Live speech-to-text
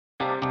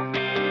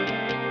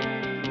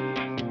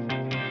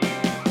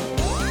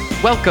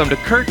Welcome to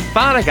Kurt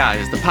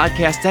Vonnegut, the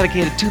podcast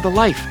dedicated to the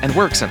life and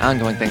works and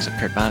ongoing things of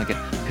Kurt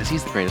Vonnegut, because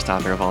he's the greatest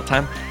author of all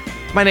time.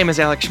 My name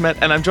is Alex Schmidt,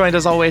 and I'm joined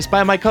as always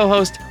by my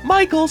co-host,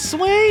 Michael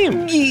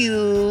Swaim.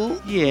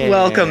 You. Yeah.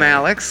 Welcome,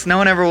 Alex. No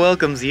one ever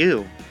welcomes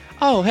you.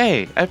 Oh,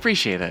 hey, I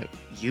appreciate it.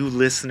 You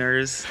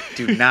listeners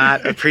do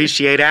not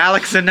appreciate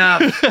Alex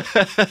enough.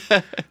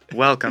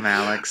 Welcome,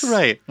 Alex.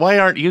 Right. Why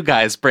aren't you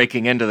guys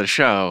breaking into the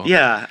show?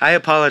 Yeah, I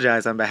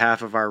apologize on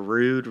behalf of our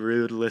rude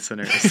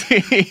listeners.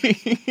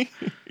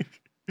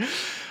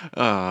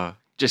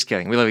 Just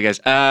kidding. We love you guys.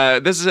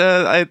 This is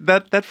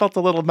that felt a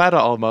little meta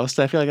almost.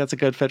 I feel like that's a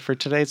good fit for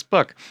today's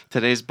book.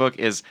 Today's book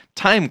is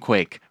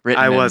Timequake,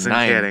 written I wasn't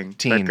in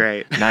kidding, but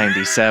great.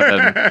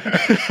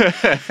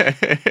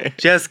 1997.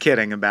 Just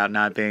kidding about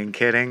not being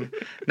kidding.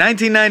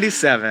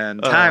 1997,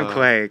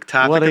 Timequake,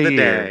 topic of the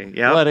day.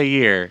 Yep. What a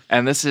year.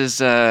 And this is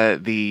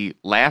the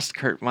last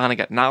Kurt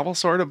Vonnegut novel,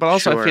 sort of, but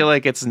also Sure. I feel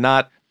like it's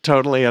not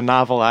totally a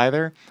novel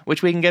either,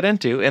 which we can get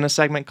into in a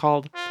segment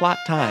called Plot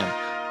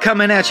Time.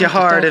 Coming at you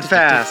hard and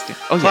fast.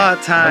 Oh, yeah.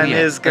 Plot Time Oh, yeah.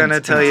 is going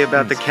to tell you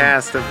about the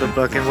cast of the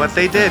book and what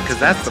they did, because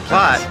that's the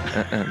plot.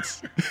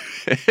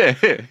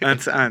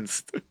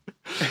 Unst.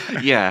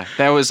 Yeah,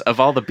 that was, of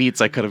all the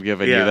beats I could have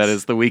given you, Yes. that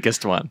is the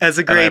weakest one. As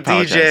a And I great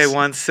apologize. DJ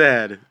once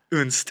said,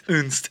 unst.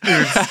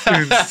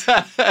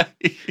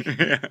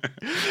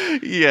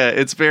 Yeah,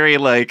 it's very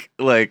like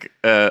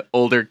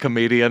older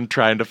comedian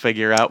trying to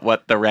figure out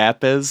what the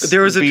rap is.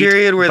 There was a beat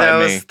period where by that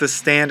me. was the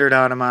standard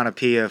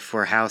onomatopoeia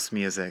for house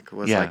music,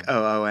 was Yeah. like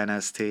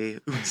OONST,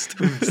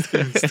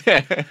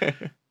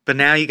 unst. But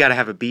now you got to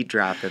have a beat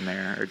drop in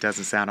there or it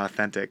doesn't sound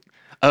authentic.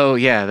 Oh,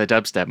 yeah, the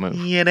dubstep move.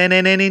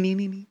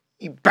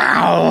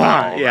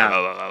 Bow.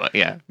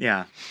 Yeah.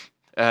 Yeah.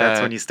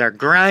 That's when you start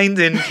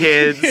grinding,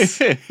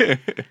 kids.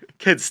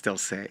 Kids still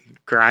say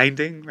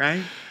grinding,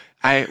 right?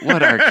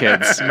 What are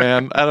kids,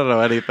 man? I don't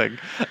know anything.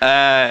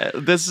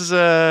 This is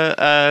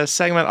a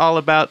segment all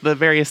about the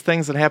various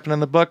things that happen in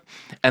the book.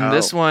 And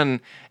this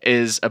one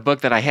is a book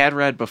that I had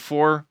read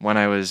before when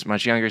I was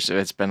much younger, so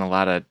it's been a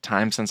lot of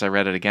time since I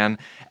read it again.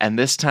 And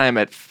this time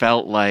it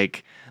felt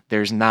like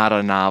there's not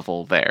a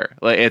novel there.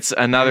 Like, it's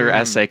another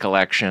essay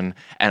collection,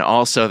 and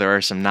also there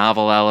are some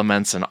novel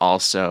elements, and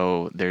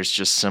also there's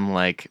just some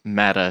like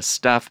meta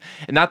stuff.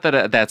 And not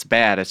that that's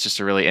bad, it's just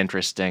a really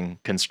interesting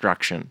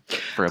construction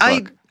for a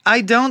book.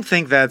 I don't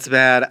think that's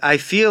bad. I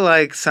feel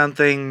like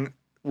something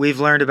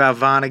we've learned about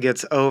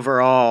Vonnegut's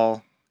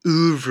overall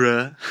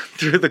oeuvre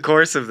through the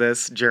course of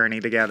this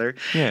journey together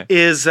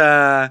is,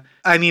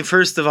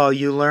 first of all,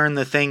 you learn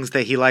the things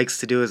that he likes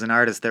to do as an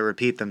artist that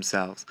repeat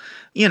themselves.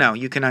 You know,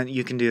 you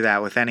can do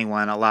that with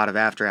anyone. A lot of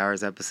After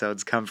Hours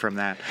episodes come from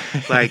that.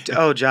 Like,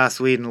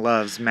 Joss Whedon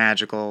loves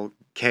magical,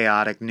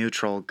 chaotic,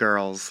 neutral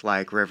girls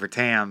like River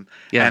Tam,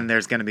 and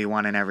there's going to be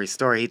one in every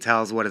story he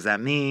tells. What does that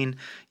mean?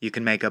 You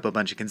can make up a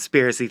bunch of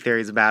conspiracy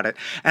theories about it.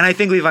 And I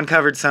think we've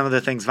uncovered some of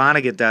the things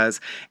Vonnegut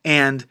does,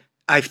 and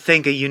I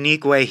think a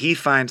unique way he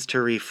finds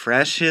to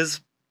refresh his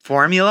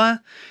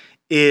formula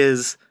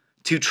is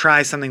to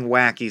try something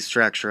wacky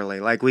structurally.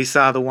 Like we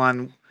saw the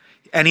one,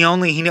 and he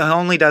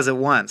only does it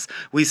once.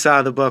 We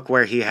saw the book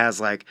where he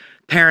has like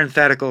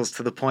parentheticals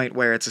to the point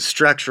where it's a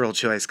structural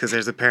choice because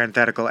there's a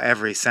parenthetical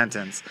every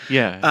sentence.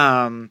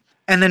 Yeah.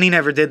 And then he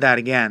never did that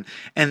again.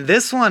 And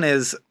this one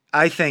is,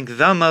 I think,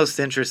 the most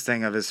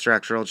interesting of his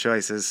structural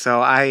choices.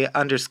 So I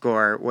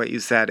underscore what you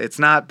said. It's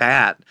not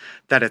bad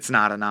that it's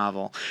not a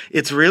novel.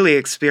 It's really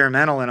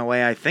experimental in a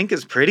way I think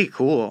is pretty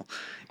cool.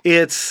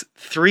 It's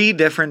 3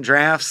 different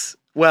drafts.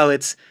 Well,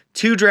 it's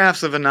 2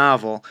 drafts of a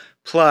novel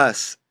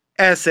plus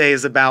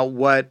essays about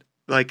what,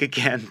 like,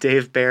 again,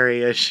 Dave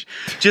Barry-ish,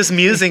 just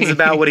musings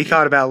about what he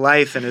thought about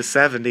life in his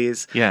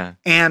 70s. Yeah.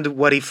 And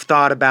what he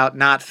thought about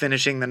not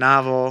finishing the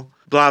novel,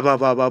 blah, blah,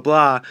 blah, blah,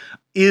 blah,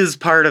 is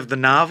part of the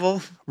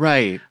novel.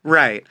 Right.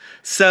 Right.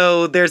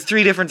 So there's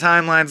 3 different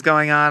timelines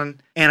going on,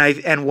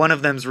 and one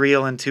of them's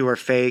real and 2 are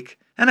fake.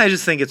 And I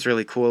just think it's a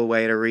really cool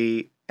way to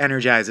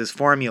re-energize his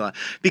formula.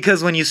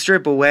 Because when you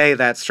strip away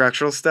that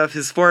structural stuff,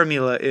 his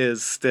formula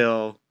is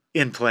still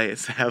in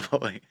place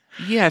heavily.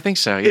 Yeah, I think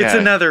so. Yeah. It's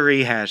another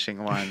rehashing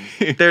one.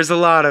 There's a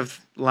lot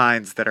of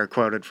lines that are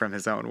quoted from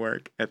his own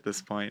work at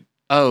this point.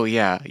 Oh,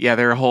 yeah. Yeah,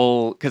 they're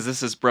because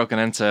this is broken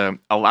into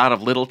a lot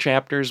of little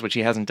chapters, which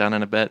he hasn't done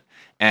in a bit.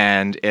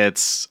 And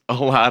it's a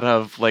lot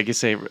of, like you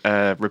say,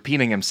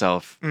 repeating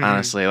himself,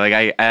 honestly. Like,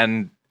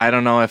 I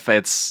don't know if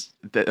it's,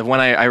 when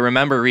I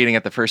remember reading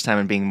it the first time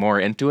and being more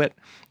into it,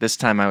 this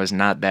time I was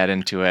not that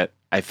into it.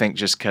 I think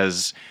just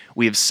because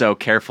we've so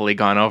carefully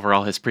gone over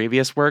all his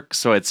previous work,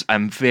 so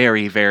I'm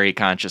very, very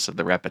conscious of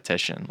the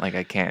repetition. Like,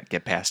 I can't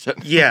get past it.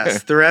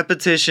 Yes, the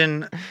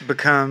repetition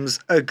becomes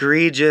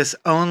egregious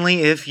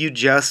only if you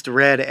just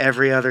read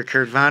every other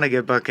Kurt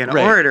Vonnegut book in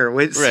order.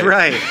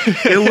 Right.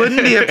 It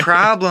wouldn't be a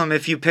problem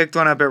if you picked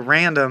one up at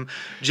random,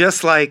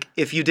 just like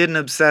if you didn't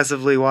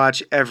obsessively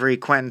watch every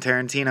Quentin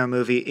Tarantino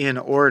movie in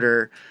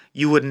order.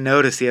 You wouldn't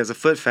notice he has a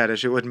foot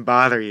fetish. It wouldn't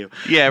bother you.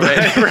 Yeah,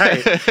 right.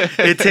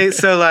 Right.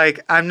 So,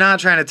 like, I'm not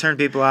trying to turn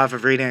people off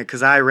of reading it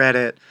because I read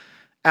it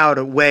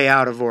way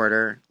out of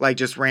order, like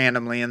just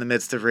randomly in the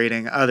midst of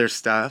reading other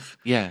stuff.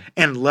 Yeah.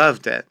 And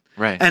loved it.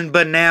 Right.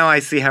 But now I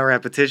see how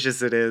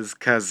repetitious it is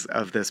because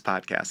of this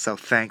podcast. So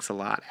thanks a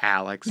lot,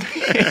 Alex.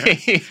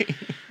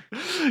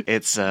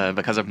 It's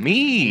because of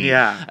me.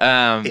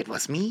 Yeah. It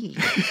was me.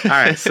 All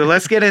right. So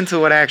let's get into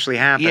what actually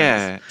happens.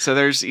 Yeah. So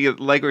there's,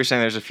 like we were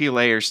saying, there's a few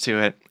layers to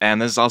it.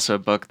 And this is also a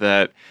book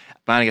that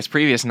Vonnegut's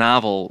previous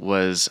novel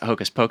was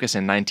Hocus Pocus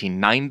in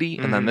 1990,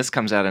 and then this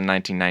comes out in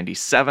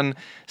 1997.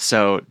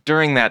 So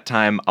during that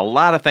time, a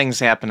lot of things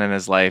happen in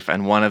his life,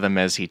 and one of them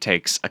is he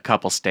takes a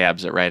couple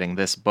stabs at writing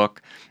this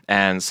book.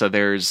 And so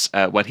there's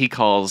what he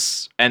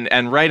calls, and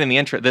right in the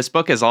intro, this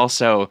book is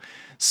also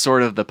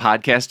sort of the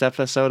podcast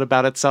episode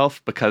about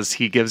itself, because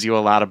he gives you a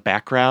lot of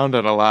background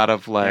and a lot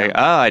of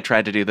I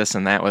tried to do this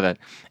and that with it.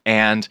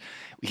 And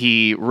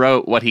he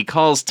wrote what he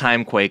calls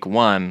Timequake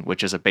 1,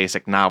 which is a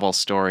basic novel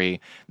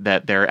story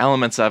that there are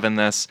elements of in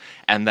this.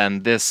 And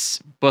then this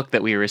book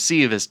that we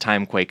receive is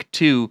Timequake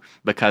 2,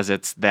 because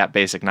it's that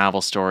basic novel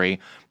story,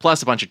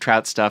 plus a bunch of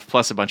Trout stuff,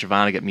 plus a bunch of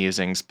Vonnegut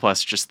musings,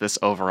 plus just this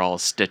overall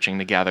stitching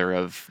together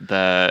of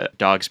the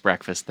dog's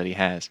breakfast that he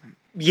has.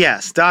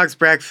 Yes, dog's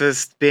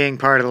breakfast being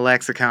part of the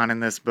lexicon in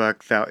this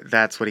book,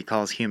 that's what he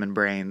calls human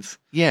brains.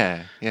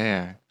 Yeah.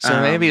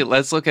 So maybe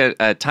let's look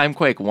at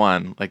Timequake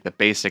 1, like the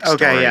basic story.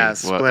 Okay, yeah,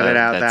 split it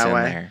out that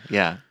way. There.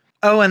 Yeah.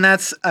 Oh, and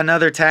that's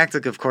another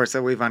tactic, of course,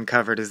 that we've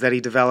uncovered, is that he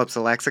develops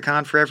a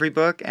lexicon for every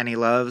book, and he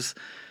loves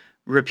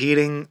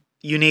repeating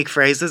unique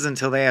phrases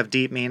until they have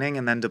deep meaning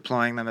and then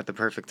deploying them at the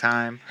perfect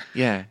time.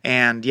 Yeah.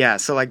 And yeah,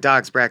 so like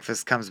dog's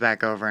breakfast comes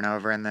back over and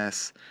over in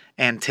this,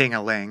 and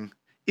ting-a-ling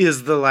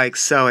is the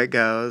so it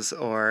goes,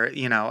 or,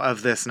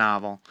 of this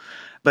novel.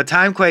 But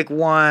Timequake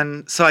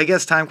 1, so I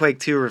guess Timequake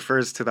 2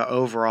 refers to the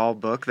overall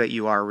book that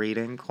you are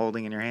reading,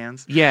 holding in your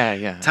hands.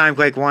 Yeah.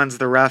 Timequake 1's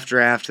the rough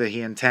draft that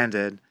he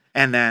intended,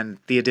 and then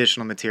the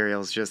additional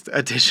material is just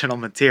additional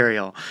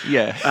material.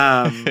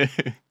 Yeah.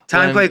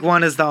 Timequake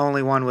 1 is the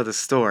only one with a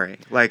story,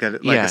 like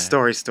a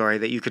story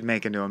that you could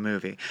make into a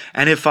movie.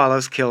 And it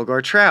follows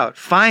Kilgore Trout,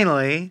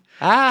 finally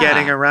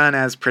getting a run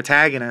as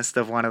protagonist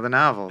of one of the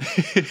novels.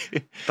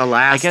 The last one.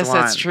 I guess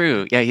that's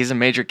true. Yeah, he's a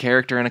major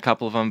character in a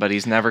couple of them, but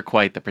he's never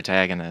quite the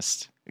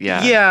protagonist.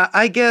 Yeah. Yeah,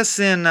 I guess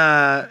in...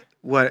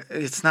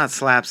 it's not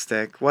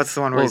Slapstick. What's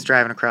the one where he's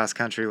driving across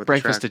country with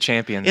Breakfast the of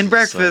Champions? In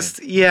Breakfast,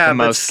 the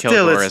most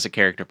Kilgore as a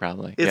character,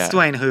 probably. It's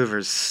Dwayne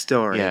Hoover's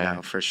story,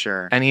 though, for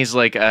sure. And he's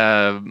like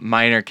a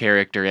minor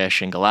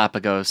character-ish in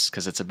Galapagos,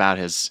 because it's about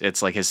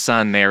it's like his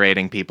son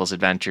narrating people's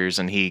adventures,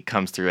 and he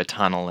comes through a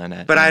tunnel in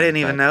it. But I didn't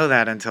even know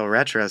that until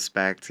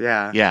retrospect.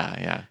 Yeah.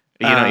 Yeah.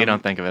 You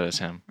don't think of it as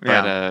him.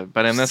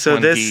 But in this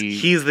one,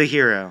 he's the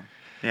hero.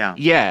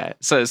 Yeah,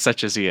 so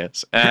such as he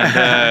is.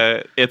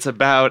 And it's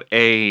about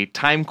a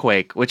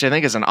timequake, which I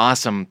think is an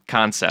awesome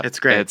concept. It's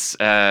great. It's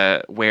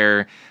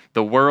where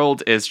the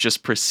world is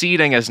just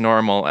proceeding as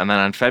normal, and then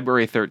on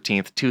February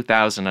 13th,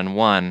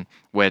 2001,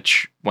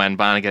 which, when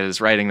Vonnegut is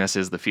writing this,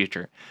 is the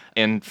future.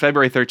 In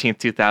February 13th,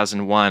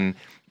 2001,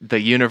 the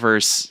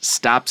universe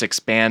stops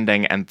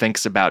expanding and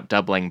thinks about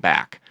doubling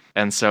back.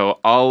 And so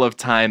all of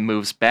time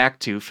moves back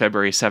to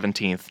February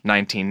 17th,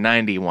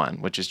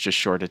 1991, which is just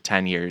short of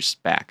 10 years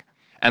back.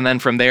 And then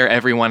from there,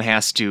 everyone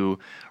has to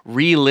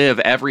relive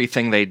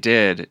everything they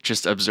did,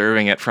 just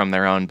observing it from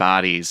their own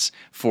bodies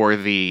for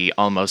the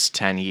almost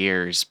 10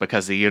 years,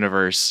 because the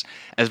universe,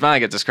 as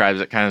Vonnegut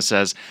describes it, kind of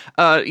says,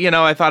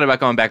 I thought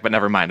about going back, but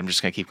never mind, I'm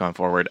just going to keep going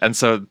forward. And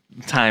so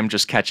time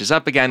just catches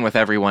up again with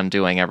everyone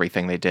doing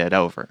everything they did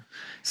over.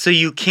 So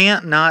you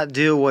can't not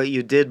do what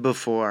you did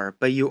before,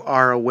 but you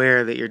are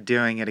aware that you're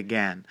doing it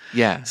again.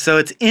 Yeah. So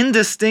it's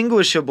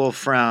indistinguishable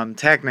from,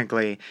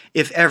 technically,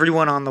 if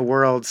everyone on the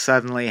world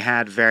suddenly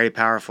had very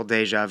powerful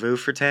deja vu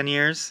for 10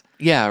 years.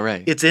 Yeah,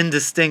 right. It's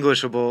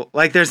indistinguishable.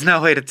 Like, there's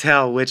no way to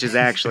tell which is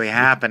actually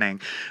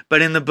happening.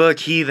 But in the book,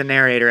 he, the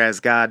narrator, as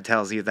God,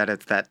 tells you that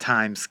it's that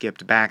time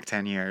skipped back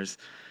 10 years.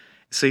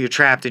 So you're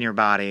trapped in your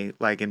body,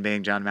 like in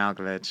Being John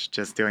Malkovich,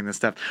 just doing this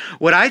stuff.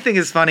 What I think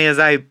is funny is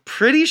I'm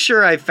pretty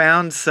sure I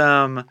found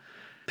some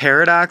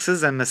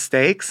paradoxes and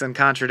mistakes and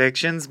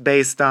contradictions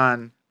based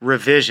on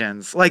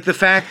revisions. Like the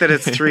fact that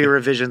it's 3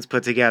 revisions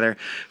put together.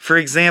 For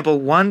example,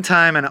 one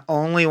time and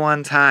only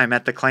one time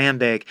at the clam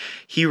bake,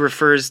 he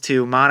refers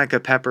to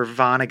Monica Pepper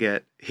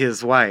Vonnegut,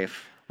 his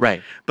wife.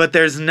 Right. But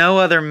there's no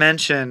other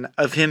mention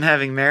of him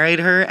having married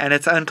her, and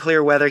it's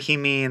unclear whether he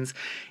means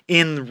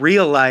in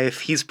real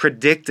life he's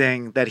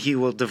predicting that he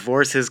will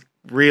divorce his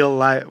real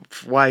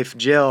life wife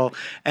Jill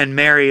and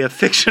marry a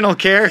fictional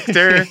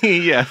character.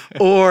 Yeah.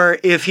 Or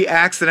if he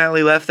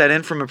accidentally left that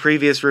in from a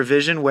previous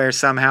revision where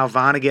somehow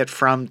Vonnegut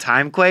from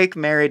Timequake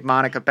married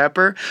Monica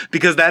Pepper,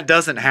 because that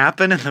doesn't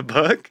happen in the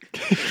book.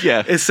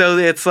 Yeah. So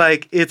it's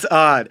like, it's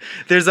odd.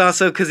 There's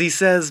also, because he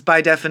says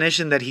by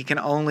definition that he can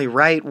only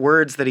write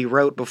words that he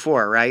wrote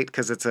before, right?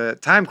 Because it's a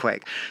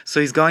Timequake.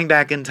 So he's going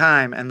back in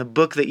time, and the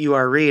book that you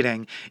are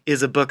reading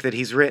is a book that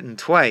he's written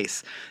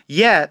twice.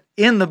 Yet,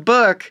 in the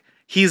book,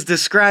 he's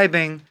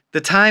describing the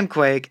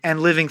timequake and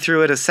living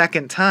through it a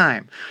second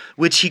time,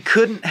 which he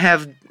couldn't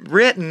have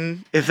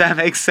written, if that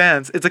makes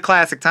sense, it's a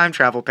classic time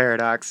travel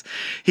paradox.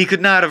 He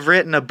could not have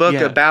written a book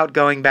about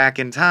going back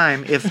in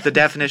time if the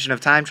definition of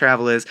time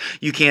travel is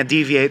you can't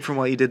deviate from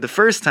what you did the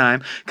first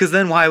time, because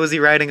then why was he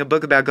writing a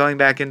book about going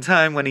back in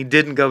time when he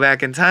didn't go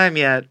back in time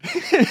yet,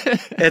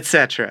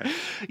 etc.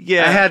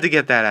 Yeah. I had to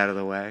get that out of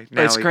the way.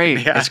 It's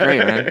great. It's great,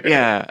 man.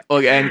 Yeah.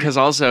 Well, and because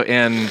also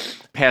in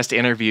past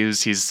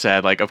interviews, he's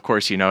said, like, of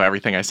course,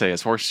 everything I say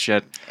is horse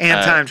shit.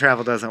 And time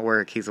travel doesn't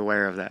work. He's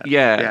aware of that.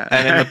 Yeah.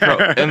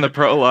 And in the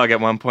prologue,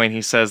 at one point,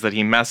 he says that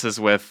he messes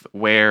with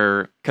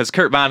because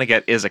Kurt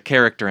Vonnegut is a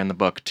character in the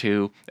book,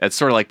 too. It's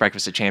sort of like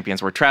Breakfast of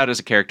Champions, where Trout is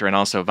a character and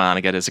also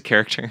Vonnegut is a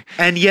character.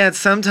 And yet,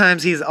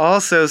 sometimes he's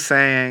also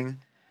saying,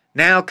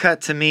 now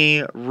cut to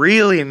me,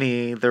 really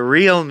me, the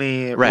real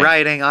me,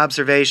 writing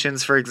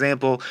observations. For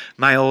example,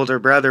 my older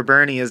brother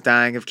Bernie is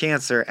dying of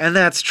cancer. And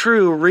that's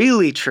true,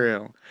 really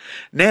true.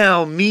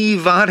 Now, me,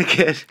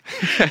 Vonnegut,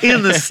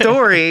 in the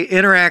story,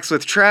 interacts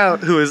with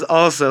Trout, who is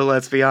also,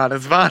 let's be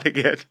honest,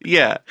 Vonnegut.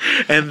 Yeah.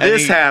 And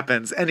this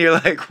happens. And you're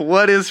like,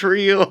 what is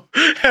real?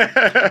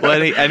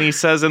 And he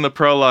says in the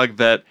prologue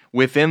that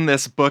within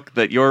this book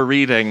that you're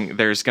reading,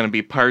 there's going to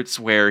be parts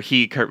where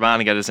Kurt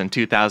Vonnegut, is in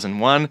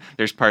 2001.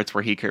 There's parts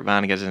where Kurt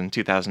Vonnegut is in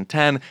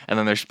 2010. And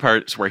then there's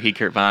parts where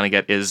Kurt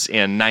Vonnegut is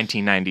in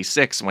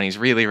 1996 when he's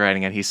really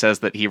writing it. He says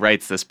that he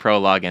writes this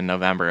prologue in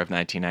November of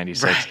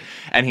 1996. Right.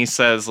 And he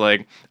says,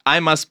 like, I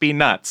must be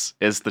nuts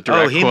is the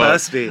direct quote. Oh, he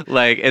must be.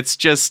 Like,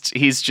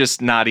 he's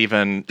just not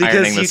even because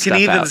ironing this stuff out.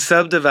 Because you can even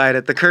subdivide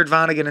it. The Kurt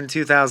Vonnegut in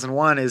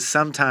 2001 is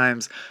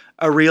sometimes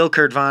a real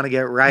Kurt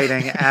Vonnegut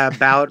writing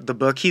about the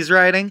book he's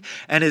writing,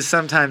 and is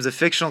sometimes a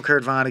fictional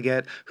Kurt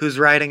Vonnegut who's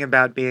writing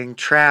about being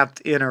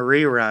trapped in a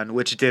rerun,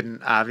 which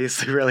didn't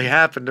obviously really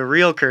happen to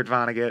real Kurt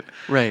Vonnegut.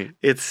 Right.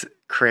 It's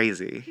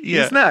crazy.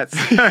 Yeah. He's nuts.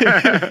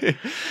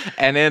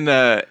 And in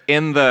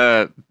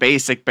the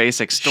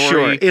basic story,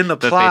 sure, in the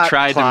that plot, they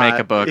tried to make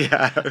a book,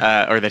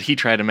 yeah. Or that he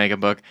tried to make a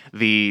book,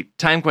 the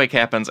timequake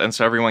happens, and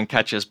so everyone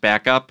catches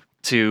back up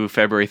to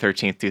February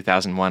 13th,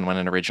 2001, when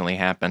it originally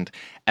happened.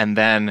 And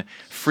then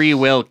free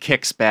will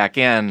kicks back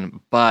in,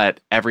 but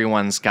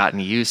everyone's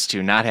gotten used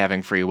to not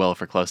having free will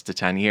for close to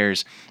 10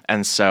 years.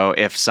 And so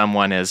if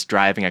someone is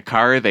driving a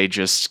car, they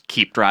just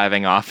keep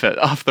driving off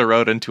the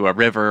road into a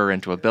river or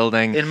into a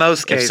building. In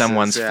most cases, if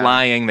someone's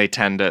flying,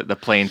 the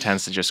plane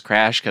tends to just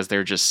crash because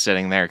they're just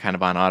sitting there kind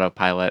of on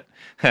autopilot.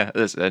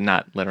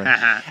 Not literally.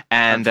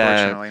 And,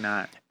 unfortunately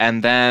not.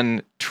 And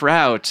then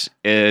Trout,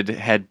 it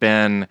had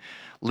been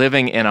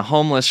living in a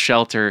homeless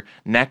shelter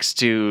next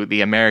to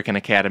the American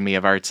Academy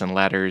of Arts and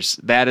Letters.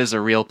 That is a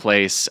real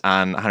place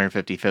on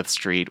 155th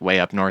Street, way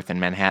up north in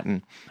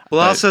Manhattan. Well,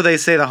 also they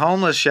say the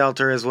homeless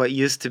shelter is what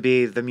used to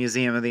be the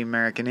Museum of the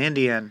American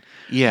Indian,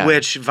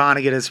 which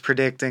Vonnegut is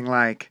predicting,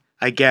 like,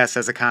 I guess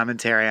as a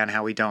commentary on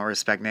how we don't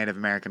respect Native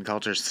American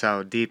culture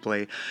so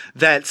deeply,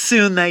 that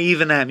soon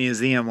even that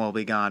museum will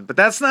be gone. But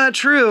that's not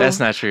true. That's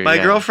not true. My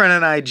girlfriend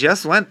and I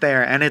just went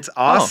there, and it's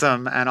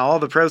awesome, and all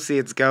the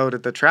proceeds go to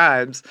the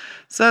tribes.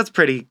 So that's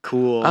pretty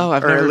cool. Oh,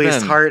 I've never never been. Or at least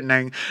been.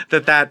 Heartening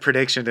that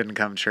prediction didn't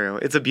come true.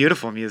 It's a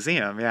beautiful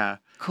museum, yeah.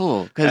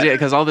 Cool,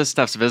 because all this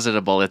stuff's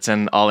visitable. It's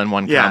all in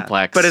one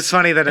complex. But it's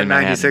funny that in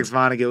Manhattan. 96,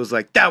 Vonnegut was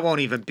like, that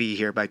won't even be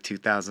here by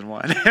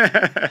 2001.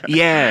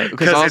 Yeah,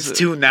 because it's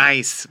too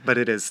nice, but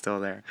it is still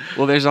there.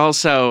 Well, there's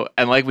also,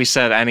 and like we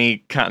said, any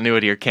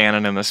continuity or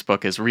canon in this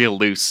book is real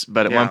loose.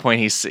 But at one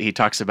point, he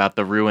talks about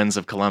the ruins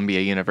of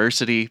Columbia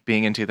University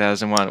being in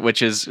 2001,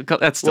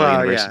 that's still a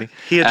university.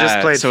 Yeah. He had just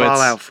played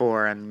Fallout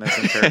 4 and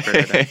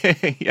misinterpreted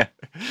it. Yeah,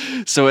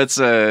 so it's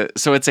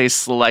a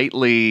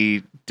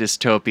slightly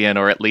dystopian,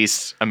 or at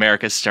least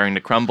America's starting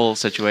to crumble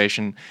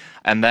situation.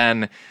 And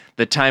then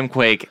the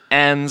timequake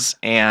ends,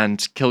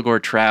 and Kilgore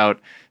Trout,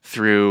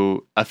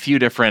 through a few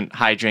different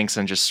hijinks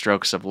and just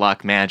strokes of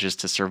luck, manages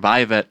to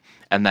survive it.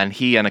 And then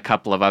he and a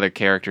couple of other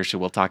characters who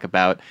we'll talk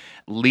about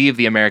leave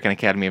the American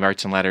Academy of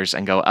Arts and Letters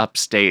and go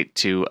upstate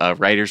to a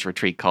writer's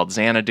retreat called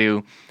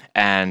Xanadu.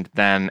 And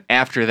then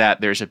after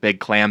that, there's a big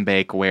clam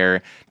bake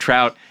where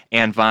Trout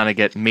and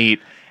Vonnegut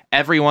meet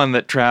everyone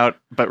that Trout,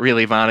 but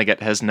really Vonnegut,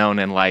 has known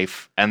in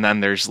life. And then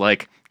there's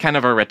like kind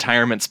of a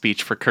retirement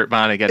speech for Kurt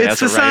Vonnegut as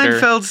a writer.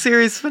 It's the Seinfeld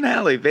series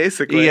finale,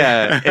 basically.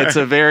 Yeah,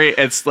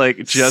 it's like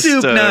just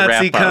Soup a Nazi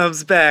wrap up.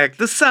 comes back.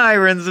 The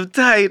Sirens of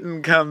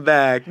Titan come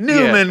back.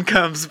 Newman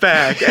comes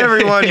back.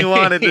 Everyone you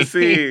wanted to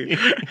see.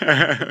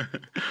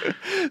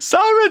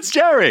 Sirens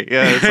Jerry.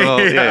 Yeah, it's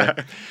all,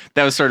 yeah.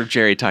 That was sort of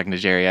Jerry talking to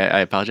Jerry. I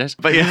apologize.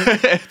 But yeah,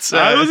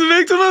 I was a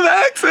victim of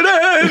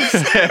accidents.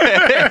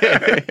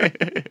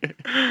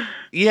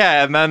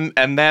 Yeah,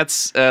 and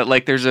that's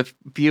like there's a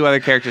few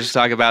other characters to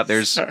talk about.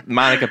 There's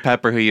Monica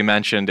Pepper, who you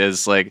mentioned,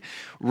 is like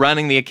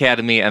running the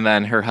academy, and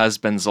then her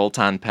husband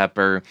Zoltan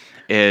Pepper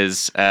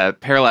is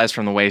paralyzed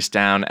from the waist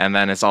down, and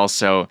then is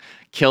also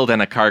killed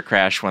in a car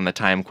crash when the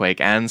time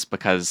quake ends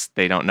because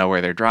they don't know where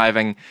they're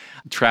driving.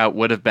 Trout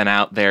would have been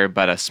out there,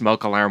 but a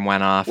smoke alarm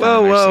went off.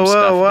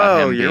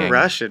 Whoa! You're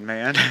Russian,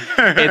 man.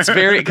 It's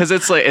because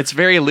it's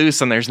very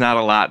loose and there's not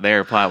a lot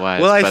there plot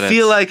wise. Well, I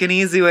feel like an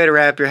easy way to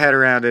wrap your head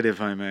around it,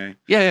 if I may,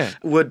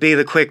 would be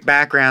the quick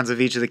backgrounds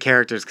of each of the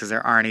characters because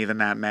there aren't even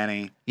that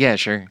many. Yeah,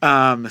 sure.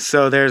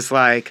 So there's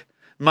like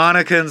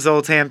Monica and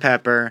Zoltan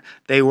Pepper,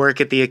 they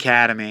work at the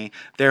academy.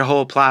 Their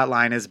whole plot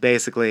line is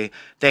basically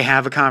they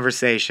have a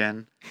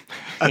conversation,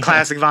 a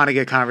classic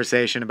Vonnegut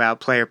conversation about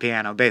player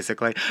piano,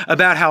 basically,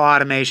 about how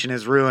automation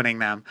is ruining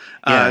them.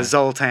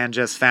 Zoltan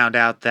just found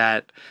out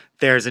that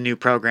there's a new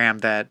program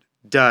that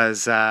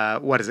does,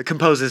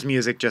 composes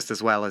music just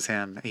as well as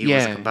him. He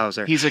was a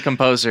composer. He's a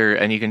composer,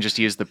 and you can just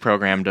use the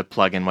program to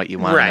plug in what you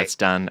want, and it's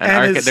done.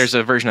 And there's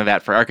a version of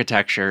that for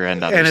architecture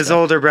and other stuff. And his stuff.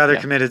 older brother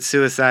committed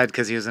suicide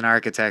because he was an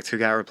architect who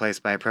got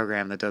replaced by a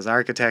program that does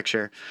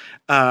architecture.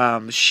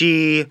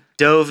 She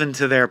dove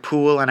into their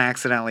pool and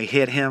accidentally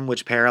hit him,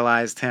 which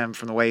paralyzed him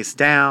from the waist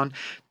down,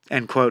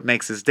 and, quote,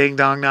 makes his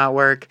ding-dong not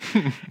work.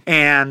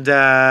 And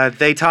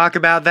they talk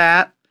about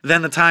that.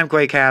 Then the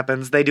timequake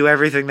happens. They do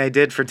everything they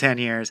did for 10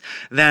 years.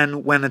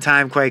 Then when the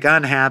timequake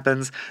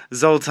unhappens,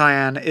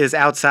 Zoltan is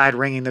outside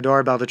ringing the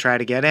doorbell to try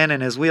to get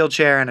in his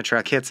wheelchair, and a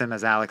truck hits him,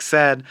 as Alex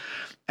said.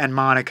 And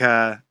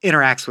Monica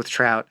interacts with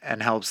Trout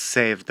and helps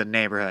save the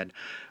neighborhood.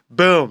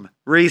 Boom.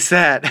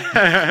 Reset.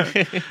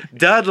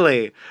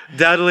 Dudley.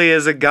 Dudley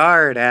is a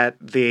guard at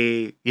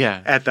the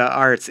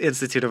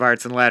Institute of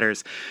Arts and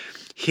Letters.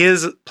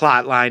 His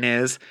plot line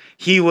is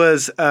he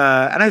was,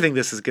 and I think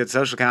this is good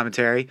social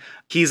commentary,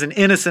 he's an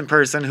innocent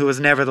person who was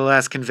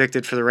nevertheless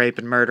convicted for the rape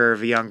and murder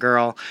of a young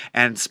girl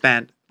and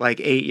spent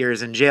like 8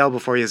 years in jail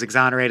before he was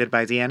exonerated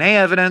by DNA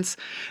evidence.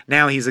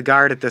 Now he's a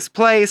guard at this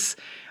place.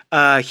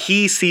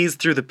 He sees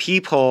through the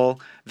peephole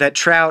that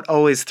Trout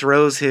always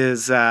throws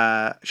his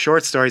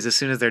short stories as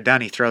soon as they're done.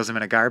 He throws them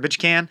in a garbage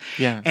can.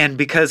 Yeah. And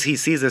because he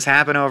sees this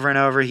happen over and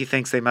over, he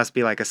thinks they must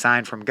be like a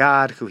sign from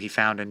God, who he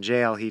found in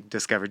jail. He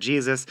discovered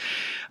Jesus.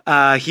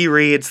 He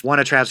reads one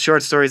of Trout's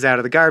short stories out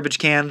of the garbage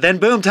can. Then,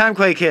 boom,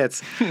 timequake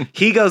hits.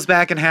 He goes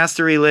back and has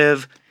to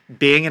relive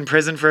being in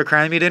prison for a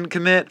crime he didn't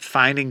commit,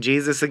 finding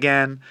Jesus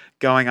again,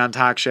 going on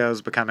talk shows,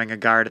 becoming a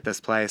guard at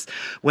this place.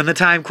 When the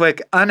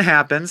timequake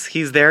unhappens,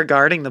 he's there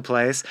guarding the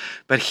place,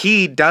 but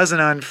he doesn't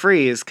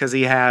unfreeze because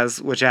he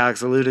has, which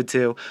Alex alluded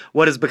to,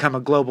 what has become a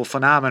global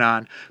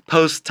phenomenon,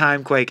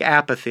 post-timequake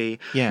apathy,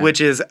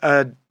 which is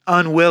a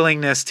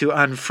unwillingness to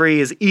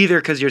unfreeze either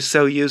because you're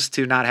so used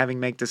to not having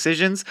to make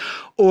decisions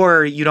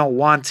or you don't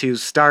want to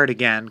start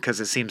again because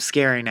it seems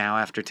scary now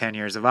after 10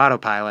 years of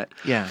autopilot.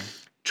 Yeah.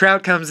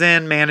 Trout comes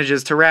in,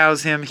 manages to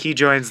rouse him. He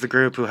joins the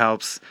group who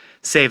helps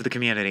save the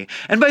community.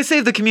 And by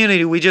save the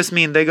community, we just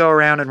mean they go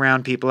around and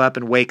round people up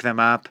and wake them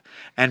up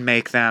and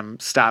make them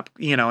stop,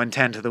 and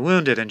tend to the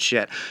wounded and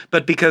shit.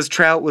 But because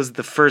Trout was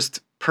the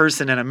first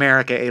person in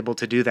America able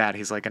to do that,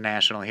 he's like a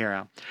national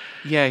hero.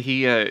 Yeah,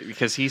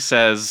 because he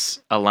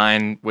says a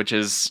line which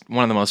is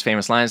one of the most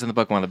famous lines in the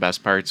book, one of the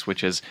best parts,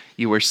 which is,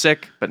 "You were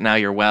sick, but now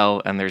you're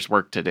well, and there's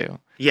work to do."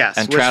 Yes,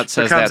 and Trout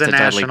says that to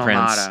Dudley Prince,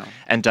 motto.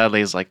 And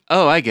Dudley is like,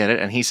 "Oh, I get it,"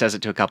 and he says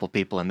it to a couple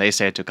people, and they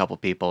say it to a couple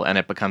people, and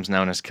it becomes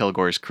known as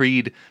Kilgore's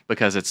Creed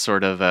because it's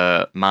sort of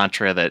a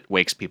mantra that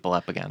wakes people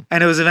up again.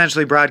 And it was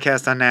eventually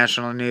broadcast on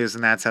national news,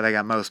 and that's how they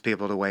got most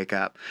people to wake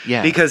up.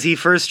 Yeah, because he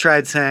first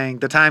tried saying,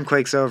 "The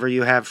timequake's over,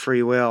 you have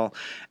free will,"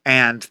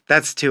 and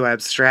that's too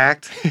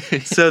abstract.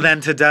 So then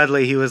to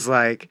Dudley, he was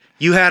like,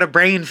 "You had a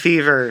brain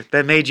fever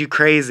that made you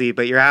crazy,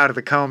 but you're out of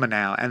the coma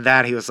now," and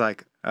that he was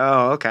like,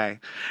 "Oh, okay."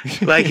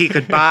 Like he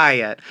could buy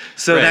it.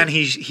 So then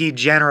he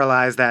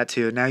generalized that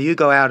too. Now you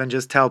go out and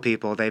just tell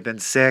people they've been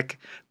sick,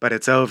 but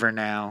it's over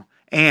now.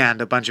 And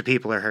a bunch of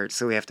people are hurt,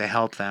 so we have to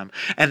help them.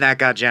 And that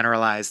got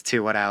generalized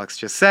to what Alex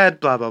just said,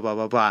 blah, blah, blah,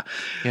 blah, blah.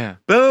 Yeah.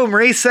 Boom,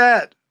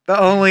 reset. The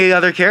only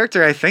other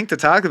character I think to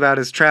talk about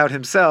is Trout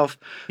himself,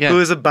 who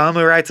is a bum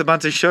who writes a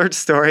bunch of short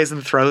stories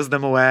and throws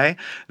them away.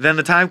 Then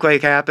the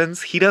timequake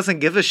happens. He doesn't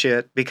give a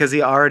shit because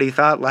he already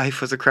thought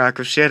life was a crock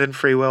of shit and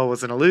free will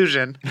was an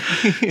illusion.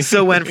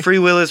 So when free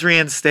will is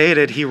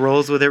reinstated, he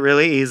rolls with it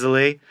really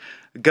easily,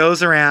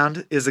 goes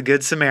around, is a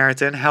good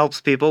Samaritan,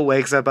 helps people,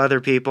 wakes up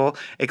other people,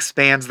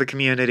 expands the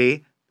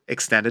community,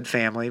 extended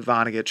family,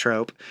 Vonnegut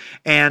trope,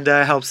 and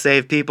helps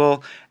save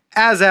people.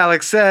 As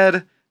Alex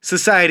said,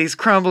 society's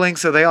crumbling,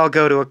 so they all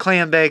go to a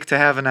clam bake to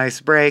have a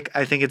nice break.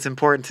 I think it's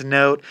important to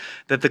note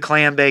that the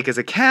clam bake is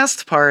a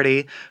cast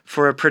party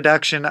for a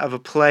production of a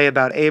play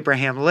about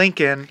Abraham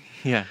Lincoln,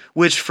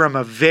 which from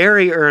a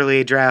very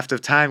early draft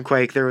of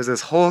Timequake, there was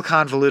this whole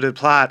convoluted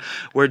plot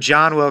where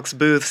John Wilkes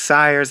Booth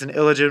sires an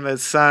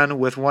illegitimate son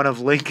with one of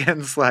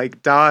Lincoln's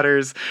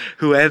daughters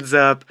who ends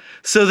up,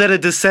 so that a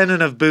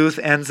descendant of Booth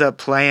ends up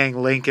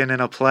playing Lincoln in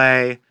a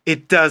play.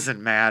 It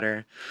doesn't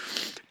matter.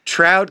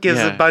 Trout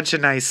gives a bunch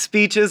of nice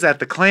speeches at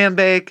the clam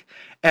bake.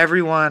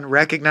 Everyone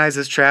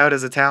recognizes Trout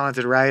as a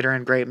talented writer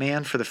and great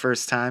man for the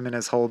first time in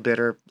his whole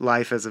bitter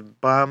life as a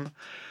bum.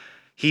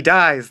 He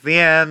dies. The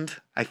end.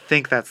 I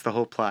think that's the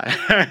whole plot.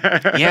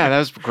 Yeah, that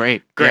was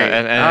great. Great.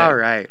 Yeah, all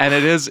right. And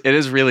it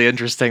is really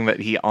interesting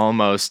that he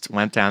almost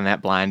went down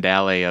that blind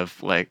alley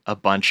of like a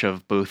bunch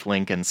of Booth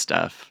Lincoln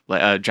stuff,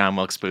 like John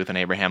Wilkes Booth and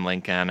Abraham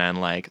Lincoln, and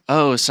like,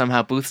 oh,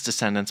 somehow Booth's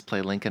descendants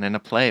play Lincoln in a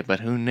play,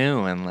 but who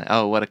knew? And like,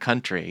 oh, what a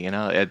country,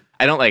 I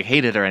don't like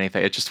hate it or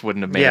anything. It just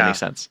wouldn't have made any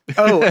sense.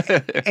 Oh,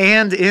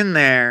 and in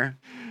there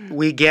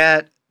we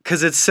get,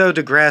 because it's so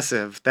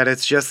digressive that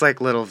it's just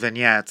like little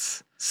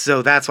vignettes.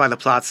 So that's why the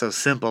plot's so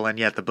simple, and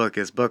yet the book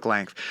is book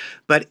length.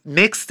 But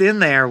mixed in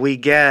there, we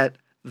get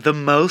the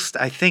most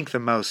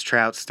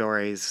Trout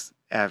stories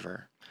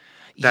ever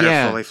that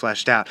are fully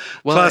fleshed out.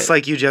 Well, plus,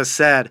 like you just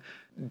said,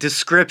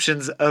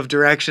 descriptions of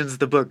directions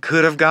the book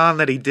could have gone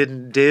that he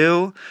didn't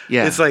do.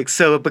 Yeah. It's like,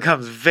 so it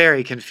becomes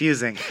very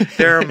confusing.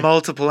 There are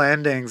multiple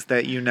endings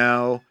that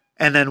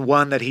and then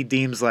one that he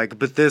deems like,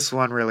 but this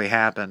one really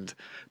happened.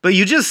 But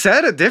you just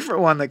said a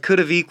different one that could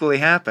have equally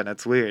happened.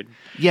 It's weird.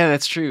 Yeah,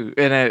 that's true.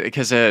 And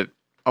because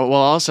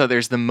also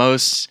there's the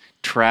most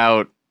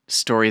Trout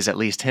stories at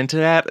least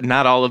hinted at.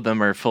 Not all of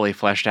them are fully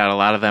fleshed out. A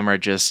lot of them are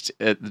just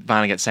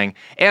Vonnegut saying,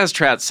 as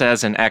Trout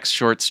says in X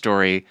short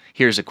story,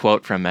 here's a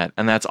quote from it,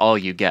 and that's all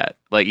you get.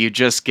 Like, you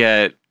just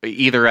get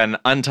either an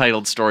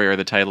untitled story or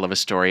the title of a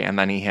story, and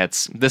then he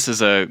hits, this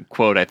is a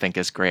quote I think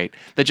is great,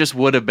 that just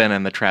would have been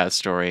in the Trout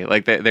story.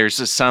 Like, there's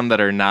just some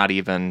that are not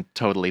even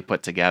totally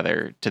put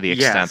together to the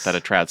extent that a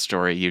Trout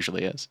story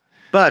usually is.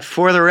 But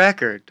for the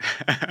record,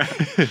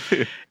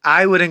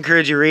 I would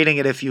encourage you reading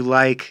it if you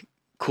like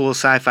cool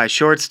sci-fi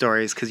short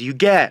stories, because you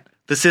get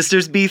The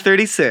Sisters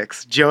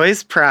B-36,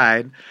 Joy's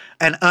Pride,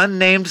 an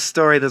unnamed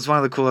story that's one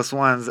of the coolest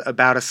ones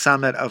about a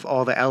summit of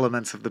all the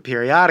elements of the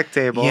periodic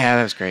table. Yeah,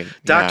 that was great.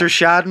 Dr.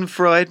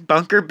 Schadenfreude,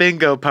 Bunker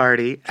Bingo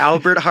Party,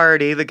 Albert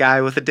Hardy, the guy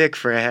with a dick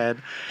for a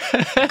head,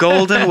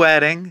 Golden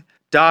Wedding,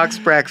 Dog's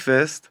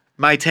Breakfast,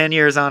 My 10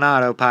 Years on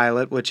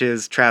Autopilot, which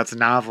is Trout's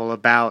novel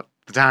about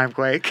the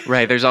Timequake.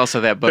 Right, there's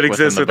also that book that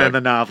exists within the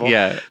novel.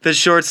 Yeah. The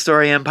short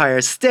story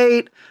Empire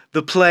State,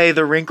 the play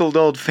The Wrinkled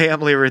Old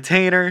Family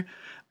Retainer,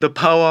 the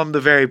poem,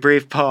 the very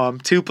brief poem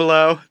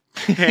Tupelo,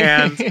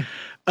 and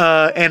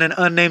an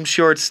unnamed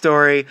short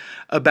story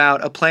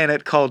about a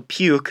planet called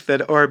Puke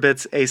that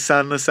orbits a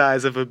sun the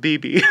size of a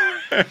BB.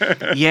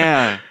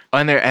 Yeah.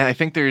 And I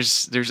think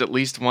there's at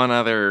least one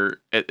other.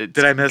 Did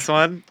I miss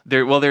one?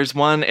 There's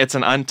one. It's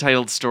an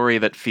untitled story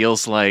that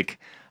feels like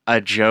a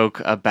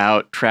joke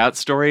about Trout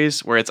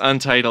stories, where it's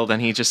untitled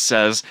and he just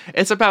says,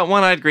 it's about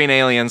one-eyed green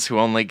aliens who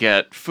only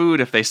get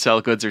food if they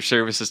sell goods or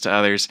services to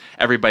others.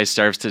 Everybody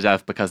starves to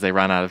death because they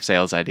run out of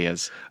sales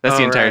ideas. That's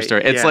the entire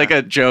story. It's like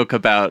a joke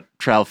about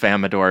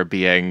Tralfamadore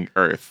being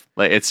Earth.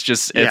 Like, it's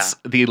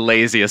the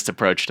laziest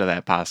approach to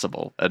that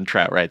possible, and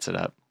Trout writes it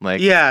up. Like,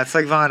 yeah, it's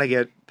like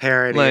Vonnegut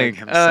parodying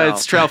himself.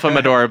 It's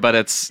Tralfamadore, but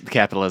it's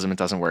capitalism. It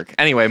doesn't work.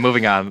 Anyway,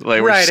 moving on.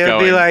 Like, right, it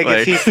would be like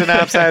if he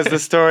synopsized the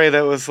story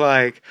that was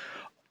like,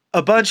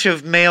 a bunch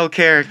of male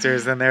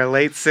characters in their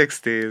late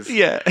 60s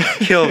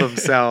kill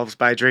themselves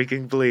by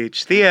drinking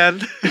bleach. The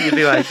end. You'd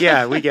be like,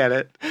 yeah, we get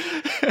it.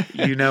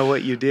 You know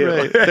what you do.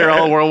 Right. They're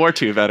all World War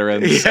II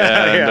veterans.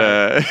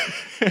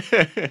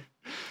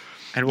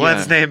 And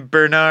one's named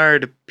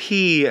Bernard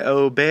P.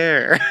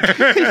 O'Bear.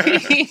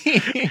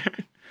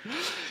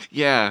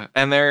 Yeah,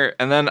 and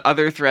then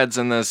other threads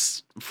in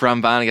this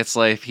from Vonnegut's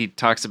life, he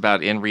talks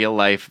about in real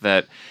life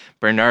that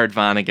Bernard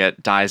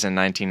Vonnegut dies in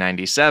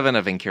 1997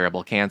 of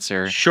incurable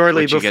cancer.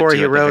 Shortly before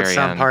he wrote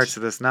some parts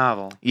of this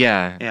novel.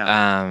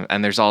 Yeah.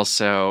 And there's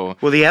also...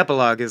 Well, the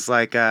epilogue is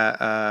like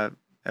a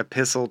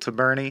epistle to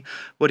Bernie.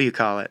 What do you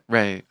call it?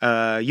 Right.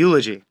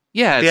 Eulogy.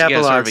 Yeah. The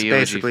epilogue's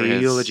basically a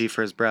eulogy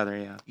for his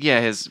brother,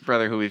 Yeah, his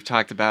brother, who we've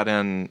talked about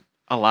in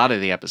a lot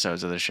of the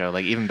episodes of the show.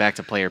 Like, even back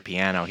to Player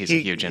Piano, he's a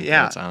huge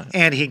influence on it.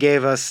 And he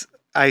gave us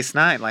Ice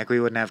Nine, like we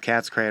wouldn't have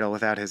Cat's Cradle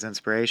without his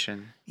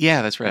inspiration.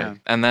 Yeah, that's right. Yeah.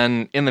 And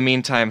then in the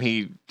meantime,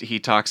 he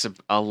talks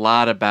a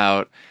lot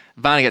about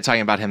Vonnegut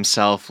talking about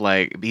himself.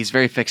 Like, he's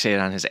very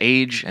fixated on his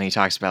age, and he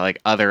talks about like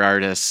other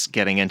artists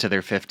getting into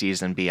their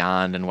 50s and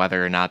beyond, and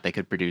whether or not they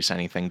could produce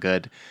anything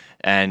good.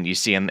 And you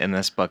see in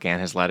this book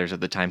and his letters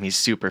at the time, he's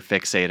super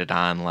fixated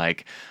on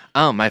like,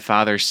 oh, my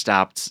father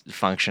stopped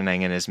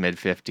functioning in his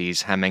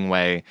mid-50s.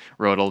 Hemingway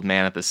wrote Old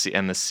Man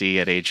in the Sea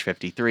at age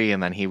 53,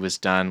 and then he was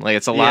done. Like,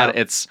 it's a lot.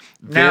 It's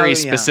very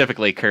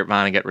specifically Kurt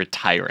Vonnegut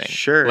retiring.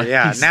 Sure, like,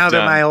 yeah. Now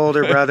that my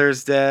older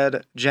brother's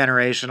dead,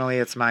 generationally,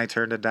 it's my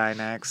turn to die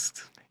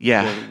next.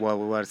 Yeah.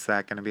 What's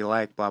that going to be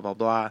like? Blah, blah,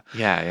 blah.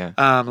 Yeah.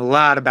 A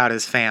lot about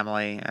his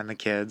family and the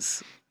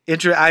kids.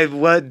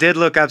 I did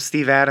look up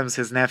Steve Adams,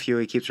 his nephew.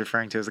 He keeps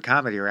referring to as a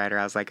comedy writer.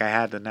 I was like, I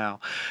had to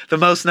know. The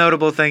most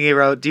notable thing he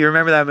wrote, do you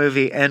remember that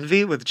movie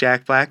Envy with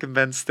Jack Black and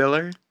Ben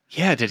Stiller?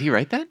 Yeah, did he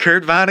write that?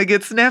 Kurt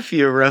Vonnegut's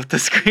nephew wrote the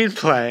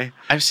screenplay.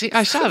 I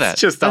saw that.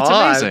 It's just That's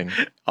amazing.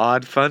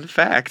 Odd fun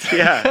fact,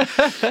 yeah.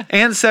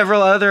 And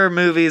several other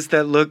movies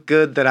that look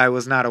good that I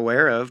was not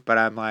aware of, but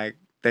I'm like,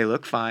 they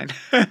look fine.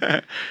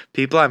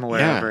 People I'm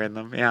aware of are in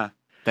them, yeah.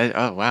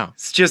 Oh, wow.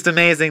 It's just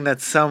amazing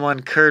that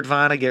someone Kurt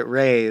Vonnegut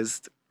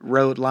raised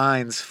wrote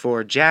lines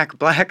for Jack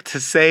Black to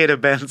say to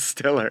Ben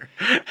Stiller.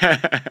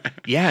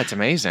 Yeah, it's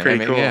amazing.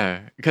 Pretty cool.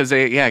 Yeah, because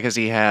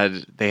they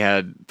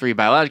had 3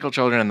 biological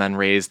children and then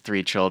raised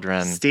 3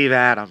 children. Steve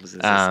Adams is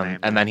his name.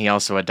 And then he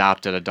also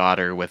adopted a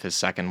daughter with his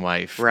second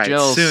wife, right.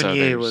 Jill.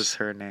 Sun-Yi was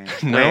her name.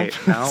 Nope.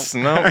 Wait,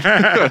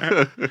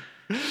 no.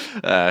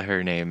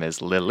 Her name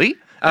is Lily.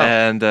 Oh.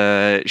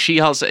 And she's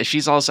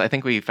also, I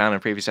think we found in a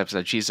previous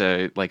episode, she's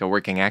a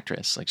working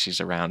actress. Like, she's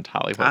around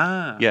Hollywood.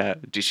 Ah. Yeah.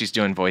 She's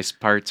doing voice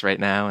parts right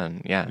now,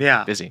 and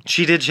yeah. Busy.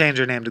 She did change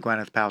her name to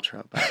Gwyneth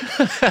Paltrow.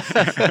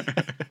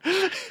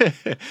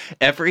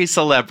 Every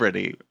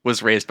celebrity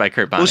was raised by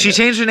Kurt Vonnegut. Well, she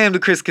changed her name to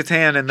Chris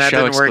Kattan, and that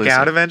Show didn't work exclusive.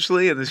 out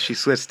eventually, and then she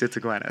switched it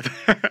to Gwyneth.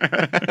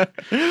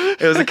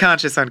 It was a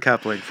conscious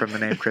uncoupling from the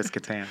name Chris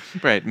Kattan.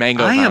 Right.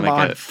 Mango I am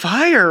Vonnegut. on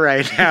fire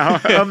right now.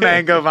 A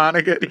Mango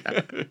Vonnegut.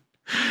 Yeah.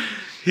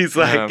 He's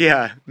like,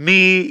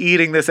 me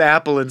eating this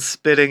apple and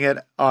spitting it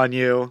on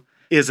you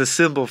is a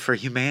symbol for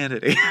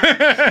humanity.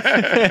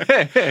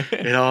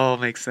 It all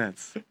makes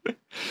sense.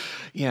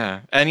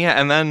 Yeah.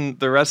 And then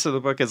the rest of the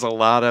book is a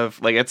lot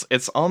of, like,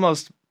 it's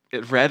almost,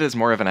 it read as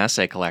more of an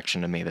essay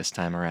collection to me this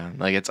time around.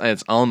 Like,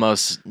 it's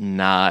almost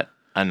not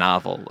a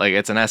novel. Like,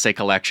 it's an essay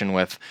collection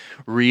with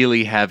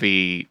really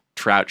heavy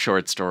Trout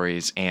short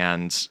stories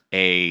and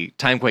a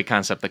Timequake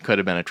concept that could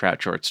have been a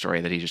Trout short story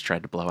that he just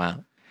tried to blow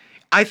out.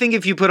 I think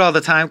if you put all the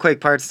Timequake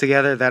parts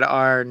together that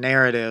are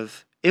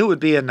narrative, it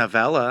would be a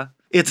novella.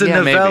 It's a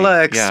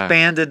novella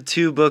expanded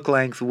to book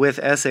length with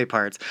essay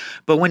parts.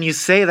 But when you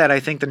say that,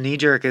 I think the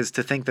knee-jerk is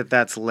to think that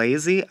that's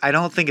lazy. I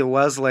don't think it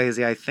was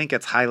lazy. I think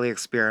it's highly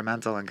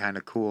experimental and kind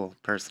of cool,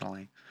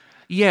 personally.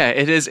 Yeah,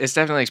 it is. It's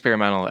definitely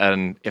experimental.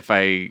 And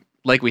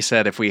like we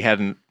said, if we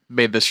hadn't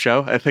made this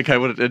show, I think I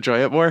would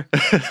enjoy it more.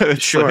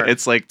 Sure.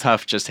 It's like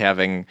tough just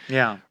having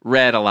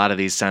read a lot of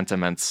these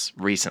sentiments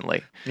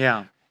recently.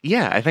 Yeah.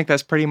 Yeah, I think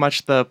that's pretty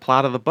much the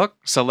plot of the book.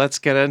 So let's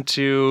get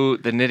into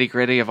the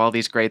nitty-gritty of all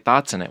these great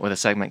thoughts in it with a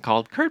segment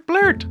called Kurt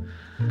Blurt.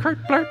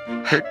 Kurt Blurt.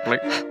 Kurt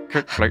Blurt.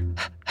 Kurt Blurt.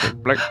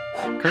 Kurt Blurt.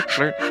 Kurt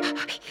Blurt.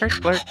 Kurt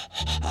Blurt.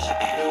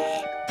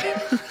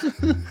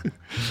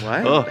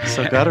 What? Oh,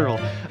 so guttural.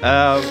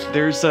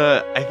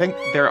 I think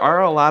there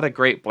are a lot of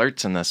great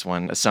blurts in this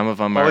one. Some of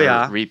them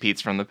are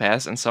repeats from the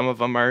past, and some of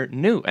them are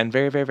new and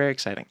very, very, very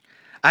exciting.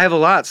 I have a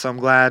lot, so I'm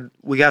glad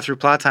we got through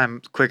plot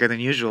time quicker than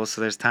usual, so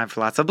there's time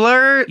for lots of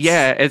blurts.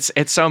 Yeah, it's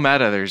so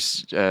meta,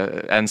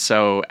 and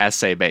so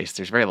essay-based.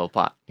 There's very little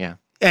plot, yeah.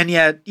 And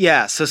yet,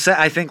 so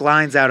I think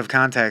lines out of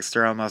context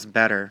are almost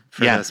better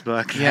for this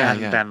book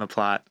than the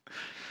plot.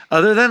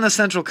 Other than the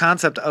central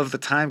concept of the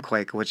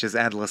Timequake, which is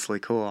endlessly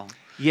cool.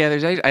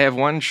 Yeah, I have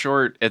one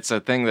short. It's a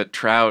thing that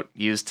Trout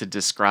used to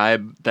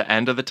describe the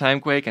end of the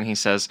Timequake, and he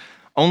says,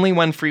 only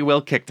when free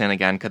will kicked in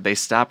again could they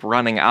stop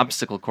running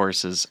obstacle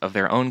courses of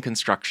their own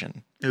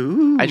construction.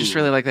 Ooh. I just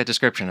really like that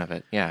description of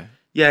it, yeah.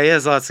 Yeah, he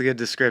has lots of good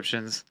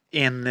descriptions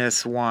in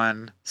this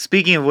one.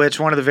 Speaking of which,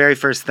 one of the very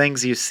first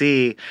things you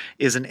see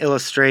is an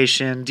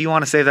illustration. Do you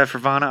want to save that for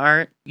Vana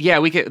art? Yeah,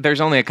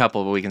 there's only a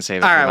couple, but we can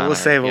save it. All for right, Vana we'll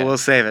save it. Yeah. We'll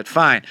save it.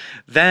 Fine.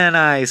 Then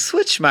I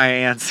switch my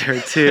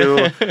answer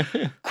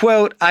to,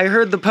 quote, I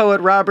heard the poet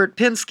Robert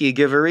Pinsky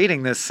give a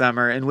reading this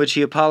summer in which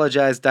he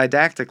apologized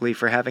didactically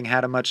for having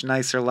had a much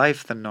nicer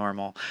life than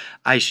normal.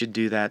 I should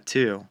do that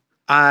too.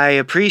 I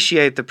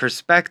appreciate the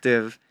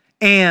perspective,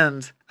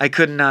 and I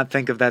could not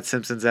think of that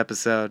Simpsons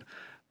episode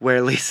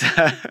where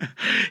Lisa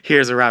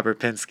hears a Robert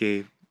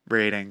Pinsky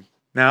reading.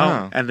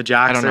 No? And the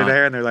jocks are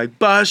there, and they're like,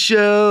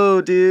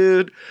 Basho,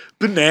 dude.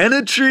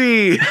 Banana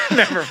tree.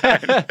 Never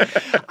mind.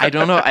 I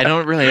don't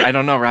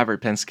know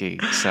Robert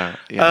Pinsky, so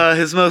yeah.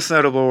 His most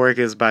notable work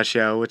is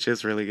Basho, which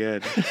is really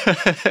good.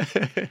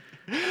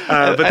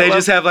 But they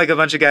just have like a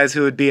bunch of guys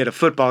who would be at a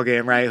football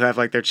game, right? Who have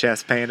like their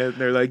chest painted, and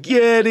they're like,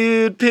 yeah,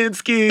 dude,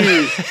 Pinsky.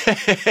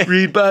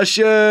 Read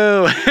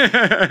Basho.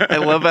 I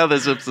love how the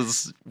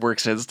Simpsons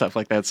works in stuff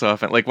like that so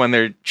often. Like when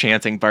they're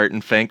chanting Bart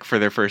and Fink for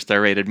their first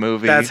R-rated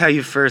movie. That's how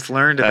you first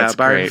learned about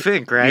Bart and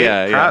Fink, right?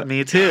 Yeah.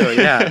 Me too,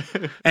 yeah.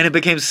 And it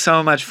became so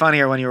much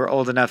funnier when you were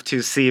old enough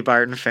to see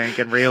Bart and Fink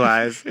and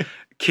realize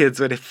kids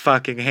would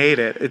fucking hate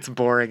it. It's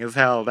boring as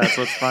hell. That's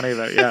what's funny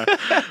about it,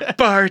 yeah.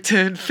 Bart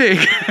and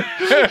Fink.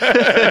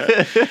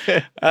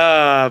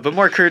 But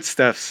more Kurt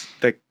stuff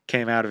that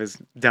came out of his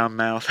dumb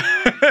mouth.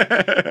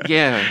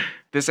 Yeah.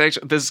 This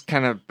is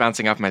kind of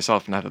bouncing off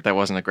myself, not that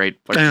wasn't a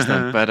great place,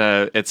 but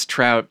it's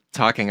Trout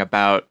talking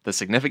about the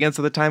significance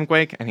of the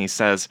Timequake, and he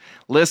says,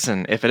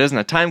 listen, if it isn't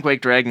a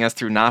Timequake dragging us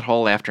through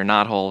knothole after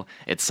knothole,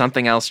 it's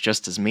something else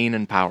just as mean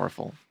and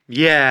powerful.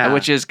 Yeah.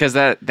 Which is, because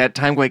that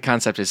Timequake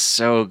concept is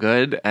so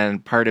good,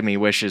 and part of me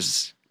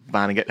wishes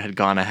Vonnegut had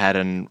gone ahead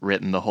and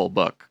written the whole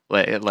book.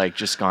 Like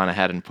just gone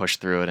ahead and pushed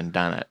through it and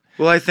done it.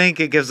 Well, I think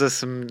it gives us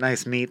some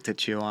nice meat to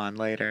chew on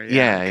later.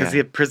 Yeah. Because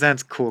it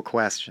presents cool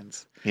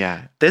questions.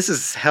 Yeah. This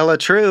is hella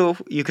true.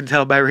 You can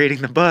tell by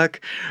reading the book,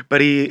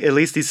 but at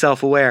least he's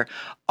self-aware.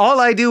 All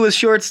I do with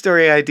short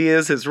story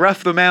ideas is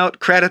rough them out,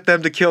 credit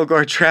them to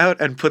Kilgore Trout,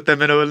 and put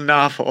them into a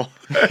novel.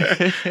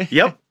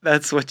 Yep,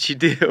 that's what you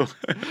do.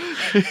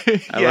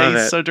 I love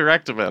he's it. so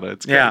direct about it.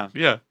 It's great. Yeah.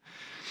 Yeah.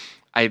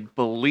 I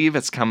believe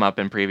it's come up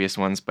in previous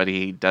ones, but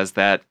he does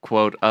that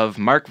quote of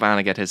Mark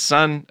Vonnegut, his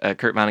son,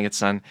 Kurt Vonnegut's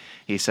son.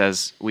 He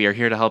says, "We are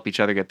here to help each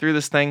other get through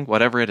this thing,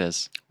 whatever it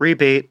is."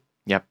 Repeat.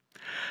 Yep.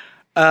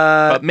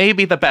 But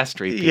maybe the best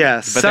repeat.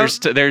 Yes.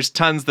 But there's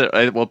tons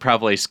that we'll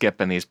probably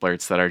skip in these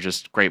blurts that are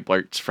just great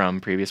blurts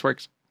from previous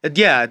works.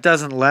 Yeah, it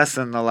doesn't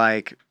lessen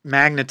the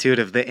magnitude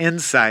of the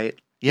insight.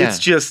 Yeah. It's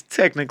just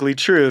technically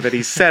true that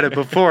he said it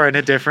before in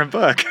a different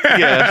book.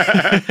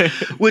 Yeah.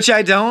 Which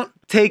I don't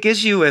take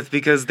issue with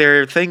because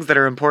there are things that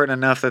are important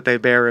enough that they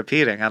bear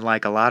repeating,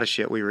 unlike a lot of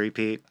shit we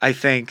repeat. I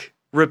think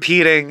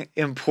repeating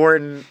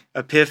important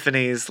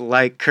epiphanies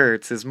like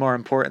Kurt's is more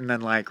important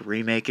than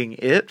remaking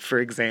it, for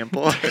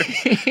example.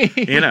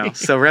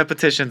 So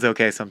repetition's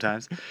okay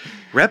sometimes.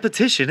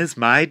 Repetition is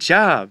my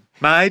job.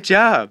 My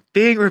job.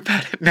 Being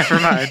repetitive. Never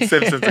mind.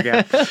 Simpsons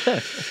again.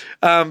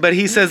 But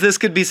he says this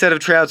could be said of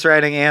Trout's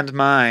writing and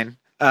mine.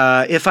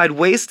 If I'd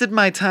wasted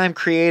my time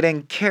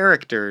creating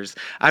characters,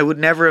 I would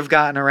never have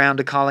gotten around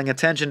to calling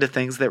attention to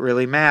things that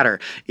really matter.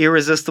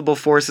 Irresistible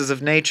forces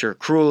of nature,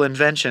 cruel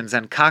inventions,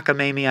 and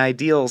cockamamie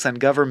ideals and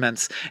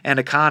governments and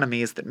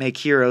economies that make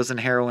heroes and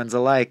heroines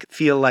alike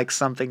feel like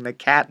something the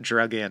cat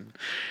drug in.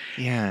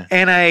 Yeah.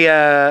 And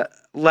I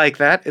like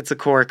that. It's a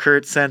core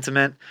Kurt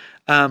sentiment.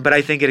 But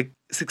I think it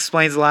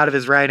explains a lot of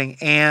his writing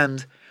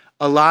and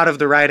a lot of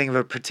the writing of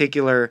a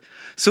particular...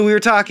 So we were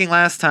talking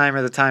last time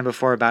or the time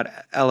before about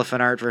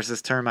elephant art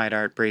versus termite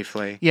art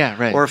briefly. Yeah,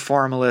 right. Or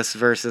formalists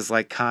versus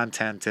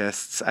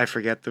contentists. I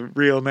forget the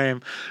real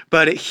name.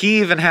 But he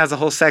even has a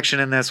whole section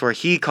in this where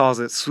he calls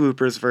it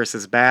swoopers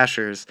versus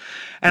bashers.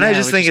 And I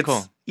just think it's...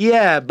 Cool.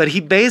 Yeah, but he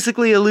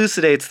basically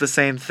elucidates the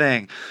same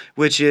thing,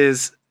 which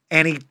is...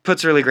 And he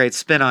puts a really great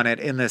spin on it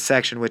in this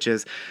section, which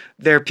is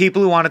there are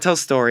people who want to tell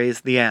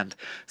stories, the end.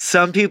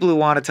 Some people who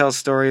want to tell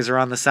stories are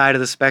on the side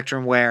of the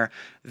spectrum where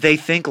they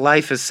think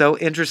life is so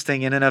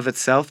interesting in and of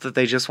itself that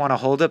they just want to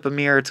hold up a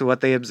mirror to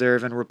what they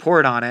observe and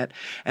report on it.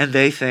 And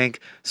they think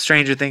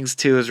Stranger Things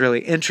 2 is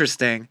really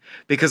interesting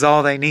because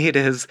all they need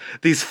is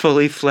these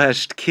fully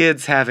fleshed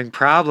kids having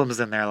problems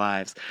in their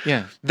lives.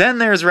 Yeah. Then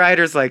there's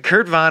writers like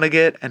Kurt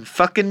Vonnegut and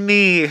fucking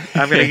me.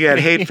 I'm going to get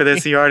hate for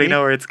this. You already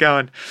know where it's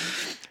going.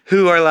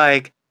 Who are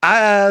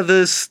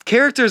the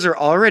characters are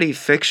already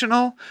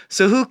fictional,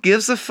 so who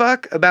gives a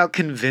fuck about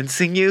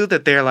convincing you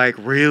that they're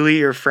really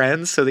your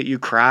friends so that you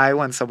cry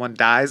when someone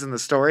dies in the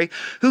story?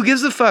 Who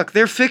gives a fuck?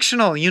 They're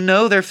fictional. You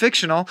know they're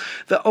fictional.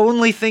 The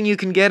only thing you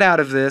can get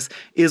out of this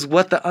is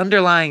what the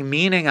underlying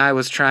meaning I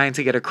was trying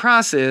to get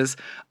across is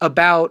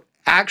about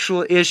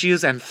actual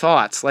issues and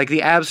thoughts,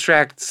 the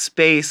abstract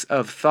space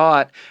of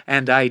thought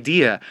and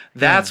idea.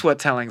 That's what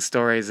telling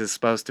stories is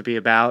supposed to be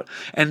about.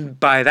 And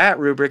by that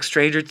rubric,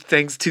 Stranger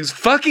Things 2's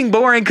fucking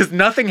boring because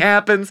nothing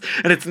happens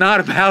and it's not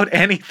about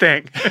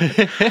anything.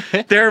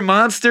 They're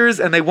monsters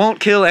and they won't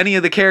kill any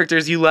of the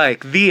characters you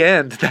like. The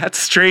end. That's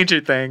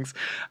Stranger Things.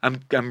 I'm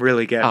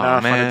really getting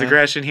off on a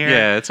digression here.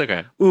 Yeah, it's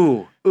okay.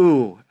 Ooh.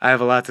 I have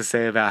a lot to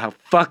say about how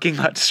fucking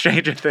much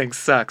Stranger Things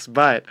sucks,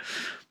 but...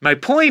 My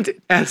point,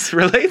 as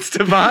relates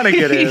to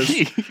Vonnegut,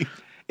 is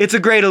it's a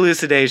great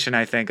elucidation,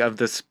 I think, of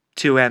the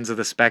two ends of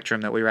the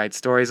spectrum that we write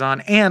stories on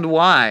and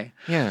why.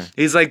 Yeah.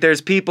 He's there's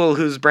people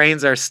whose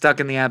brains are stuck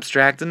in the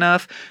abstract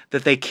enough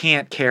that they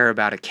can't care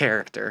about a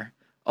character.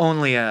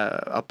 Only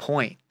a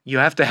point. You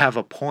have to have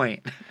a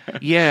point.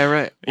 Yeah,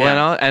 right. Yeah.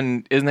 Well,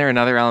 and isn't there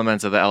another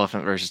element of the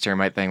elephant versus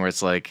termite thing where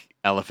it's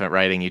elephant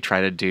writing, you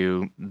try to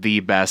do the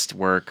best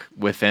work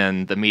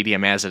within the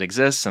medium as it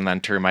exists, and then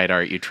termite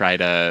art, you try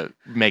to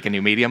make a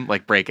new medium,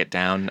 break it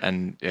down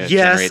and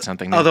generate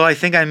something new. Although I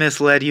think I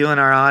misled you and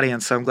our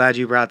audience, so I'm glad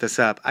you brought this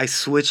up. I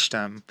switched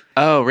them.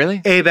 Oh,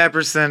 really? Abe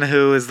Epperson,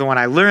 who is the one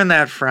I learned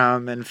that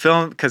from in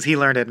film, because he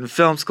learned it in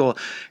film school,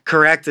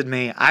 corrected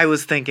me. I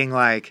was thinking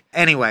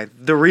anyway,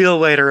 the real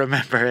way to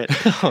remember it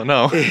oh,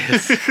 no.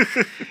 is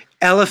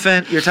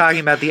elephant, you're talking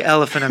about the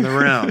elephant in the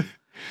room.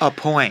 A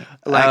point,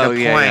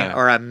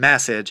 or a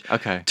message.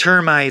 Okay.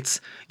 Termites,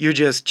 you're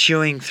just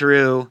chewing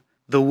through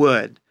the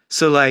wood.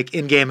 So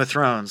in Game of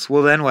Thrones,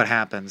 well, then what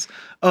happens?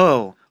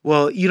 Oh,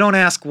 well, you don't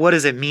ask what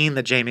does it mean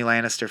that Jaime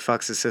Lannister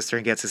fucks his sister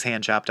and gets his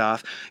hand chopped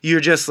off.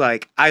 You're just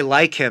I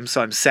like him,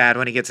 so I'm sad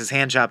when he gets his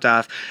hand chopped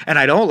off, and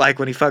I don't like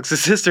when he fucks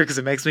his sister because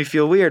it makes me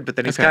feel weird, but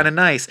then he's kind of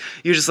nice.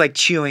 You're just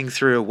chewing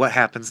through what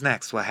happens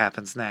next, what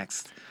happens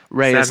next.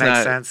 Right. Does that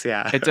make sense?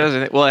 Yeah. It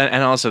doesn't. Well,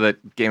 and also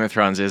that Game of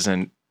Thrones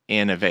isn't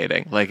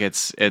innovating.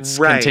 It's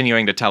right.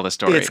 continuing to tell the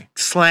story. It's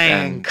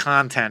slaying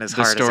content as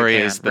hard as it can. The story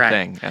is the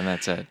thing, and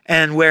that's it.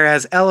 And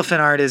whereas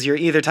elephant art is you're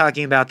either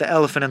talking about the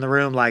elephant in the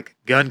room like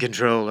gun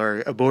control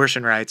or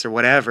abortion rights or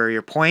whatever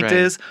your point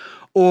is,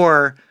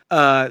 or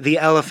the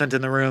elephant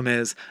in the room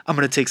is I'm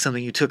going to take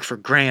something you took for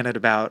granted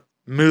about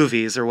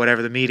movies or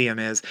whatever the medium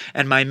is,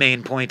 and my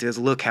main point is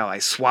look how I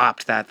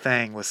swapped that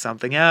thing with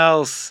something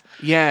else.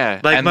 Yeah.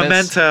 Like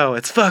Memento.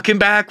 It's fucking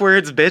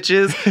backwards,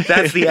 bitches.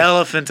 That's the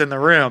elephant in the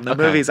room. The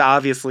movie's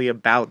obviously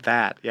about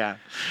that. Yeah.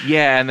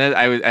 Yeah,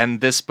 and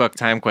this book,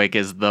 Timequake,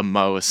 is the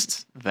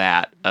most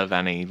that of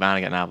any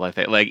Vonnegut novel, I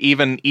think. Like,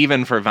 even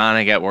for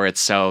Vonnegut, where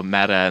it's so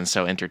meta and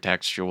so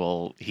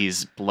intertextual,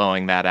 he's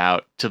blowing that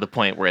out to the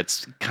point where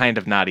it's kind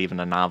of not even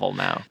a novel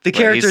now. The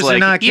characters are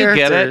not you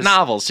characters. Get it?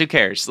 Novels, who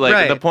cares? Like,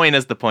 right. The point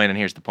is the point, and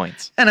here's the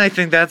points. And I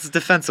think that's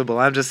defensible.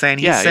 I'm just saying,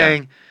 he's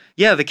saying,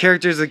 yeah, the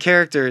characters are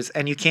characters,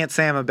 and you can't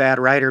say I'm a bad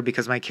writer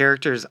because my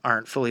characters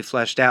aren't fully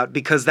fleshed out,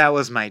 because that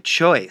was my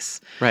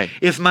choice. Right.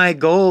 If my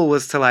goal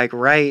was to, like,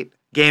 write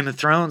Game of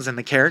Thrones and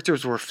the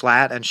characters were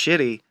flat and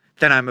shitty,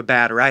 then I'm a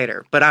bad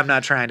writer. But I'm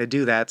not trying to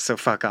do that, so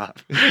fuck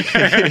off.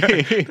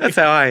 That's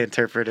how I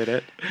interpreted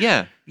it.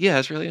 Yeah,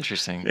 it's really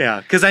interesting.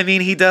 Yeah, because, I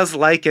mean, he does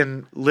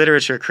liken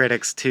literature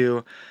critics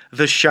to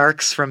the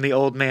sharks from The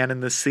Old Man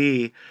and the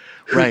Sea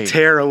who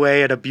tear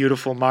away at a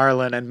beautiful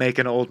marlin and make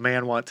an old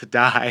man want to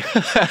die.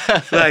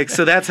 Like,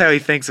 so that's how he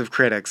thinks of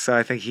critics. So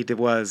I think he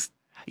was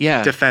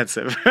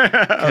defensive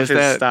of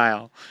his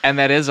style. And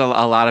that is a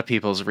lot of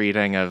people's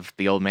reading of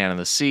The Old Man and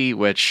the Sea,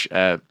 which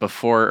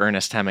before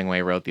Ernest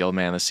Hemingway wrote The Old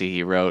Man and the Sea,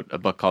 he wrote a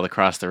book called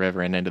Across the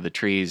River and Into the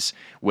Trees,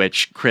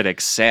 which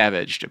critics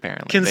savaged,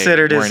 apparently.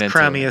 Considered his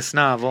crummiest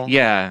novel.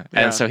 Yeah,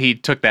 and so he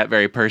took that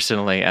very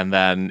personally, and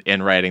then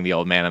in writing The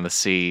Old Man and the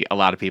Sea, a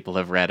lot of people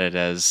have read it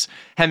as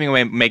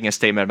Hemingway making a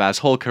statement about his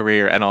whole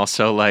career, and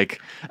also,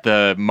 like,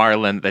 the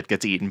marlin that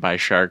gets eaten by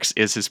sharks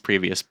is his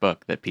previous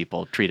book that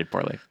people treated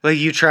poorly. Like,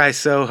 you try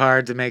so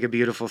hard to make a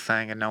beautiful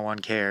thing and no one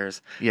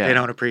cares. Yeah. They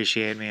don't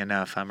appreciate me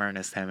enough. I'm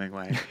Ernest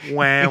Hemingway.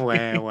 Wah,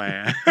 wah,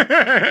 wah.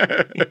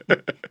 I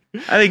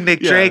think Nick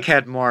Drake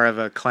had more of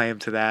a claim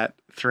to that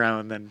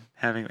throne than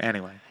Hemingway.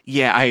 Anyway.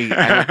 Yeah,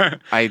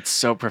 I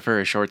so prefer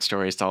his short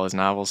stories to all his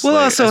novels. Well,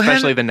 like, also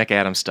especially the Nick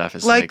Adams stuff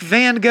is like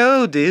Van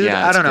Gogh, dude.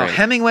 Yeah, I don't know. great.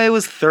 Hemingway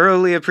was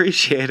thoroughly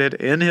appreciated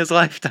in his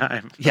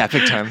lifetime. Yeah,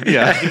 big time.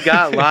 Yeah, he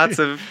got lots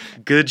of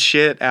good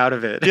shit out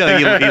of it. Yeah,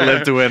 he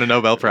lived to win a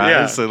Nobel Prize.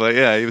 Yeah.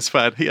 So he was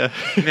fun. Yeah.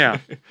 Yeah.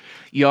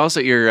 You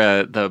also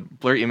the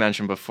blurt you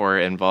mentioned before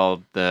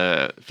involved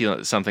the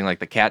something like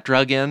the cat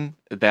drug in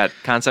that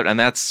concept, and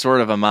that's sort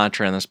of a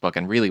mantra in this book,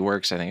 and really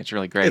works. I think it's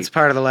really great. It's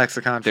part of the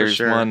lexicon for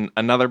sure. There's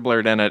another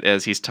blurt in it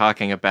is he's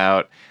talking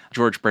about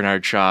George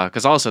Bernard Shaw,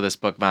 because also this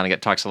book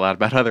Vonnegut talks a lot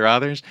about other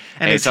authors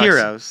and his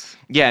heroes.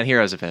 Yeah, and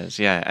heroes of his.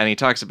 Yeah, and he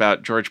talks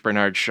about George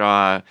Bernard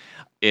Shaw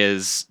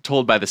is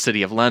told by the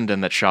City of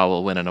London that Shaw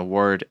will win an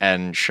award,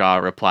 and Shaw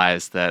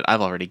replies that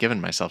I've already given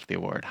myself the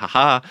award.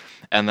 Haha.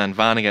 And then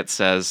Vonnegut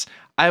says,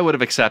 I would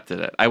have accepted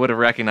it. I would have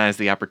recognized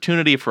the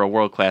opportunity for a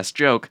world-class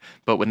joke,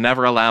 but would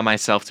never allow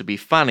myself to be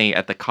funny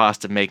at the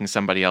cost of making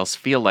somebody else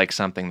feel like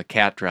something the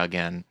cat drug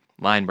in.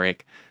 Line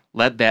break.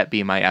 Let that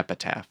be my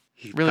epitaph.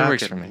 He really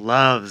works for me.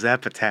 Loves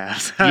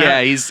epitaphs.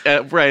 Yeah, he's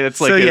right.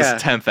 It's like his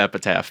 10th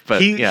epitaph.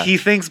 But he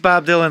thinks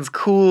Bob Dylan's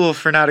cool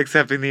for not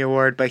accepting the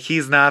award, but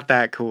he's not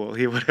that cool.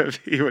 He would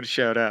have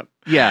showed up.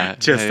 Yeah,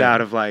 just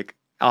out of like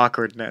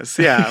awkwardness.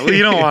 Yeah, well,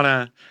 you don't want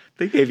to.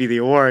 They gave you the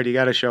award. You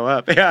got to show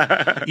up.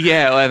 Yeah.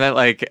 Yeah, well, that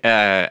like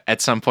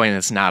at some point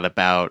it's not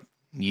about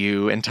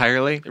you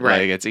entirely.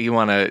 Right. Like it's you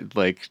want to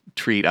like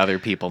treat other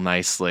people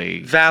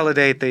nicely.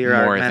 Validate that your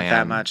art meant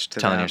that much to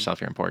telling them. yourself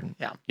you're important.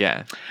 Yeah.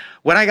 Yeah.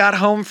 When I got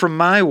home from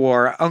my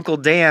war, Uncle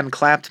Dan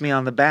clapped me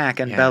on the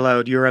back and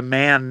bellowed, "You're a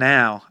man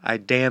now. I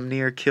damn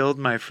near killed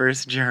my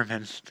first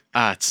German."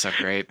 Ah, it's so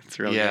great. It's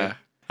real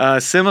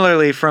good.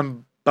 Similarly,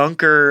 from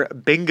Bunker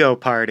Bingo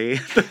Party,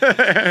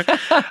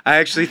 I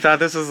actually thought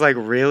this was like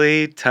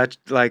really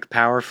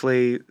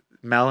powerfully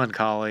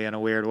melancholy in a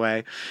weird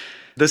way.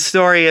 The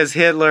story is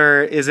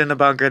Hitler is in the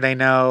bunker. They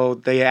know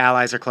the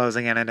Allies are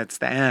closing in and it's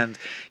the end.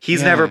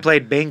 He's never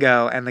played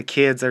bingo, and the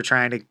kids are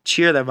trying to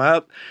cheer them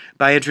up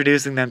by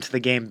introducing them to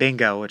the game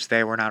bingo, which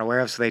they were not aware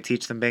of. So they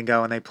teach them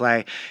bingo and they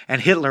play,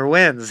 and Hitler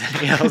wins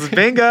and yells,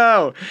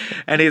 "Bingo!"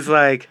 And he's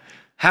like,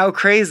 how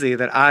crazy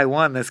that I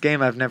won this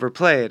game I've never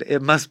played.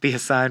 It must be a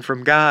sign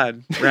from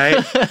God,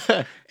 right?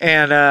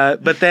 And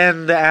but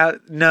then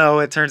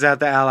it turns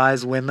out the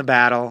Allies win the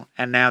battle,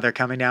 and now they're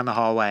coming down the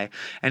hallway,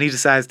 and he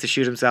decides to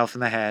shoot himself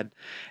in the head.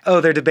 Oh,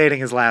 they're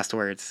debating his last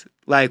words.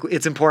 Like,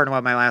 it's important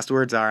what my last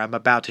words are. I'm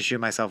about to shoot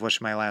myself. What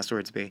should my last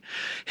words be?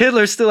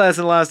 Hitler still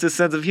hasn't lost his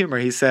sense of humor.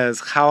 He says,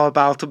 "How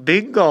about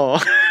bingo?"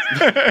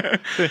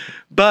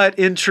 But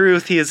in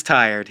truth, he is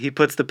tired. He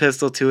puts the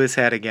pistol to his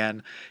head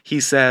again. He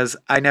says,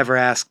 "I never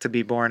asked to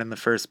be born in the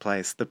first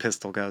place." The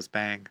pistol goes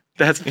bang.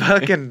 That's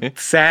fucking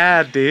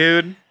sad,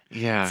 dude.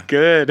 Yeah. It's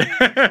good.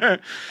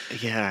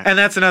 Yeah. And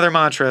that's another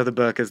mantra of the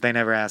book is they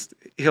never asked.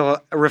 He'll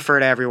refer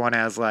to everyone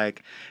as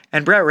like,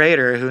 and Brett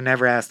Rader, who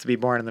never asked to be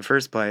born in the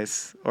first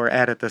place or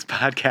edit this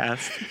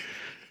podcast,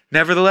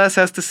 nevertheless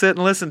has to sit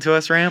and listen to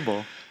us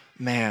ramble.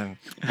 Man,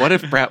 what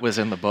if Brett was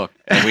in the book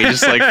and we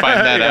just like find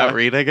that out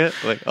reading it?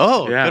 Like,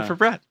 oh, good for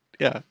Brett.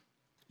 Yeah.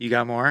 You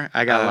got more?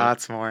 I got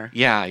lots more.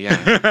 Yeah.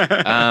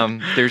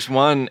 There's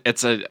one.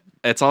 It's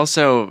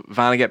also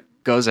Vonnegut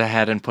goes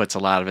ahead and puts a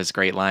lot of his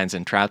great lines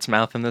in Trout's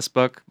mouth in this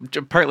book,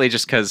 partly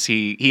just because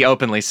he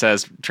openly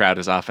says Trout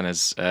is often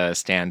his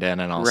stand-in,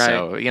 and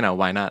also,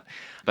 why not?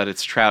 But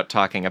it's Trout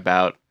talking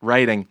about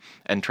writing,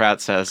 and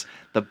Trout says,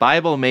 "The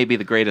Bible may be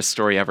the greatest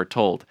story ever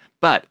told,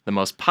 But the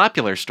most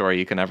popular story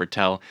you can ever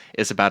tell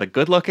is about a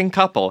good-looking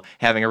couple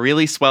having a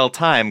really swell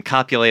time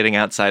copulating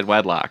outside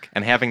wedlock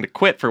and having to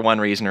quit for one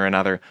reason or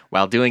another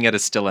while doing it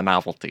is still a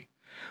novelty.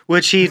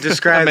 Which he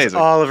describes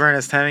all of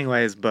Ernest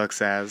Hemingway's books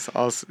as.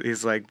 Also,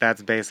 he's like,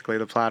 that's basically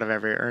the plot of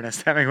every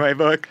Ernest Hemingway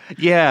book.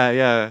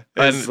 Yeah.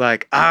 It's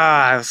like,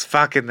 I was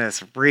fucking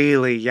this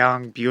really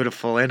young,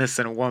 beautiful,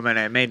 innocent woman.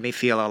 It made me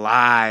feel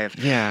alive.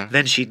 Yeah.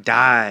 Then she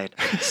died.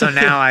 So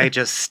now I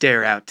just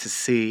stare out to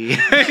sea.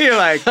 You're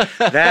like,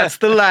 that's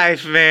the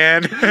life,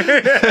 man.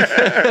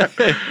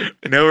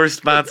 No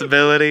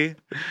responsibility.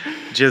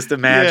 Just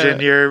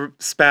imagine your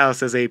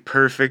spouse as a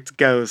perfect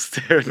ghost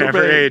who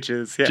never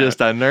ages. Yeah.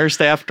 Just a nurse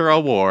after a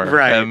war.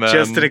 Right. And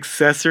just an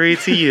accessory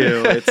to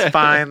you. It's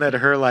fine that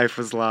her life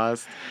was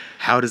lost.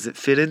 How does it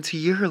fit into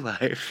your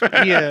life?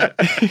 Yeah.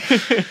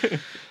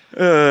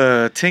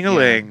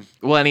 Ting-a-ling. Yeah.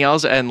 Well, and he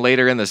also, and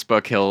later in this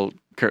book,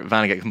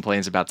 Vonnegut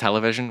complains about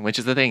television, which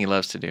is the thing he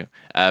loves to do.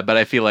 But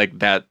I feel like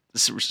that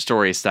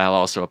story style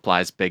also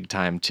applies big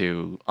time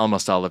to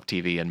almost all of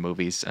TV and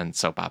movies and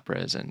soap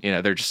operas. And,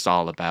 they're just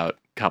all about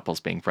couples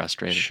being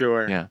frustrated.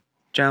 Sure. Yeah.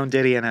 Joan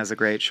Didion has a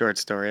great short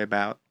story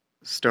about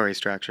story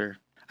structure.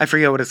 I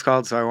forget what it's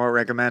called, so I won't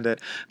recommend it.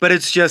 But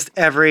it's just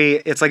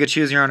it's like a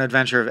choose your own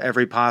adventure of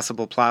every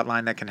possible plot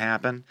line that can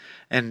happen.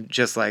 And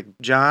just like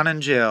John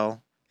and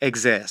Jill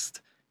exist.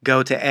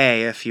 Go to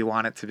A if you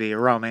want it to be a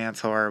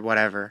romance or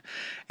whatever.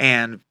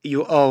 And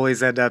you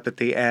always end up at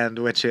the end,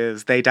 which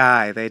is they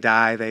die.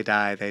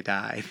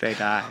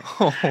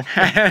 Oh,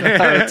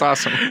 that's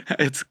awesome.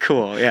 It's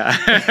cool,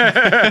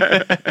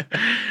 yeah.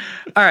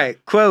 All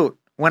right, quote,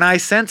 when I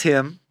sent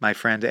him, my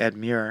friend Ed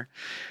Muir,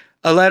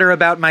 a letter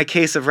about my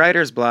case of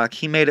writer's block,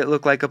 he made it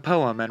look like a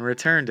poem and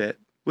returned it,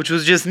 which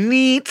was just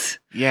neat.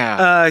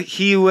 Yeah.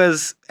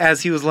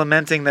 As he was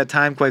lamenting that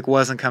Timequake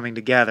wasn't coming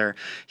together,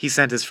 he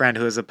sent his friend,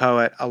 who is a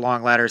poet, a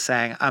long letter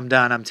saying, I'm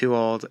done, I'm too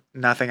old,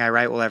 nothing I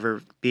write will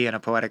ever be in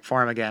a poetic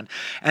form again.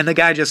 And the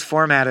guy just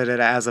formatted it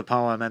as a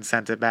poem and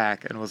sent it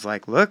back and was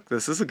like, look,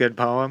 this is a good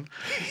poem.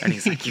 And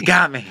he's like, you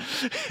got me.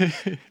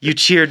 You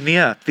cheered me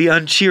up, the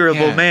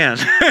uncheerable man.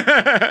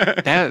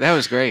 That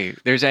was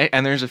great. There's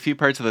a few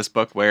parts of this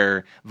book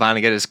where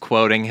Vonnegut is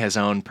quoting his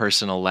own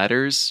personal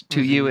letters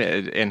to you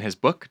in his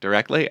book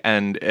directly,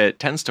 and it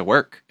tends to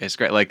work. It's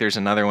great. Like there's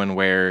another one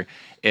where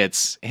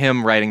it's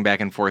him writing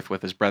back and forth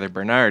with his brother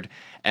Bernard,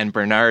 and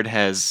Bernard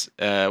has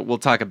we'll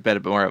talk a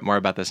bit more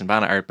about this in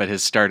Vanna Art, but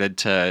has started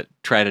to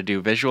try to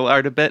do visual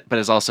art a bit, but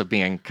is also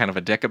being kind of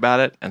a dick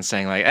about it and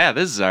saying like,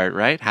 this is art,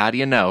 right? How do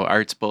you know?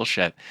 Art's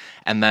bullshit.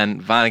 And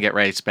then Vonnegut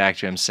writes back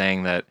to him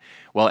saying that,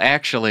 well,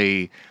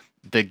 actually,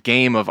 the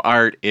game of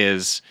art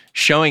is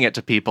showing it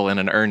to people in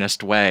an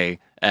earnest way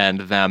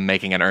and them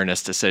making an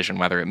earnest decision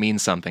whether it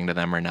means something to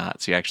them or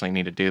not. So you actually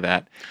need to do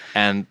that.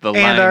 And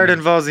art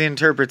involves the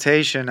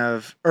interpretation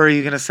of, or are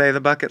you going to say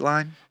the bucket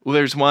line? Well,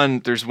 there's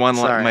one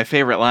line, my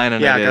favorite line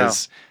in it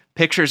is,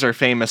 pictures are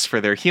famous for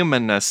their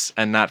humanness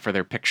and not for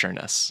their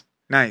pictureness.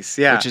 Nice,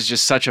 yeah. Which is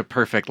just such a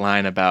perfect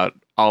line about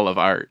all of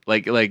art.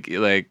 Like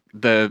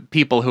the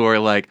people who are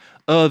like,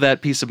 oh,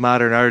 that piece of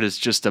modern art is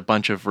just a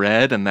bunch of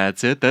red and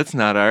that's it. That's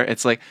not art.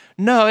 It's like,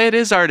 no, it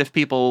is art if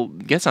people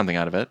get something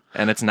out of it,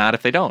 and it's not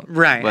if they don't.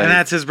 Right, like, and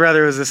that's his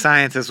brother, who was a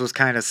scientist, was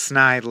kind of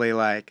snidely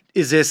like,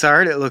 is this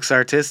art? It looks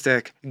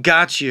artistic.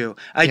 Got you.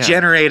 I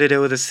generated it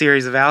with a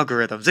series of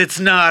algorithms. It's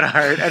not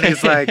art. And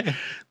he's like,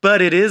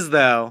 but it is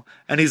though.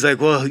 And he's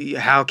like, well,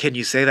 how can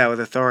you say that with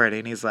authority?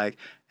 And he's like,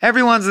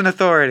 everyone's an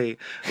authority.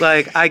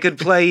 Like, I could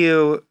play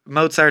you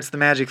Mozart's The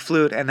Magic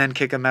Flute and then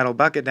kick a metal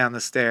bucket down the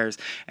stairs.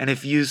 And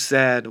if you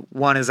said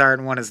one is art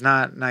and one is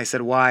not, and I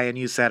said why, and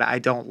you said I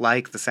don't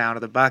like the sound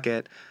of the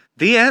bucket,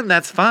 the end,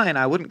 that's fine.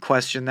 I wouldn't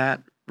question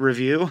that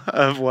review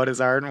of what is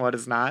art and what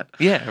is not.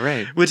 Yeah,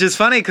 right. Which is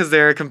funny because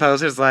there are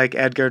composers like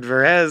Edgar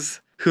Varese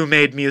who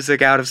made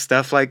music out of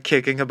stuff like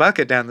kicking a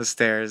bucket down the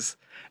stairs.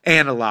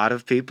 And a lot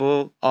of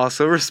people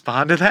also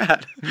respond to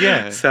that.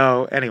 Yeah.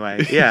 So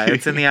anyway, yeah,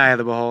 it's in the eye of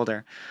the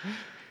beholder.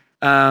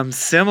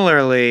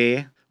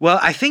 Similarly, well,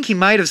 I think he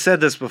might have said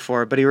this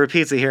before, but he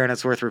repeats it here and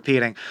it's worth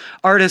repeating.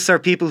 Artists are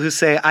people who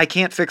say, I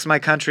can't fix my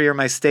country or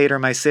my state or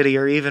my city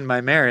or even my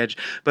marriage,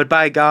 but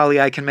by golly,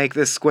 I can make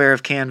this square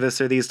of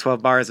canvas or these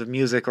 12 bars of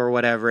music or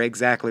whatever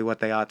exactly what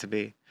they ought to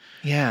be.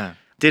 Yeah.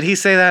 Did he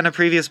say that in a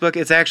previous book?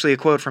 It's actually a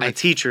quote from a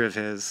teacher of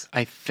his.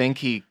 I think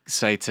he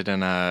cites it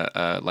in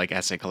a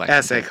essay collection.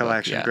 Essay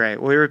collection, yeah.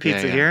 Great. Well, he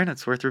repeats it here, and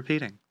it's worth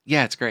repeating.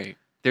 Yeah, it's great.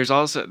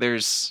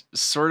 There's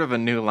sort of a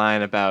new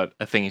line about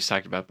a thing he's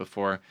talked about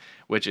before,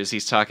 which is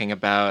he's talking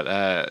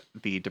about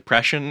the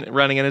depression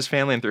running in his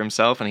family and through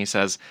himself, and he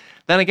says,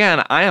 then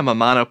again, I am a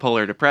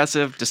monopolar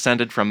depressive,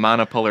 descended from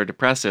monopolar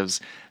depressives.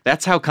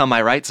 That's how come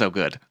I write so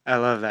good. I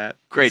love that.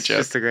 Great joke.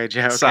 Just a great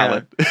joke.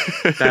 Solid.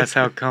 Yeah. That's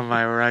how come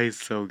I write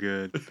so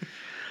good.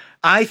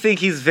 I think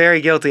he's very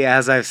guilty,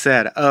 as I've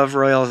said, of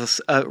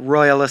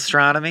royal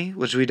astronomy,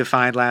 which we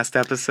defined last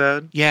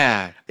episode.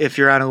 Yeah. If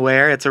you're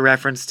unaware, it's a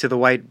reference to The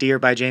White Deer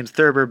by James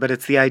Thurber, but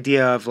it's the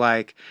idea of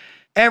like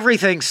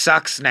everything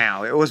sucks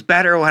now. It was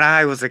better when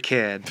I was a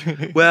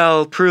kid.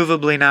 Well,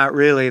 provably not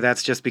really.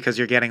 That's just because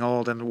you're getting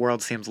old and the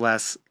world seems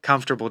less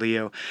comfortable to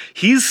you.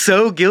 He's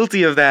so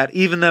guilty of that,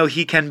 even though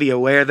he can be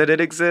aware that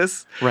it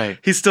exists. Right.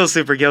 He's still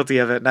super guilty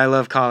of it, and I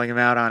love calling him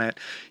out on it.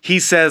 He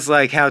says,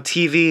 like, how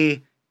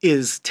TV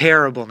is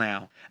terrible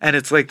now. And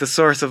it's like the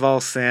source of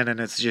all sin, and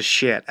it's just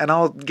shit. And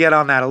I'll get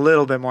on that a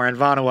little bit more in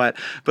Vonnegut.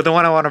 But the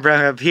one I want to bring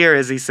up here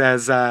is he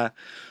says,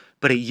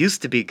 but it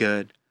used to be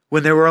good.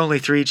 When there were only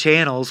 3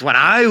 channels, when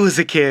I was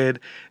a kid,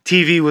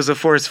 TV was a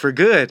force for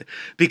good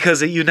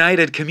because it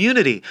united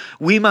community.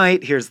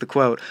 Here's the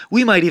quote,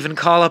 we might even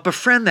call up a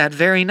friend that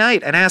very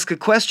night and ask a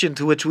question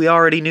to which we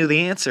already knew the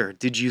answer.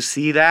 Did you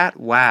see that?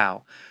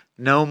 Wow.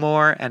 No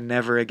more and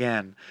never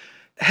again.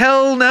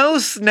 Hell no,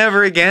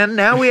 never again.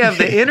 Now we have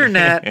the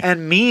internet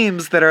and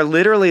memes that are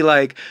literally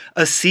like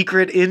a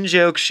secret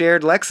in-joke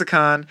shared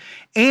lexicon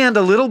and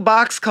a little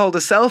box called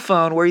a cell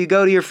phone where you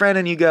go to your friend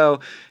and you go,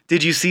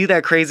 did you see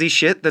that crazy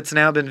shit that's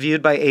now been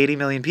viewed by 80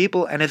 million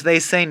people? And if they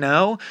say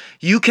no,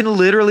 you can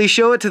literally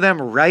show it to them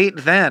right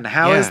then.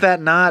 How is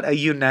that not a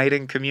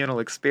uniting communal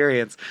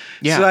experience?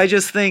 Yeah. So I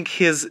just think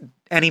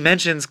and he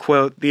mentions,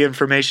 quote, the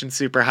information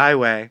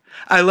superhighway.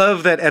 I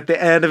love that at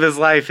the end of his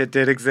life it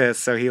did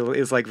exist, so he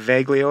is like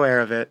vaguely aware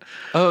of it.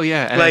 Oh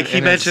yeah, like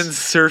he mentions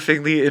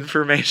surfing the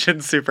information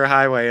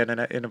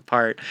superhighway in a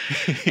part,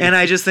 and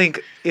I just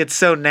think it's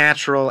so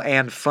natural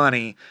and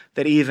funny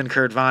that even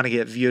Kurt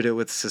Vonnegut viewed it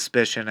with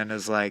suspicion and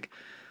is like,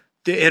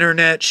 the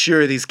internet,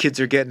 sure, these kids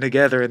are getting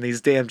together in these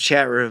damn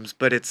chat rooms,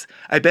 but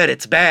I bet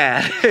it's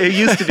bad. It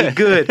used to be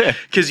good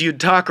because you'd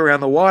talk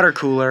around the water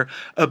cooler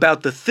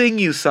about the thing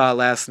you saw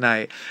last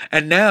night,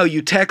 and now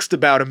you text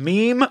about a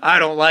meme. I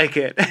don't like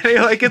it. And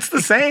you're like, it's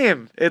the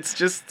same. It's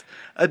just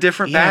a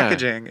different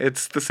packaging.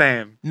 It's the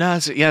same. No,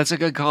 it's a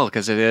good call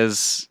because it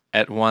is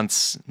at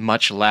once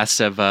much less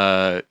of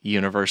a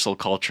universal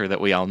culture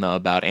that we all know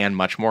about and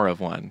much more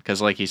of one.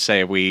 Because like you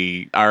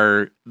say,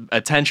 our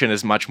attention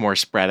is much more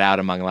spread out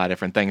among a lot of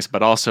different things,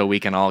 but also we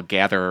can all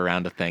gather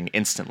around a thing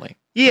instantly.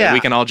 Yeah. Like we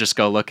can all just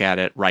go look at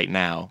it right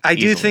now. I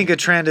do think a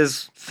trend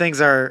is things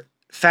are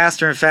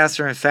faster and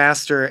faster and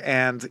faster,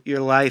 and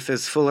your life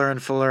is fuller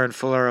and fuller and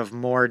fuller of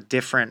more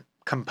different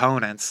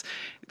components,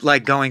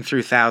 like going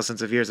through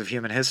thousands of years of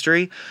human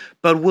history.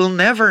 But we'll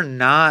never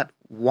not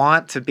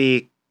want to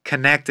be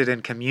connected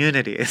in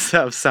communities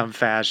of some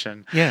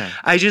fashion. Yeah.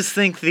 I just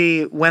think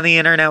when the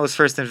internet was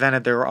first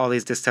invented, there were all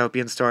these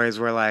dystopian stories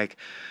where like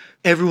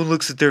everyone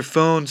looks at their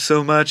phone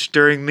so much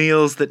during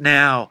meals that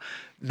now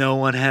no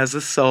one has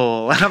a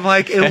soul. And I'm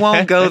like, it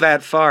won't go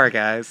that far,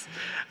 guys.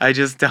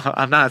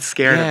 I'm not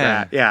scared of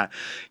that. Yeah.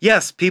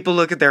 Yes, people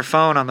look at their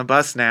phone on the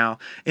bus now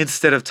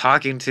instead of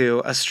talking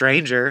to a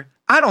stranger.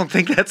 I don't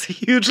think that's a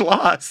huge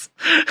loss.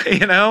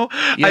 You know,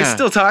 I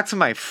still talk to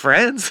my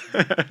friends.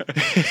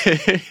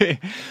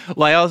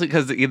 Well, I also,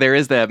 because there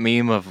is that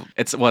meme of,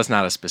 it's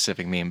not a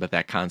specific meme, but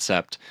that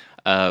concept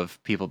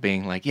of people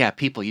being like, yeah,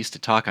 people used to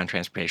talk on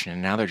transportation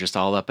and now they're just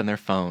all up in their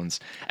phones.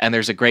 And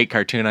there's a great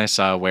cartoon I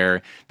saw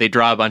where they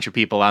draw a bunch of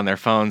people on their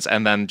phones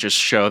and then just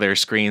show their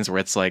screens where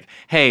it's like,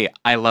 hey,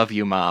 I love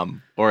you,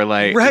 Mom. Or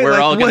like, we're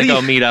all going to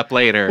go meet up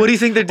later. What do you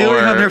think they're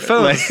doing on their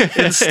phones?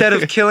 Instead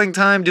of killing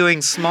time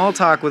doing small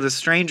talk with a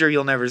stranger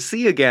you'll never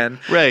see again,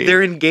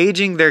 they're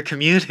engaging their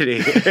community.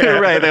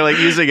 Right, they're like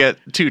using it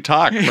to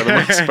talk for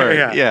the most part.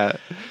 Yeah.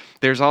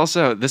 There's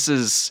also, this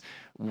is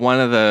one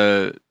of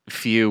the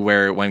few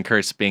where when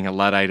Kurt's being a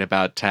Luddite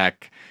about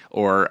tech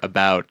or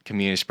about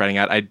community spreading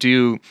out, I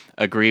do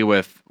agree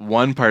with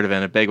one part of it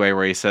in a big way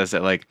where he says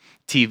that like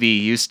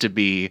TV used to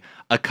be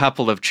a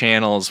couple of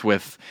channels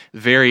with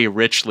very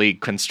richly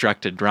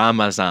constructed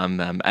dramas on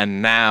them,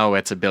 and now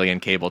it's a billion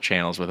cable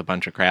channels with a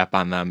bunch of crap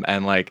on them.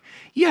 And like,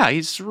 yeah,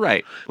 he's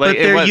right. Like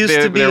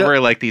there were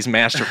like these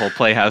masterful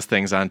Playhouse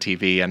things on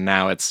TV, and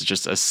now it's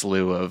just a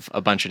slew of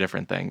a bunch of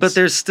different things. But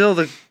there's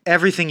still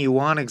everything you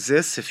want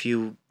exists if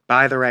you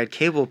buy the right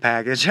cable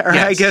package. Or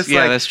I guess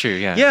that's true.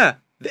 Yeah. Yeah.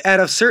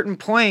 At a certain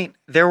point,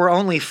 there were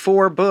only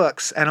 4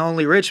 books and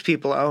only rich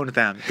people owned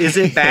them. Is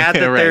it bad that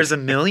there's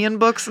 1 million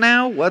books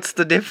now? What's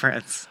the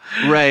difference?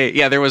 Right.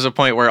 Yeah, there was a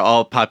point where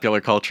all popular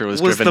culture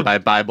was driven by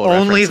Bible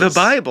only references. The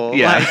Bible.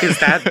 Yeah. Like, is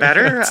that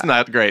better? It's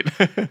not great.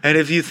 And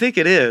if you think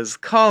it is,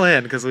 call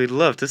in because we'd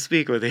love to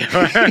speak with you.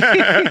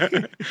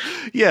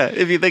 Yeah,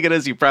 if you think it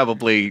is, you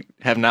probably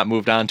have not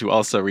moved on to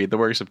also read the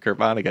works of Kurt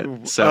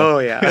Vonnegut. So, oh,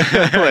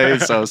 yeah.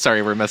 So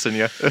sorry we're missing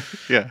you.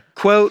 Yeah.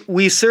 Quote,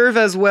 we serve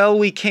as well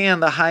we can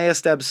the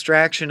highest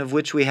abstraction of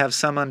which we have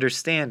some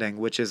understanding,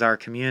 which is our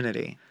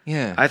community.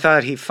 Yeah. I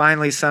thought he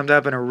finally summed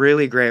up in a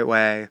really great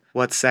way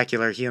what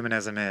secular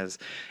humanism is.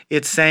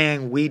 It's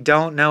saying we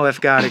don't know if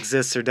God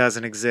exists or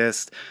doesn't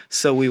exist,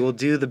 so we will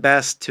do the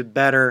best to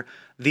better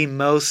the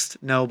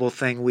most noble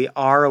thing we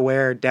are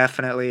aware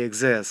definitely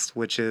exists,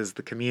 which is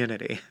the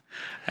community.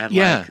 And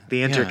like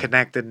the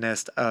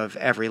interconnectedness of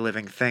every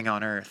living thing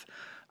on earth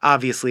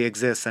obviously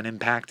exists and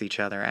impact each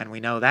other, and we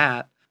know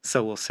that,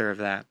 so we'll serve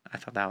that. I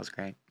thought that was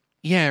great.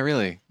 Yeah,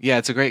 really. Yeah,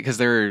 it's a great, because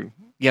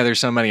Yeah, there's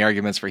so many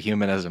arguments for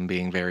humanism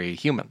being very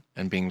human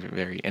and being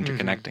very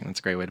interconnecting. That's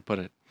a great way to put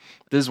it.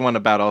 This is one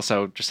about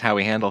also just how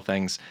we handle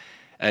things.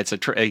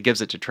 It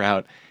gives it to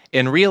Trout.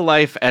 In real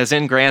life, as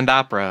in grand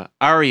opera,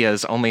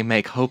 arias only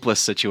make hopeless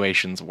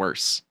situations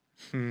worse.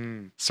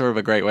 Sort of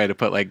a great way to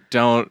put, like,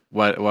 don't,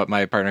 what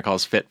my partner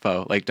calls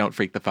fitfo, like, don't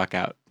freak the fuck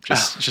out.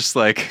 Just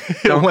like,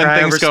 don't when cry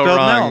things over go spilled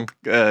wrong,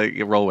 milk.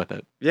 You roll with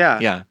it. Yeah.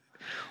 Yeah.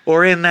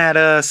 Or in that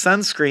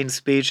sunscreen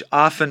speech,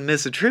 often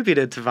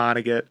misattributed to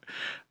Vonnegut,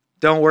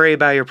 don't worry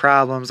about your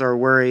problems or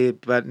worry,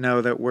 but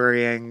know that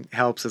worrying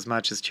helps as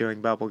much as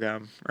chewing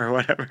bubblegum or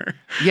whatever.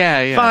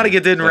 Yeah.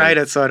 Vonnegut didn't write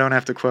it, so I don't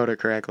have to quote it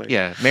correctly.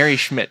 Yeah, Mary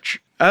Schmitz.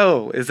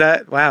 Oh, is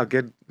that? Wow,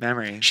 good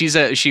memory.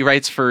 She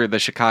writes for the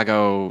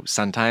Chicago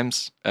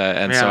Sun-Times,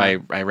 and so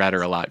I read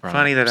her a lot.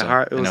 Funny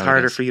that it was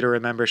harder for you to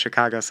remember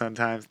Chicago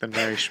Sun-Times than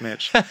Mary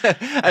Schmitz. We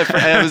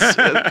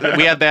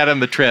had that on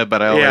the trib,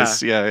 but I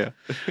always, yeah.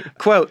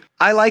 Quote,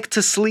 I like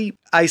to sleep.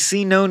 I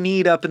see no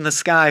need up in the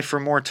sky for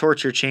more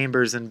torture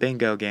chambers and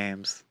bingo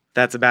games.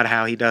 That's about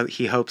how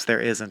he hopes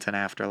there isn't an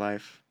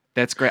afterlife.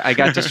 That's great. I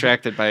got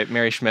distracted by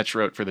Mary Schmitz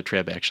wrote for the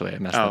Trib, actually. I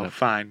messed that up. Oh,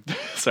 fine.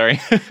 Sorry.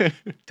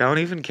 Don't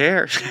even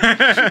care.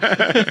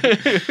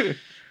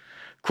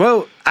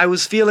 Quote, I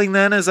was feeling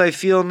then as I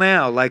feel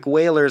now, like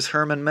whalers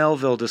Herman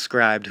Melville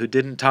described, who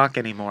didn't talk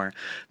anymore.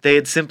 They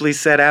had simply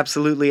said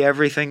absolutely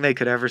everything they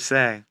could ever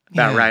say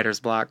about writer's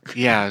block.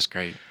 Yeah, it was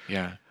great.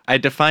 Yeah. I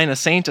define a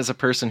saint as a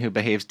person who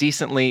behaves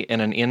decently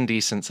in an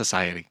indecent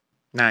society.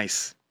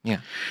 Nice.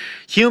 Yeah.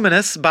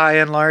 Humanists, by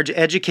and large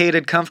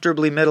educated,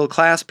 comfortably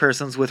middle-class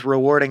persons with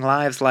rewarding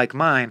lives like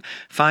mine,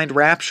 find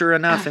rapture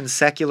enough in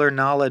secular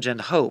knowledge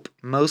and hope.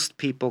 Most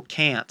people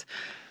can't.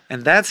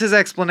 And that's his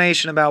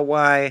explanation about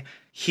why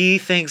he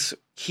thinks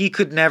he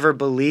could never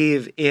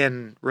believe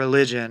in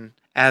religion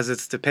as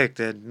it's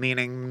depicted,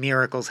 meaning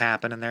miracles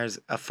happen and there's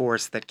a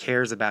force that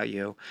cares about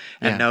you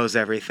and knows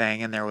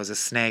everything and there was a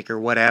snake or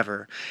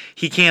whatever.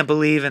 He can't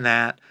believe in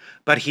that,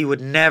 but he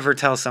would never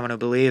tell someone who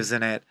believes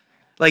in it.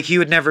 Like, he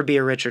would never be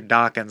a Richard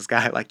Dawkins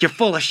guy. Like, you're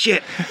full of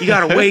shit. You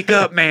got to wake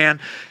up,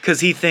 man. Because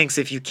he thinks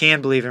if you can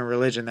believe in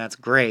religion, that's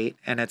great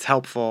and it's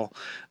helpful.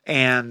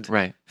 And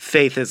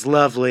faith is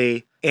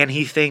lovely. And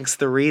he thinks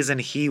the reason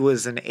he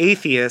was an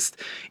atheist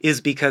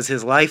is because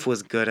his life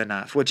was good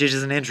enough, which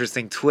is an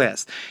interesting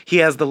twist. He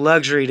has the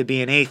luxury to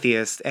be an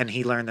atheist, and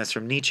he learned this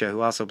from Nietzsche,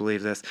 who also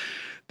believed this,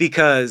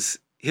 because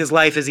his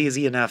life is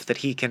easy enough that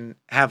he can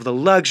have the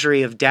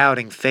luxury of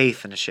doubting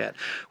faith and shit.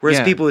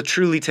 Whereas people with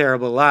truly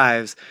terrible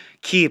lives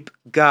keep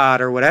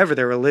God or whatever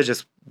their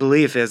religious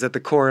belief is at the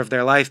core of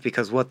their life,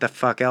 because what the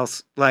fuck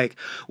else? Like,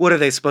 what are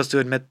they supposed to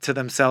admit to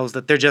themselves?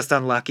 That they're just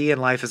unlucky and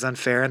life is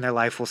unfair and their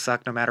life will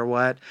suck no matter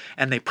what,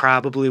 and they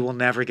probably will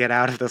never get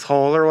out of this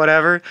hole or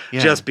whatever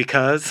just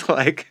because,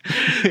 like.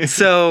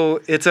 So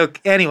it's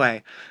okay.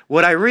 Anyway,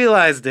 what I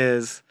realized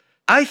is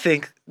I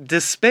think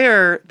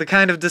despair, the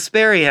kind of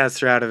despair he has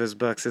throughout of his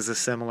books, is a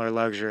similar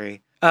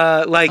luxury.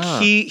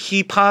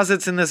 He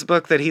posits in this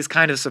book that he's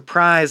kind of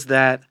surprised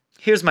that,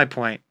 here's my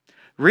point.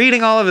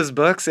 Reading all of his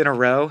books in a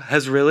row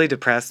has really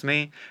depressed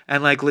me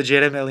and, like,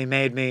 legitimately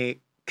made me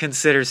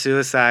consider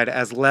suicide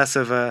as less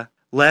of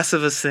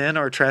a sin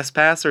or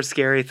trespass or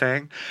scary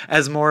thing,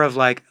 as more of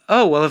like,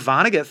 oh, well, if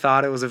Vonnegut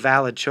thought it was a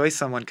valid choice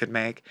someone could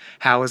make,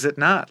 how is it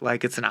not?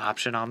 Like, it's an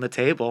option on the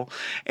table.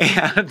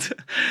 And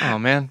oh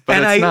man,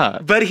 but it's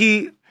not.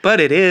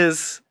 But it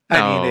is. No.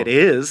 I mean, it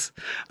is.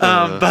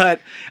 But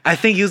I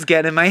think he was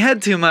getting in my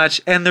head too much.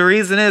 And the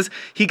reason is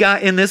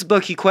in this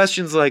book, he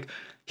questions, like,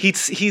 he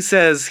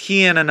says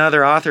he and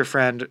another author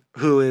friend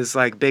who is,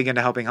 like, big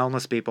into helping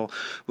homeless people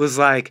was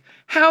like,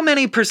 how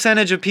many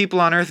percentage of people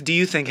on earth do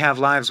you think have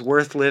lives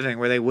worth living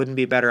where they wouldn't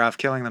be better off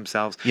killing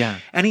themselves? Yeah.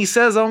 And he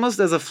says, almost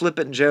as a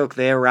flippant joke,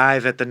 they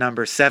arrive at the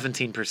number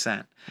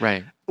 17%.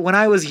 Right. When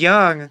I was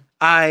young,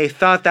 I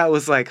thought that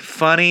was, like,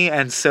 funny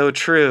and so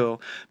true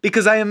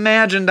because I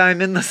imagined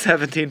I'm in the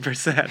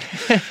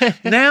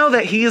 17%. Now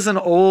that he's an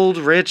old,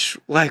 rich,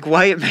 like,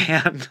 white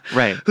man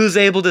who's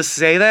able to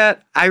say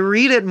that, I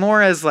read it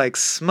more as, like,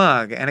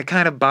 smug, and it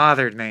kind of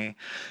bothered me.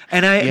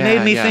 And it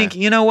made me think,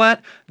 you know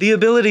what? The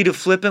ability to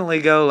flippantly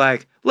go,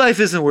 like,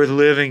 life isn't worth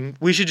living.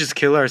 We should just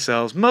kill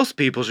ourselves. Most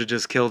people should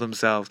just kill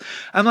themselves.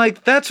 I'm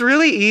like, that's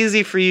really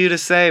easy for you to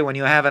say when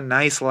you have a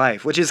nice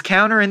life, which is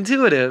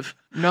counterintuitive.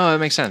 No, that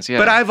makes sense, yeah.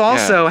 But I've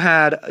also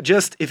had,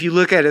 just if you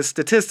look at it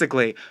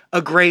statistically,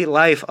 a great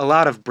life, a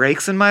lot of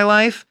breaks in my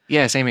life.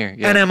 Yeah, same here.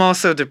 Yeah. And I'm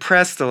also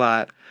depressed a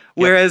lot.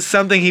 Whereas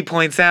something he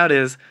points out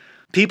is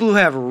people who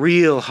have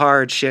real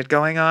hard shit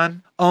going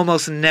on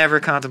almost never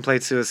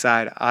contemplate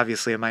suicide.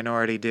 Obviously, a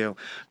minority do.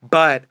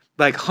 But,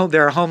 like,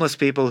 there are homeless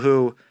people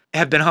who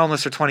have been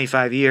homeless for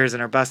 25 years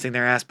and are busting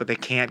their ass, but they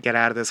can't get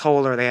out of this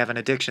hole, or they have an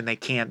addiction they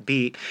can't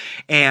beat.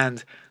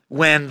 And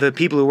when the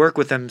people who work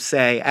with them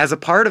say, as a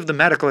part of the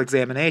medical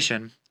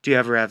examination, do you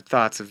ever have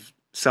thoughts of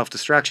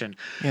self-destruction?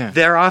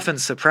 They're often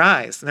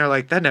surprised. And they're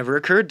like, that never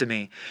occurred to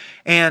me.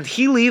 And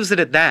he leaves it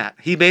at that.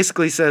 He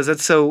basically says that,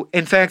 so,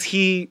 in fact,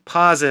 he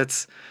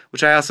posits,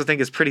 which I also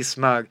think is pretty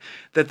smug,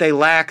 that they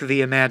lack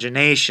the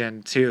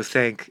imagination to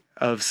think,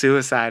 of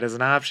suicide as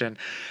an option.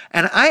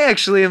 And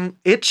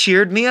it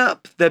cheered me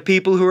up that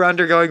people who are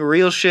undergoing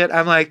real shit,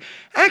 I'm like,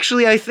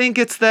 actually, I think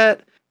it's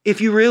that if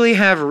you really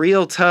have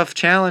real tough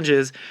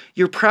challenges,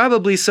 you're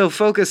probably so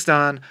focused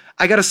on,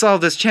 I got to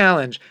solve this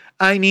challenge.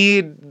 I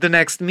need the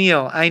next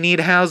meal. I need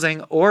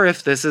housing. Or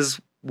if this is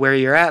where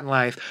you're at in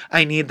life,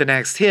 I need the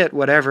next hit,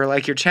 whatever,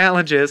 like your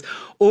challenge is.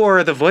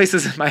 Or the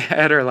voices in my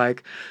head are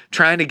like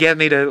trying to get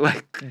me to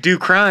like do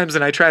crimes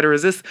and I try to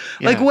resist.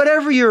 Yeah. Like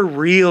whatever your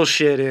real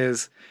shit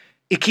is,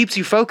 it keeps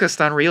you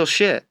focused on real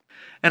shit.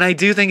 And I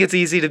do think it's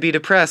easy to be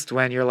depressed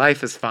when your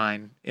life is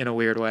fine in a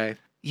weird way.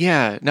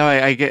 Yeah, no,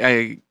 I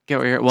get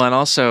what you're. Well, and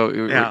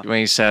also when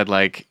you said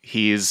like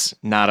he's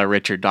not a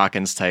Richard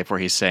Dawkins type, where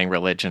he's saying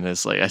religion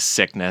is like a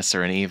sickness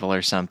or an evil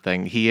or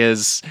something.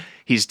 He's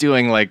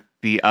doing like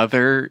the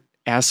other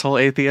asshole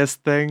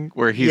atheist thing,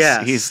 where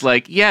he's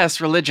like, yes,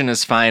 religion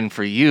is fine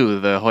for you,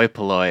 the hoi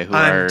polloi who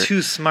I'm are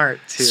too smart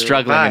to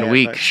struggling and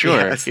weak.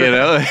 Sure, yes. You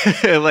know,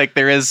 like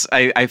there is.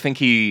 I think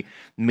he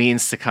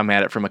means to come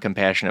at it from a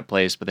compassionate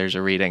place, but there's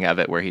a reading of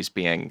it where he's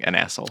being an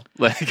asshole.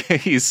 Like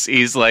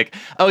he's like,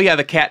 oh yeah,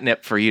 the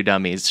catnip for you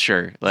dummies,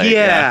 sure. Like,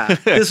 yeah.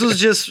 This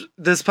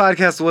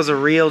podcast was a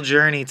real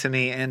journey to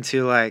me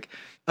into like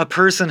a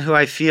person who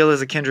I feel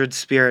is a kindred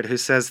spirit who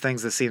says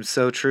things that seem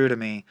so true to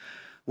me,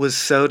 was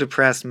so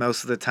depressed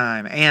most of the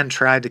time and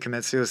tried to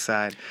commit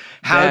suicide.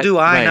 How do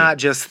I not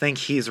just think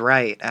he's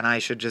right and I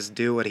should just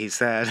do what he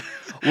said?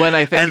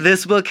 And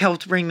this book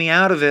helped bring me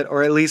out of it,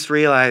 or at least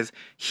realize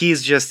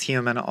he's just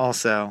human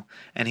also,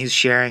 and he's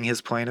sharing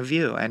his point of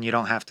view, and you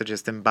don't have to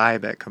just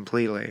imbibe it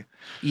completely.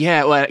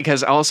 Yeah, well,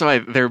 because also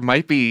there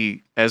might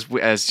be, as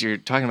you're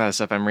talking about this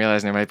stuff, I'm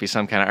realizing there might be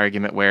some kind of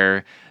argument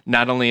where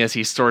not only is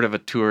he sort of a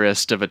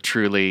tourist of a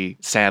truly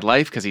sad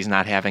life because he's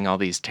not having all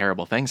these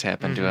terrible things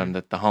happen to him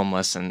that the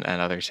homeless and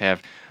others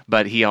have,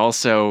 but he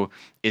also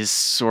is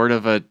sort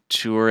of a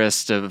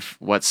tourist of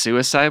what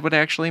suicide would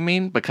actually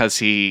mean because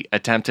he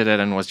attempted it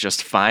and was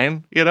just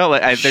fine. You know,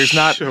 like there's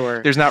not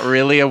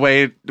really a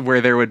way where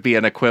there would be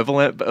an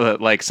equivalent,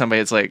 but like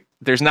somebody, it's like,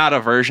 there's not a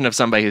version of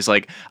somebody who's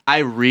like, I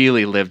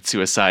really lived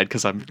suicide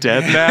because I'm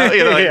dead now.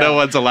 You know, like no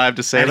one's alive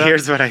to say that.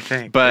 Here's what I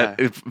think. But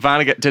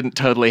Vonnegut didn't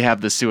totally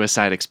have the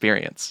suicide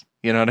experience.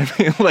 You know what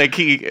I mean? Like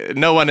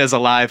no one is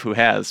alive who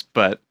has,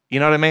 but you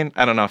know what I mean?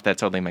 I don't know if that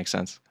totally makes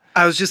sense.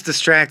 I was just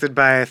distracted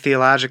by a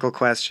theological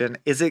question.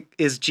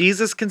 Is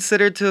Jesus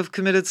considered to have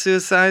committed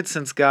suicide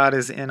since God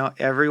is in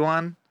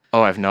everyone?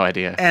 Oh, I have no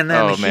idea. And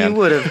then he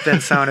would have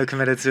been someone who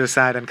committed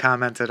suicide and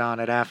commented on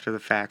it after the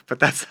fact. But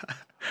that's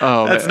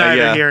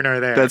neither here nor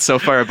there. That's so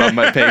far above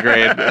my pay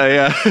grade.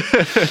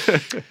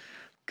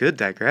 Good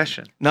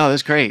digression. No,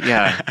 that's great.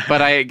 Yeah,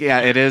 but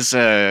it is.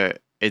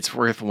 It's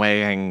worth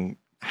weighing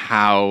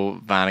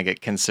how Vonnegut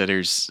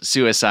considers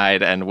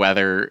suicide and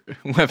whether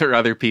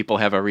other people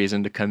have a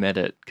reason to commit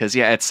it. Because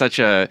that's such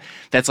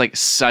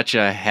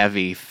a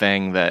heavy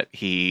thing that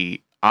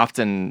he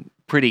often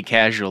pretty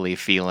casually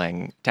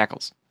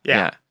tackles.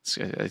 Yeah.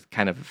 It's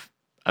kind of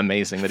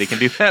amazing that he can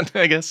do that,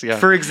 I guess. Yeah.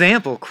 For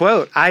example,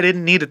 quote, I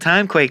didn't need a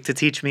timequake to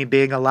teach me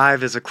being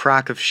alive is a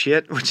crock of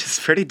shit, which is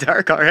pretty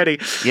dark already.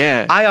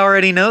 Yeah. I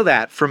already know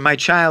that from my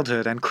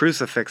childhood and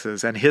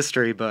crucifixes and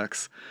history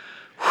books.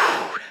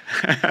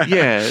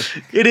 Yeah.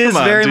 It is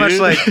very much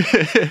like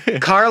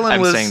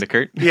Carlin was... I'm saying to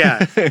Kurt.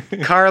 Yeah.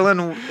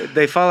 Carlin,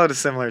 they followed a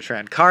similar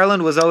trend.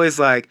 Carlin was always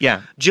like,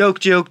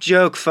 joke, joke,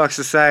 joke, fuck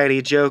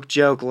society, joke,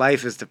 joke,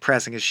 life is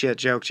depressing as shit,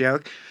 joke,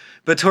 joke.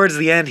 But towards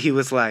the end, he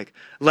was like,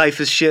 life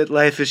is shit,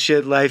 life is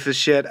shit, life is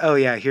shit. Oh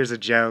yeah, here's a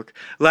joke.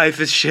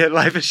 Life is shit,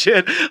 life is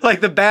shit.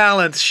 Like the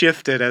balance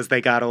shifted as they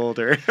got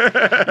older.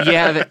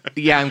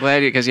 I'm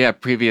glad because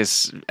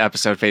previous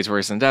episode, Fate's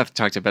Worse Than Death,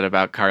 talked a bit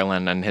about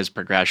Carlin and his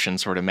progression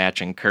sort of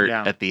matching Kurt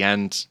at the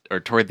end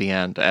or toward the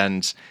end.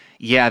 And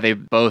they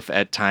both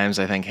at times,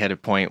 I think, hit a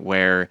point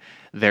where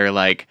they're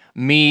like,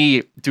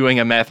 me doing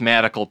a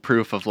mathematical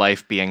proof of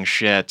life being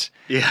shit.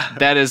 Yeah.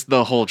 That is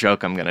the whole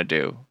joke I'm going to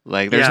do.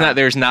 Like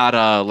there's not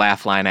a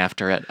laugh line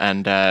after it.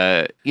 And,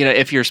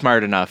 if you're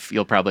smart enough,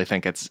 you'll probably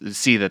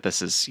see that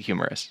this is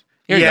humorous.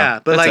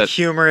 But that's like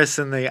humorous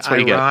in the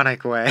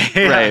ironic way.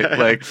 Right.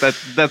 Like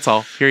that's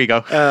all. Here you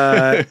go.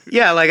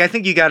 Like I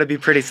think you got to be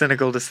pretty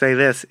cynical to say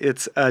this.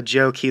 It's a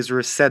joke he's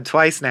said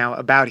twice now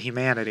about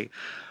humanity.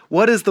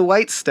 What is the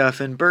white stuff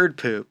in bird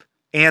poop?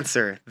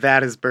 Answer,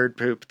 that is bird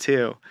poop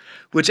too,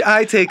 which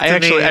I take to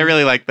mean... I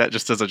really like that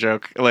just as a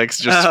joke, like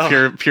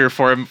just pure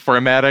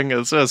formatting. It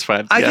was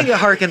fun. I think it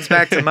harkens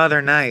back to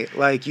Mother Night.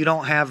 Like you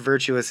don't have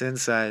virtuous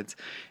insides.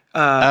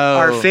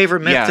 Our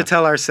favorite myth to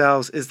tell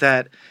ourselves is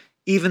that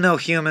even though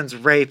humans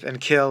rape and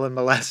kill and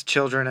molest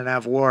children and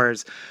have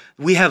wars,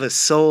 we have a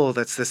soul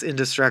that's this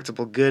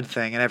indestructible good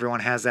thing, and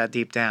everyone has that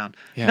deep down.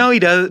 Yeah. No, he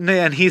doesn't.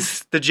 And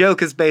the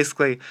joke is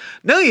basically,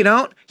 no, you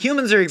don't.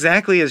 Humans are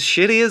exactly as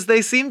shitty as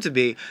they seem to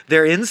be.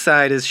 Their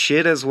inside is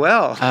shit as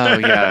well. Oh,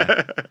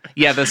 yeah.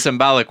 Yeah, the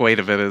symbolic weight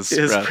of it is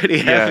pretty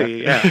heavy,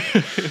 yeah.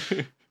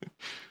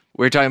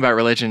 We were talking about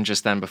religion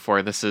just then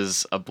before. This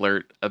is a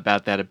blurt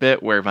about that a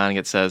bit, where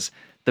Vonnegut says,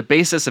 the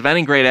basis of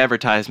any great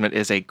advertisement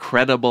is a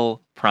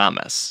credible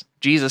promise.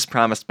 Jesus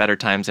promised better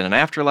times in an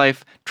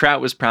afterlife.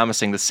 Trout was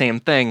promising the same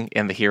thing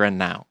in the here and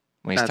now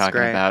when he's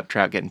talking about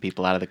Trout getting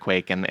people out of the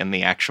quake and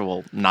the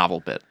actual novel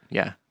bit.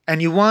 Yeah.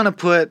 And you want to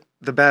put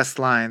the best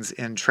lines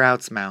in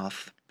Trout's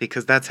mouth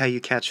because that's how you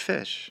catch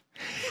fish.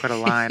 Put a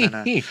line in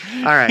a...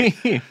 All right.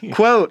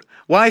 Quote,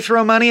 "Why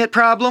throw money at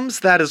problems?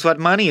 That is what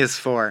money is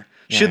for.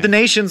 Yeah. Should the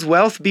nation's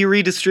wealth be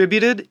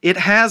redistributed? It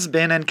has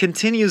been and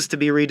continues to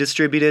be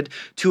redistributed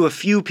to a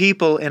few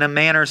people in a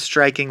manner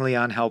strikingly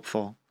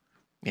unhelpful."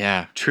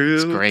 Yeah.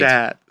 True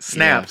that.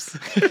 Snaps.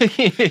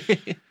 Yeah.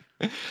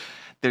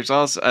 There's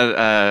also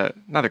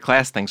another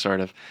class thing,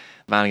 sort of.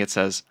 Vonnegut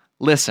says,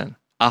 "Listen,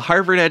 a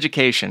Harvard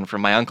education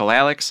from my Uncle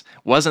Alex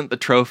wasn't the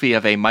trophy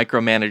of a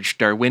micromanaged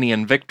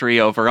Darwinian victory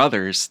over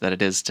others that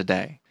it is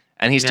today."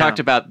 And he's talked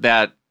about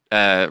that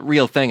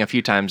real thing a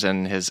few times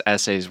in his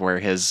essays where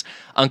his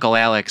Uncle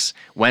Alex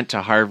went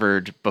to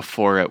Harvard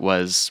before it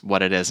was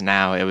what it is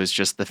now. It was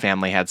just the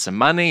family had some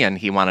money and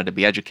he wanted to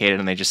be educated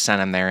and they just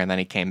sent him there, and then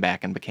he came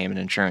back and became an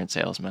insurance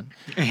salesman.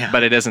 Yeah.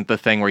 But it isn't the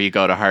thing where you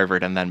go to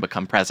Harvard and then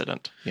become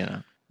president, you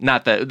know.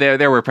 Not that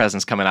there were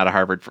presidents coming out of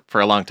Harvard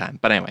for a long time,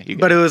 but anyway.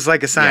 But it was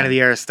like a sign of the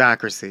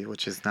aristocracy,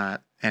 which is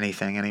not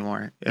anything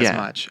anymore as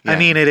much. Yeah. I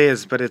mean, it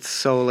is, but it's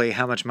solely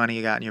how much money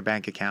you got in your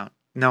bank account.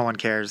 No one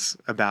cares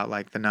about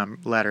like the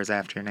letters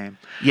after your name.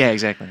 Yeah,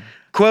 exactly.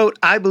 Quote,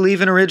 "I believe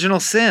in original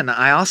sin.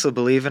 I also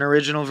believe in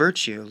original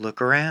virtue.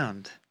 Look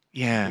around."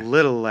 Yeah. A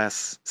little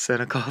less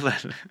cynical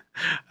than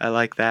I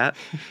like that.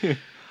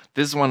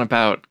 This is one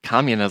about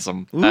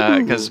communism,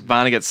 because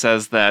Vonnegut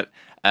says that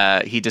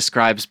he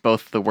describes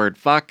both the word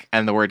fuck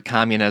and the word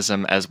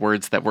communism as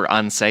words that were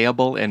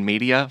unsayable in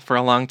media for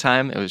a long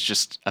time. It was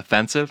just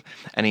offensive.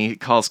 And he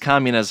calls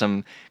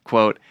communism,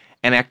 quote,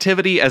 "an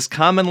activity as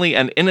commonly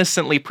and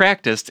innocently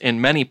practiced in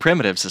many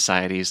primitive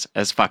societies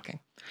as fucking."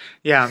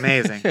 Yeah,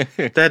 amazing.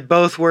 That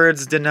both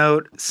words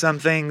denote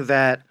something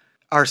that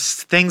are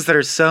things that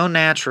are so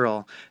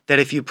natural that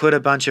if you put a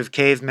bunch of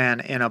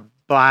cavemen in a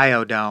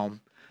biodome,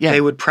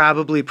 they would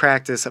probably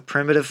practice a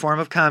primitive form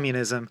of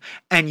communism,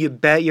 and you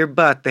bet your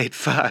butt they'd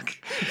fuck.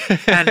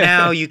 And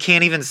now you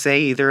can't even say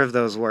either of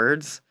those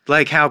words.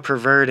 Like how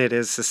perverted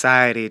is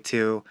society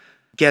to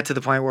get to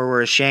the point where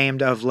we're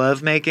ashamed of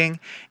lovemaking,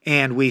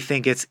 and we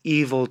think it's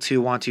evil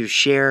to want to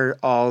share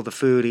all the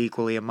food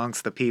equally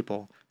amongst the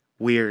people.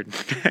 Weird.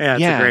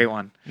 It's a great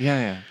one.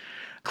 Yeah.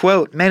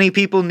 Quote, "Many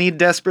people need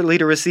desperately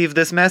to receive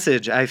this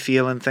message. I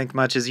feel and think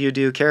much as you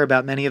do, care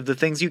about many of the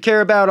things you care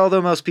about,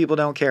 although most people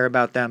don't care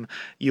about them.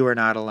 You are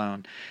not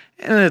alone."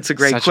 And it's a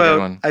great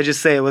quote. I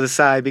just say it with a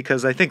sigh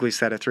because I think we've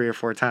said it 3 or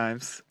 4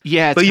 times.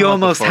 Yeah, but you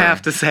almost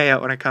have to say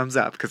it when it comes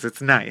up because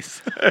it's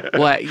nice.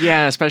 Well,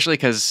 yeah, especially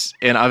because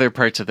in other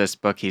parts of this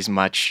book, he's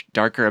much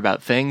darker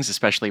about things,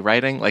 especially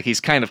writing. Like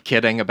he's kind of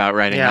kidding about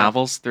writing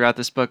novels throughout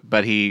this book,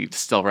 but he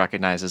still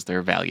recognizes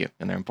their value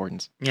and their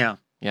importance. Yeah.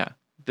 Yeah.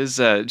 This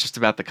is just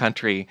about the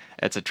country.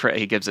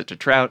 He gives it to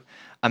Trout.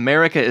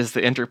 "America is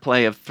the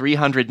interplay of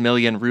 300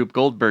 million Rube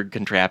Goldberg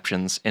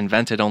contraptions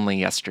invented only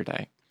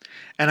yesterday."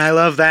 And I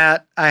love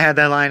that. I had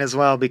that line as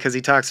well because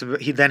he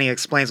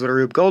explains what a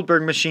Rube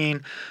Goldberg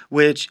machine,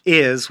 which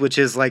is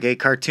like a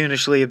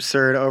cartoonishly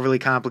absurd, overly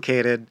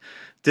complicated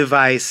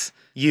device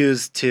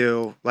used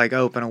to like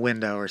open a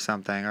window or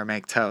something or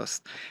make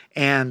toast.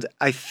 And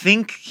I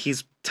think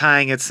he's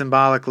tying it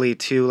symbolically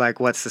to like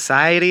what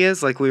society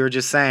is. Like we were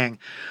just saying,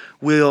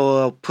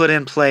 we'll put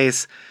in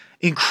place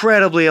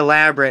incredibly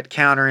elaborate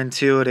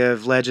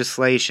counterintuitive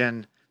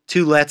legislation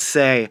to, let's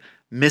say,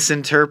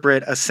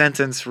 misinterpret a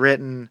sentence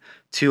written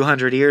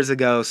 200 years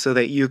ago so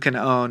that you can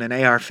own an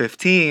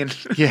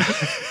AR-15.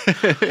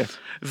 Yeah.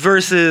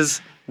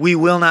 Versus we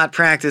will not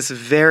practice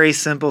very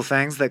simple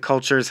things that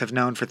cultures have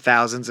known for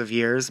thousands of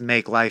years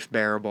make life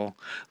bearable,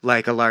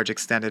 like a large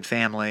extended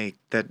family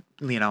that,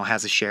 you know,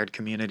 has a shared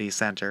community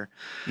center.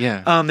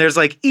 Yeah. There's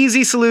like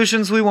easy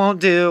solutions we won't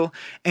do,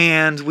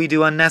 and we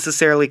do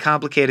unnecessarily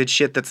complicated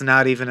shit that's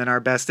not even in our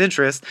best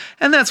interest,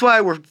 and that's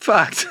why we're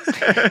fucked.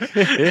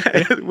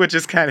 Which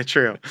is kind of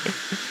true.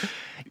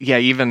 Yeah,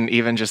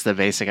 even just the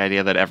basic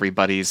idea that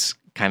everybody's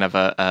kind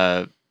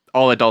of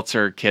all adults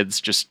are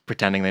kids just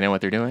pretending they know what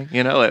they're doing,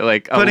 you know,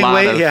 like a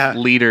lot of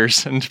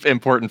leaders and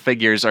important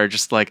figures are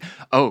just like,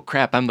 oh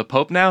crap, I'm the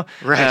Pope now.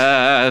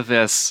 Right.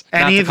 This,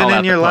 and not even to call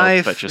in your Pope,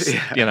 life, but just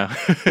you know,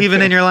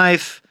 even in your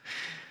life,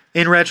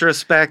 in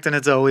retrospect, and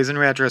it's always in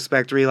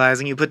retrospect,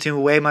 realizing you put too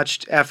way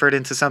much effort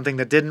into something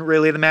that didn't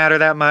really matter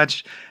that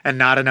much, and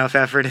not enough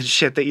effort in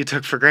shit that you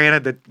took for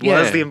granted that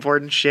was the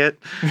important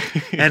shit.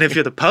 And if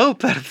you're the Pope,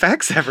 that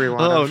affects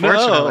everyone,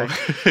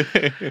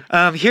 unfortunately.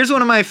 No. Here's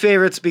one of my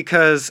favorites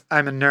because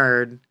I'm a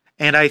nerd,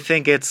 and I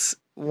think it's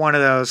one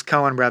of those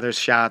Coen Brothers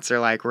shots or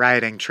like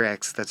writing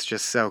tricks that's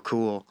just so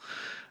cool.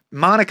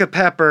 Monica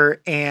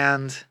Pepper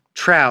and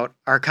Trout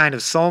are kind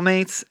of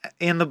soulmates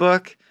in the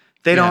book.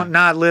 They don't,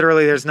 not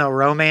literally, there's no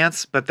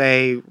romance, but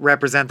they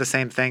represent the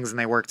same things and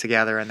they work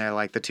together and they're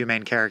like the two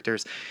main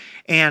characters.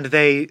 And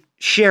they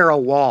share a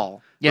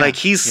wall. Yeah, Like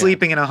he's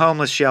sleeping in a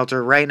homeless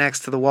shelter right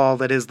next to the wall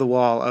that is the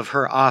wall of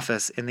her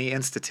office in the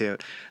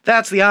Institute.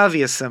 That's the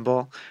obvious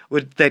symbol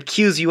that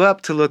cues you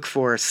up to look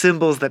for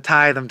symbols that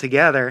tie them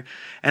together.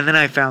 And then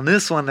I found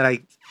this one that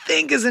I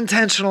think is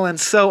intentional and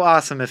so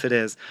awesome if it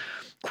is.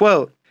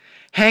 Quote,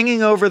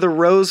 hanging over the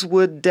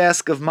rosewood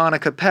desk of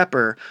Monica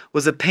Pepper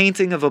was a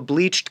painting of a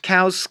bleached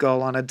cow's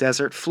skull on a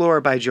desert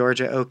floor by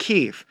Georgia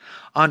O'Keeffe.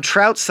 On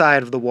Trout's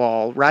side of the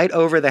wall, right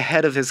over the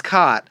head of his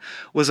cot,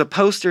 was a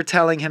poster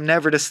telling him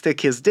never to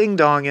stick his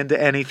ding-dong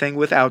into anything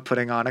without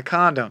putting on a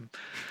condom.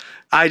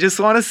 I just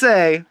want to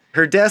say,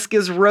 her desk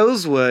is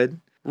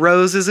rosewood.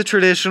 Rose is a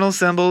traditional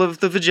symbol of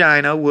the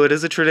vagina. Wood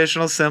is a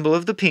traditional symbol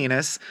of the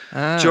penis.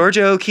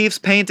 Georgia O'Keeffe's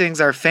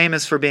paintings are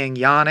famous for being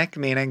yonic,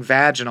 meaning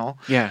vaginal.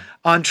 Yeah.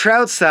 On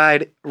Trout's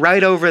side,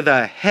 right over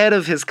the head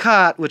of his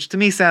cot, which to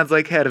me sounds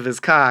like head of his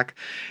cock,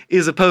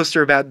 is a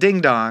poster about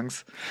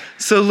ding-dongs.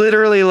 So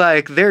literally,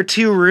 like, their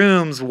two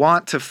rooms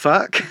want to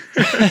fuck.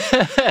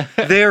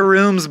 Their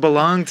rooms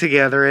belong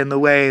together in the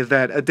way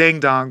that a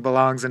ding-dong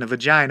belongs in a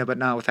vagina, but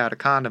not without a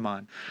condom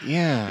on.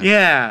 Yeah.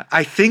 Yeah,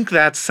 I think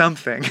that's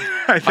something.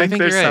 I think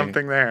there's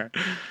something there.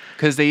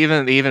 Because they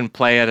even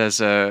play it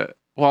as a...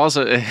 Well,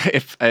 also,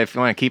 if you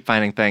want to keep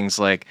finding things,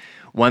 like,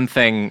 one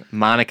thing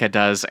Monica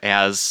does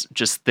as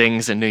just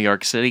things in New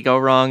York City go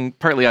wrong,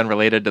 partly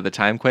unrelated to the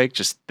timequake,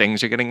 just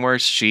things are getting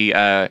worse. She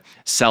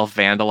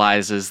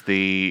self-vandalizes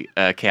the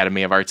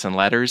Academy of Arts and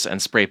Letters and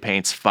spray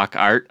paints "fuck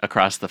art"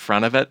 across the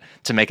front of it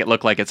to make it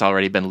look like it's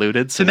already been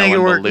looted. So to make it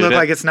look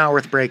like it's not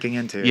worth breaking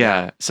into.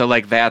 Yeah. So,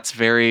 like, that's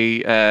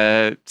very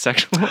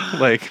sexual.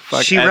 Like,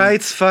 fuck. She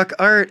writes "fuck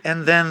art"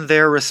 and then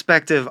their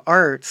respective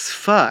arts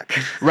fuck.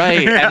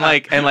 Right.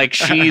 And like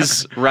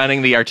she's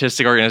running the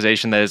artistic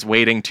organization that is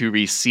waiting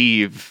to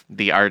receive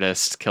the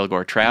artist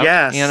Kilgore Trout.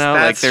 Yes, you know,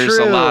 that's like there's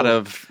true. a lot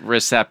of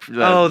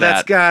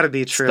that's got to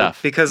be true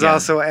stuff. because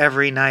also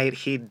every night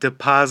he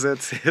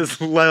deposits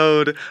his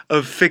load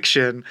of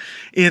fiction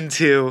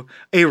into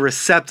a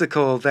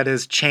receptacle that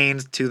is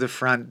chained to the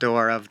front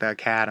door of the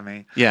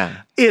academy.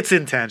 Yeah, it's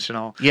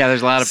intentional. Yeah,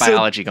 there's a lot of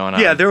biology going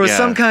on. Yeah, there was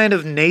some kind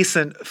of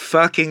nascent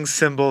fucking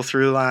symbol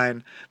through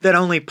line that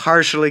only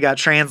partially got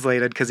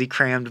translated because he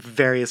crammed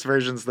various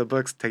versions of the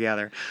books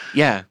together.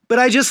 Yeah. But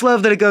I just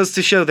love that it goes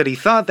to show that he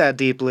thought that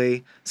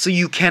deeply, so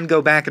you can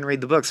go back and read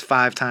the books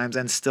 5 times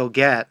and still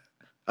get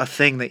a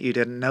thing that you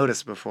didn't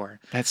notice before.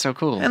 That's so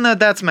cool. And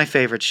that's my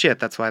favorite shit.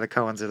 That's why the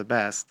Coens are the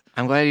best.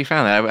 I'm glad you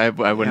found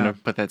that. I wouldn't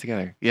have put that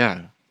together.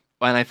 Yeah.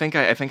 Well, and I think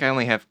I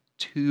only have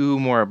 2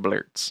 more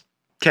blurts.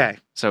 Okay.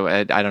 So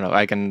I don't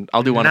know.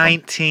 I'll do one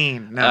 19.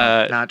 of them.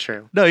 No, not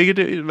true. No, you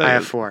can do. I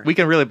have 4. We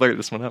can really blurt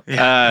this one up.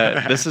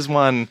 This is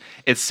one.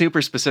 It's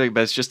super specific,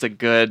 but it's just a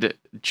good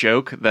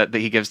joke that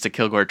he gives to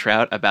Kilgore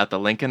Trout about the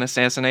Lincoln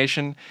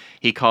assassination.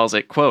 He calls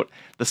it, quote,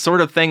 "the sort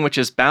of thing which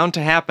is bound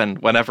to happen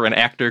whenever an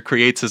actor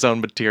creates his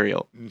own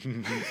material."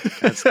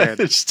 That's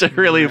good. It's just a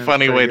really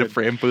funny way to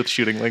frame Booth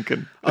shooting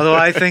Lincoln. Although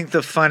I think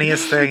the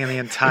funniest thing in the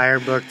entire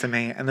book to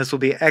me, and this will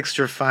be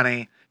extra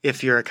funny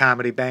if you're a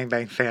Comedy Bang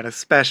Bang fan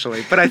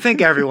especially, but I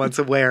think everyone's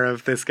aware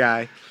of this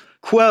guy.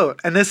 Quote,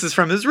 and this is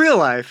from his real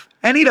life,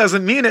 and he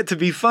doesn't mean it to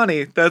be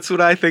funny. That's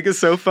what I think is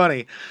so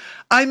funny.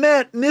 "I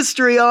met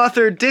mystery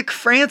author Dick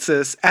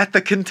Francis at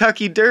the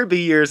Kentucky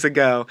Derby years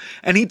ago,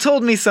 and he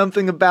told me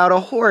something about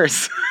a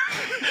horse."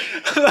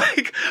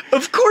 Like,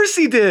 of course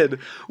he did.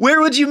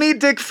 Where would you meet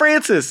Dick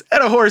Francis?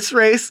 At a horse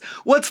race?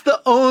 What's the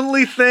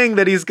only thing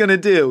that he's going to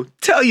do?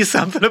 Tell you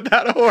something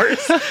about a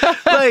horse.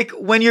 Like,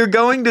 when you're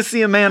going to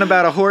see a man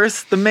about a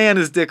horse, the man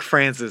is Dick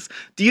Francis.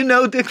 Do you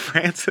know Dick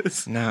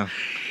Francis? No.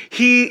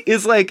 He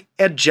is like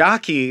a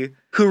jockey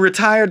who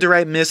retired to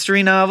write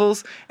mystery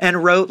novels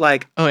and wrote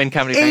like in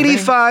Comedy Bang Bang?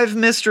 85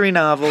 mystery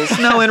novels.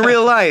 No, in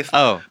real life.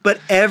 Oh. But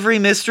every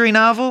mystery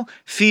novel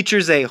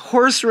features a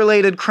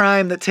horse-related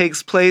crime that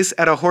takes place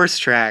at a horse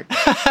track.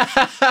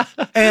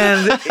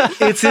 And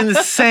it's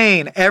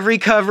insane. Every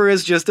cover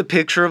is just a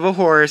picture of a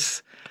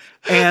horse.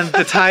 And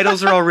the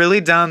titles are all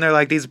really dumb. They're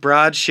like these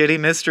broad, shitty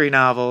mystery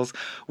novels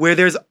where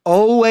there's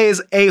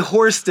always a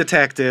horse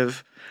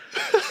detective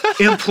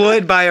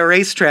employed by a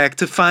racetrack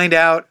to find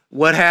out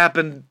what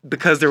happened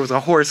because there was a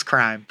horse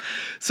crime.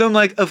 So I'm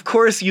like, of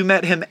course you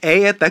met him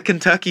A, at the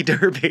Kentucky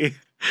Derby,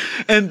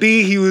 and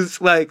B, he was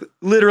like,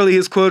 literally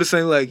his quote is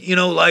saying like, you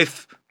know,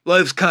 life's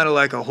kind of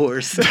like a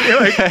horse.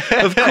 Like,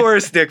 of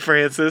course, Dick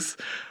Francis.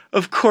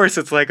 Of course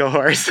it's like a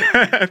horse.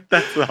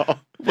 That's all.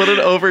 What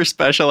an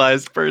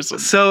over-specialized person.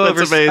 That's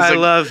amazing. I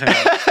love him.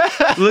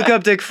 Look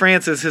up Dick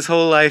Francis. His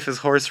whole life is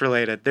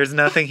horse-related. There's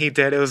nothing he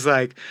did. It was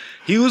like,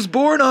 he was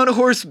born on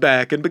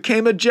horseback and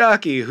became a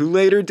jockey who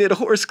later did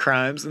horse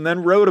crimes and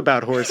then wrote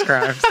about horse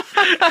crimes.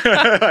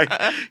 Like,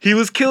 he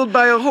was killed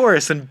by a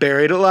horse and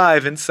buried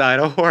alive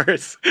inside a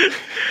horse.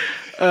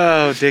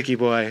 Oh, Dickie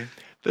boy.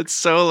 It's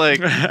so like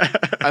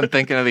I'm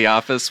thinking of The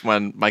Office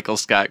when Michael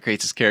Scott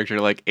creates his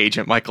character like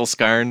Agent Michael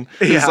Scarn.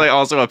 He's like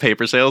also a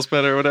paper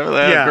salesman or whatever.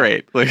 Yeah,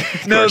 great.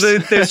 Like, no,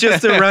 there's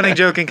just a running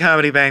joke in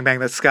Comedy Bang Bang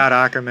that Scott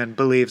Aukerman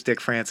believes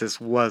Dick Francis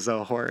was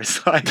a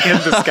horse, like in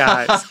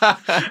disguise.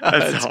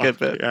 That's a good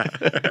bit.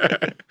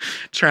 Yeah.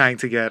 Trying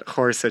to get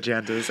horse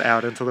agendas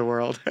out into the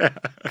world.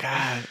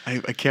 God,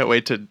 I can't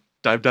wait to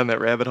dive down that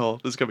rabbit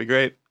hole. This is gonna be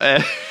great.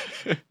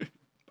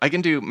 I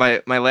can do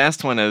my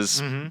last one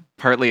is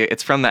partly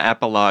it's from the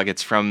epilogue.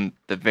 It's from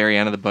the very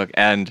end of the book,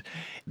 and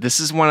this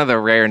is one of the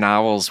rare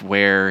novels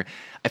where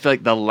I feel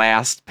like the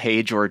last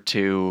page or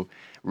two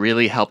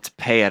really helped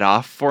pay it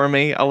off for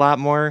me a lot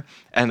more.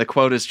 And the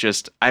quote is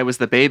just, "I was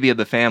the baby of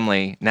the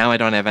family. Now I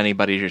don't have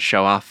anybody to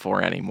show off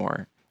for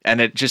anymore."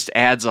 And it just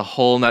adds a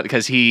whole nother,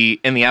 because he,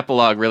 in the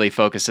epilogue, really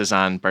focuses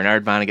on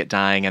Bernard Vonnegut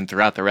dying, and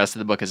throughout the rest of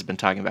the book has been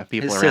talking about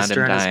people his around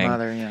sister him dying. And his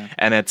mother, yeah.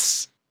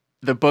 And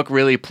the book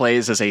really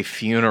plays as a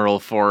funeral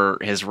for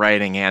his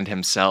writing and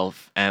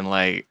himself, and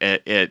like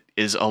it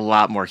is a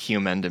lot more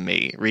human to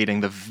me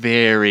reading the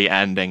very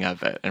ending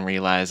of it and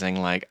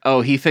realizing like, oh,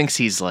 he thinks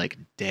he's like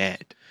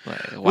dead.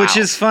 Like, wow. Which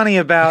is funny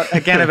about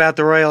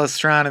the Royal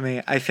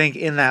Astronomy. I think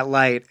in that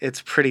light,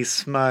 it's pretty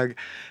smug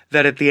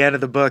that at the end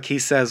of the book he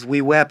says,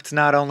 "We wept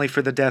not only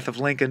for the death of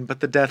Lincoln, but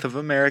the death of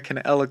American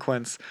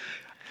eloquence."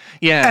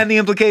 Yeah. And the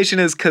implication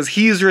is because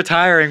he's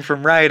retiring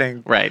from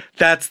writing. Right.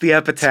 That's the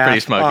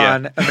epitaph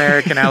on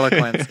American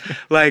eloquence.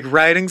 Like,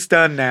 writing's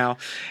done now.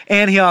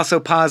 And he also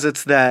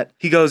posits that,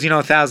 he goes,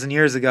 1,000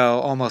 years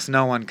ago, almost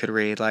no one could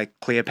read. Like,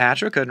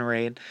 Cleopatra couldn't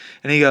read.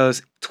 And he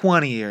goes,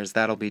 20 years,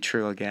 that'll be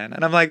true again.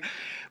 And I'm like,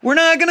 we're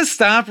not going to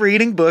stop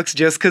reading books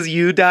just because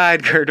you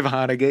died, Kurt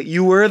Vonnegut.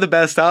 You were the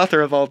best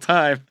author of all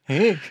time.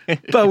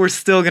 But we're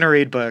still going to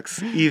read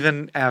books,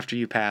 even after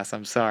you pass.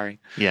 I'm sorry.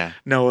 Yeah.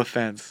 No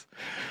offense.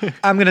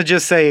 I'm going to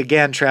just say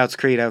again, Trout's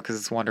Credo, because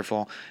it's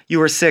wonderful. You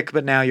were sick,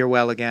 but now you're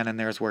well again, and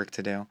there's work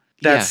to do.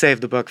 That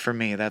saved the book for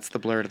me. That's the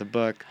blurt of the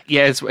book.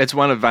 Yeah, it's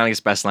one of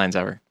Vonnegut's best lines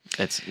ever.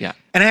 And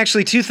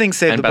actually, two things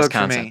saved the book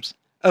concepts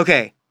for me.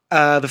 Okay.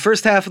 The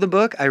first half of the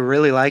book, I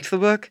really liked the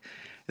book.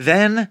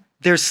 Then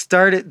there's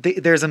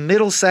a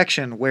middle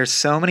section where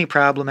so many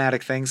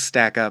problematic things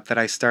stack up that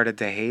I started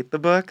to hate the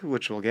book,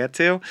 which we'll get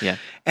to. Yeah.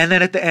 And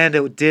then at the end,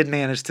 it did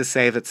manage to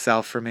save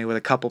itself for me with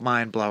a couple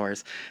mind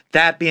blowers.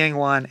 That being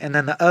one, and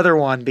then the other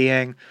one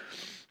being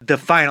the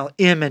final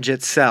image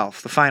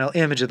itself, the final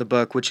image of the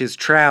book, which is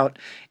Trout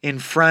in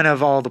front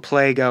of all the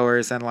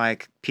playgoers and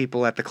like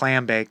people at the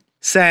clam bake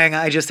saying,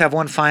 "I just have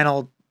one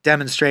final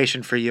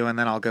demonstration for you and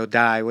then I'll go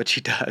die," which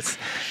he does.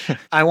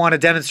 "I want to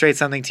demonstrate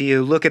something to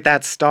you. Look at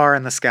that star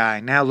in the sky.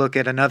 Now look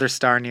at another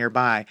star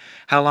nearby.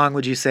 How long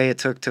would you say it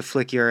took to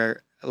flick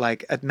your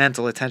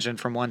mental attention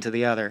from one to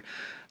the other?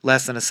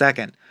 Less than a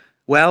second.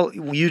 Well,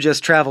 you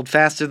just traveled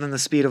faster than the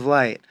speed of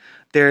light."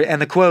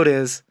 And the quote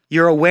is,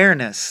 "Your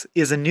awareness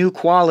is a new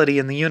quality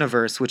in the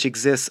universe which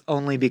exists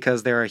only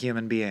because there are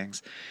human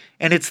beings."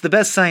 And it's the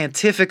best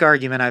scientific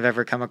argument I've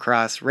ever come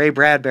across. Ray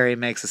Bradbury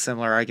makes a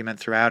similar argument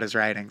throughout his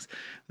writings,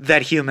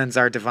 that humans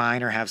are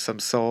divine or have some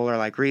soul or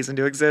like reason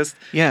to exist.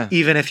 Yeah.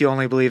 Even if you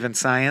only believe in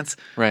science.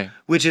 Right.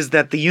 Which is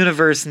that the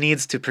universe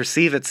needs to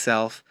perceive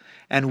itself,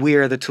 and we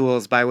are the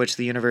tools by which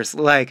the universe,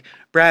 like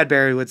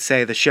Bradbury would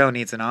say, the show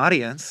needs an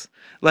audience.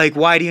 Like,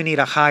 why do you need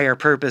a higher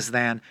purpose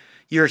than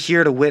you're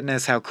here to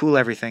witness how cool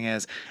everything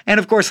is? And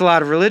of course, a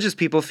lot of religious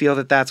people feel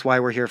that that's why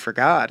we're here for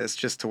God. It's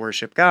just to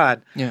worship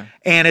God. Yeah.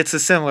 And it's a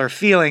similar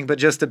feeling, but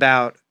just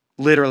about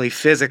literally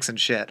physics and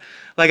shit.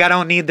 Like, I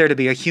don't need there to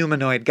be a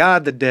humanoid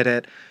God that did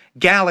it.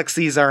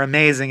 Galaxies are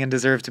amazing and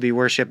deserve to be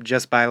worshipped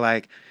just by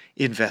like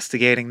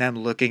investigating them,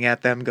 looking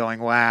at them, going,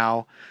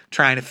 wow,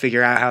 trying to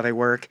figure out how they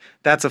work.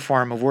 That's a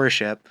form of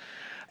worship.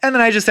 And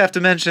then I just have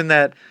to mention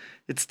that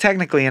it's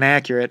technically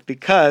inaccurate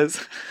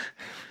because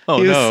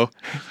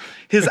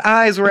his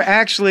eyes were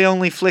actually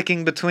only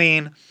flicking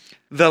between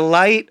the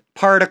light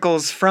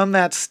particles from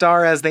that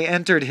star as they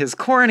entered his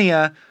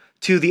cornea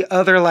to the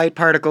other light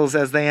particles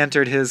as they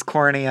entered his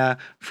cornea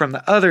from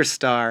the other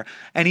star.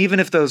 And even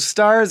if those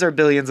stars are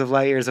billions of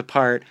light years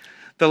apart,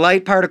 the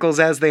light particles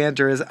as they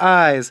enter his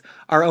eyes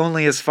are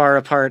only as far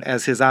apart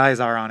as his eyes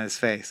are on his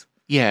face.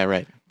 Yeah,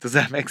 right. Does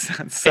that make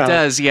sense? So, it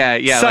does, yeah.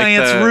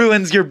 Science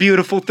ruins your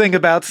beautiful thing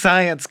about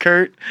science,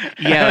 Kurt.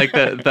 Yeah, like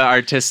the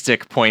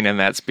artistic point in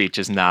that speech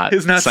is not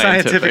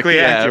scientifically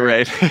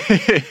accurate.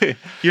 Yeah, right.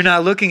 You're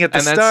not looking at the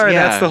star.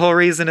 That's the whole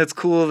reason it's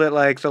cool that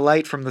like the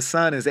light from the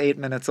sun is 8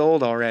 minutes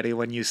old already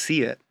when you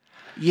see it.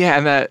 Yeah,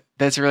 and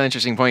that's a really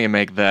interesting point you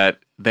make, that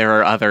there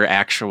are other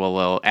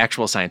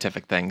actual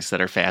scientific things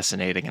that are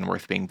fascinating and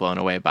worth being blown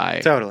away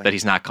by. Totally. That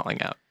he's not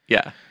calling out.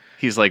 Yeah.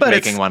 He's like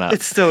making one up.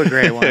 It's still a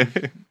great one.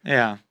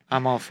 Yeah.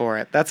 I'm all for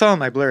it. That's all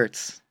my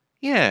blurts.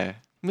 Yeah,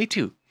 me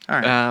too. All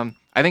right.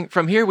 I think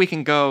from here we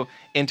can go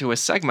into a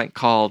segment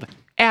called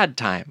Ad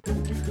Time.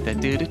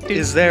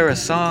 Is there a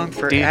song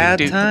for ad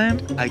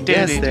time? I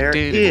guess there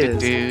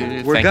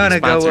is. We're gonna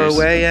go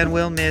away and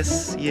we'll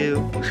miss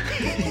you.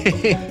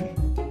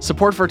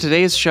 Support for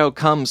today's show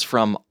comes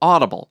from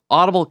Audible.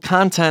 Audible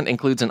content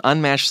includes an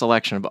unmatched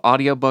selection of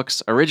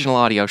audiobooks, original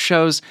audio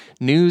shows,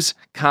 news,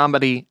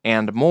 comedy,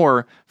 and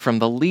more from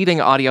the leading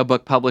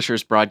audiobook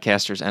publishers,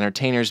 broadcasters,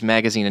 entertainers,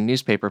 magazine and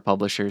newspaper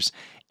publishers,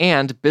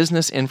 and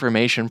business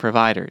information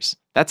providers.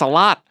 That's a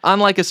lot.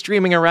 Unlike a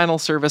streaming or rental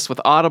service,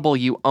 with Audible,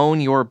 you own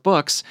your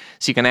books,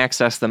 so you can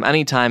access them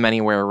anytime,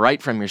 anywhere,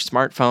 right from your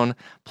smartphone.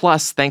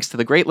 Plus, thanks to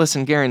the Great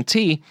Listen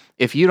Guarantee,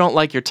 if you don't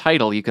like your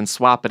title, you can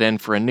swap it in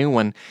for a new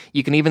one.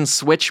 You can even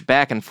switch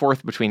back and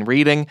forth between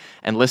reading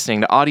and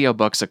listening to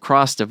audiobooks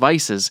across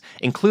devices,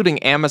 including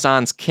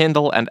Amazon's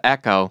Kindle and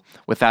Echo,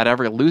 without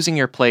ever losing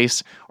your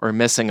place or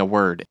missing a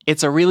word.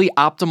 It's a really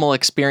optimal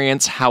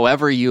experience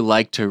however you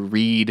like to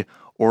read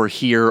or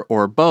hear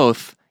or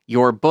both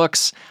your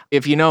books.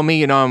 If you know me,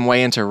 you know I'm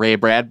way into Ray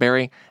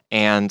Bradbury,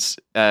 and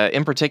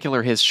in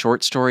particular his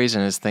short stories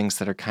and his things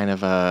that are kind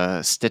of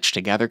a stitched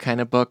together kind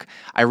of book.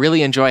 I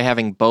really enjoy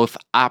having both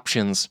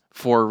options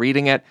for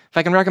reading it. If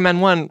I can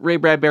recommend one, Ray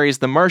Bradbury's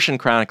The Martian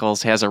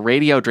Chronicles has a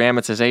radio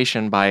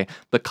dramatization by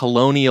the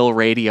Colonial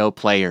Radio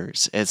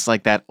Players. It's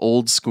like that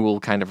old school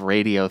kind of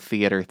radio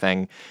theater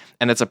thing.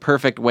 And it's a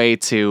perfect way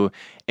to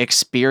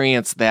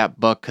experience that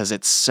book because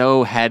it's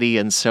so heady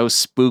and so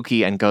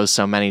spooky and goes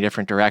so many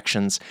different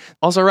directions.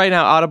 Also, right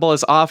now, Audible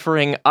is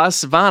offering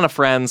us Vana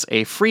friends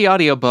a free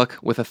audiobook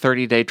with a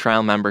 30-day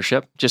trial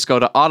membership. Just go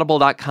to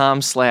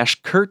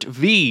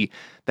audible.com/KurtV,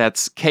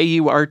 that's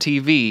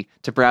KURTV,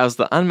 to browse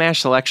the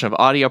unmatched selection of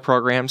audio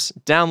programs,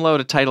 download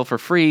a title for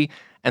free,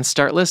 and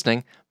start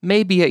listening.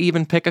 Maybe you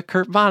even pick a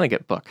Kurt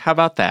Vonnegut book. How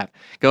about that?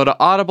 Go to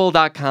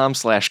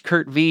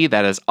audible.com/KurtV,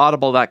 that is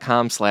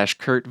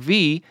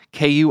audible.com/KurtV,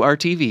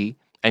 KURTV,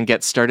 and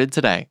get started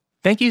today.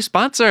 Thank you,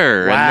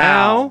 sponsor. Wow. And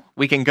now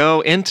we can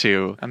go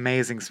into...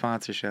 Amazing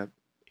sponsorship.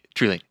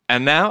 Truly.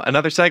 And now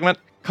another segment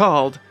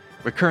called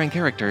Recurring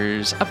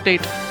Characters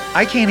Update.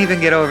 I can't even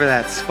get over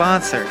that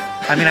sponsor.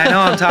 I mean, I know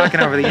I'm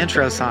talking over the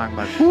intro song,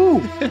 but whoo,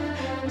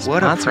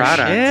 what a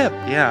product.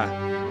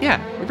 Yeah,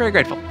 we're very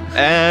grateful.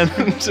 And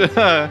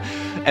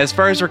as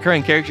far as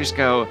recurring characters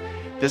go,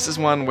 this is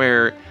one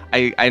where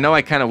I know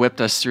I kind of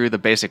whipped us through the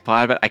basic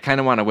plot, but I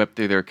kind of want to whip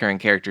through the recurring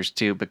characters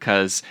too,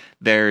 because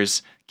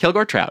there's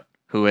Kilgore Trout,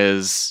 who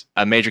is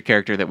a major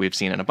character that we've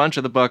seen in a bunch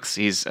of the books.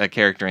 He's a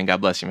character in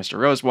God Bless You, Mr.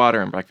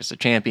 Rosewater and Breakfast of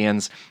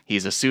Champions.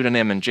 He's a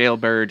pseudonym in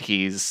Jailbird.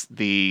 He's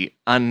the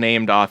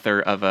unnamed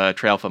author of a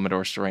Trail from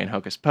Medora story in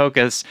Hocus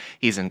Pocus.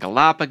 He's in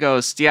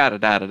Galapagos,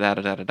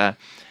 yada-da-da-da-da-da-da.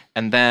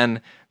 And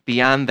then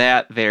beyond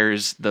that,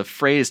 there's the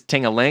phrase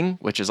Ting-a-ling,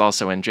 which is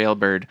also in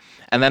Jailbird.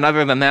 And then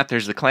other than that,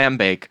 there's the Clam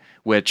Bake,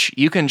 which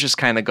you can just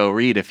kind of go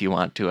read if you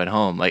want to at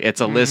home. Like,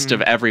 it's a list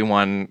of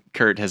everyone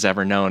Kurt has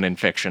ever known in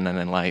fiction and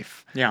in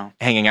life. Yeah.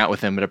 Hanging out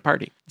with him at a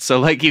party. So,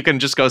 like, you can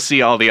just go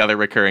see all the other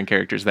recurring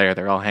characters there.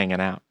 They're all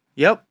hanging out.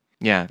 Yep.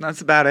 Yeah.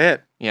 That's about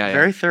it. Yeah.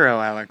 Very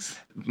thorough, Alex.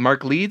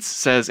 Mark Leeds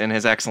says in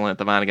his excellent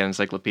The Vonnegut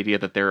Encyclopedia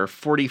that there are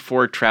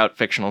 44 Trout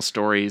fictional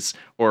stories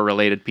or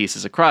related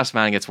pieces across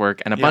Vonnegut's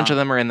work, and a bunch of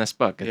them are in this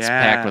book. It's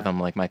packed with them,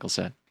 like Michael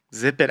said.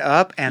 Zip it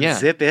up and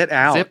zip it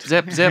out. Zip,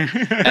 zip, zip.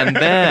 And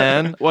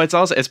then, well,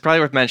 it's probably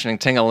worth mentioning,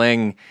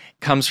 Ting-a-ling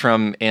comes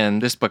from, in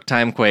this book,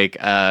 Timequake,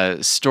 a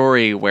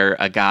story where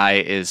a guy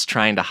is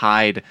trying to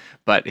hide,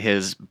 but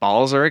his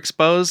balls are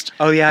exposed.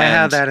 Oh, yeah, I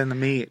have that in the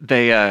meat. So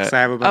I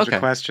have a bunch of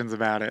questions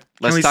about it.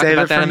 Let's Can we talk save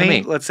about it that for in the me?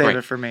 meat. Let's save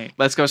it for me.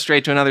 Let's go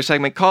straight to another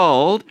segment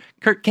called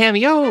Kurt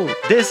Cameo.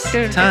 This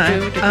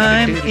time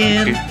I'm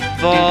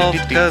involved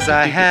because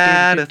I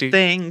had a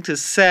thing to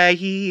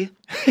say.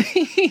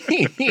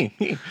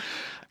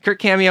 Kurt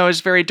Cameo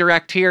is very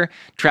direct here.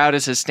 Trout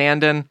is his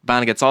stand-in.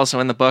 Vonnegut's also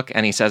in the book,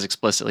 and he says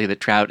explicitly that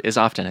Trout is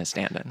often his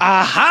stand-in.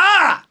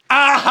 Aha!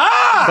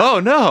 Aha!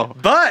 Oh, no.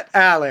 But,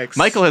 Alex.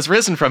 Michael has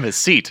risen from his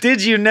seat.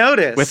 Did you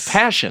notice? With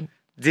passion.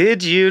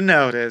 Did you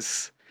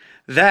notice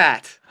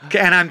that?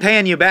 And I'm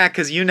paying you back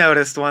because you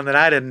noticed one that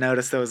I didn't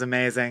notice that was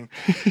amazing.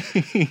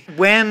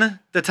 When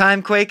the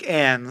Timequake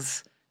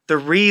ends, the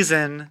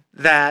reason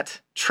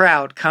that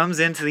Trout comes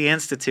into the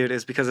Institute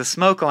is because a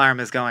smoke alarm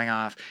is going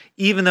off,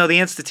 even though the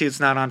Institute's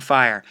not on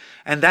fire.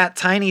 And that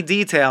tiny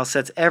detail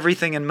sets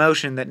everything in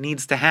motion that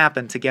needs to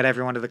happen to get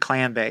everyone to the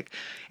clam bake.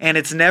 And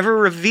it's never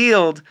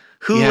revealed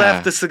who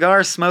left the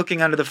cigar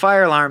smoking under the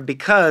fire alarm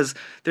because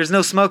there's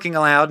no smoking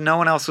allowed, no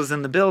one else was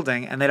in the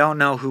building, and they don't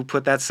know who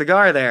put that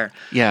cigar there.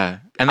 Yeah,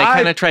 and they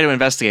kind of try to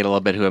investigate a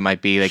little bit who it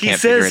might be. They can't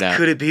figure it out.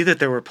 Could it be that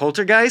there were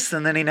poltergeists?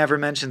 And then he never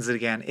mentions it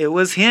again. It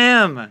was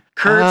him.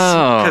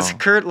 Because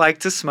Kurt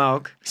liked to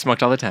smoke. He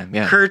smoked all the time,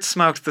 yeah. Kurt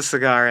smoked the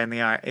cigar in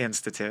the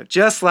Institute.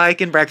 Just like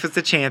in Breakfast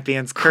of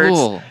Champions,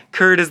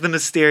 Kurt is the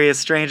mysterious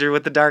stranger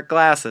with the dark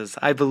glasses.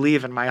 I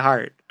believe in my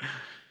heart.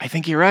 I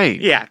think you're right.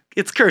 Yeah,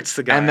 it's Kurt's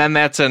cigar. And then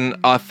that's an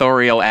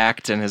authorial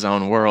act in his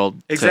own world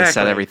to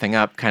set everything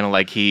up, kind of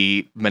like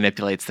he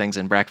manipulates things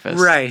in Breakfast.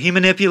 Right, he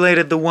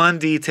manipulated the one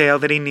detail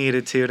that he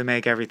needed to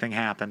make everything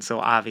happen, so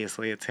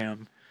obviously it's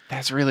him.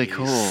 That's really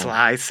cool.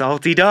 Sly,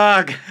 salty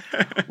dog.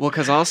 Well,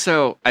 because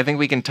also, I think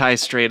we can tie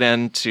straight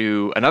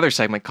into another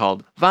segment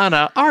called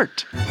Vana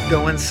Art.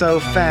 Going so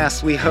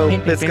fast, we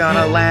hope it's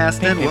gonna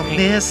last, and we'll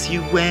miss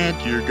you when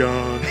you're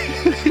gone.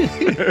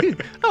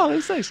 Oh,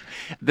 that's nice.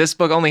 This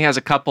book only has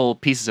a couple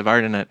pieces of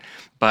art in it,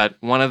 but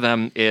one of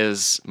them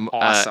is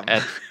awesome.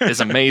 Is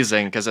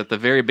amazing, because at the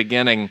very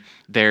beginning,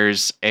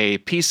 there's a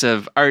piece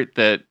of art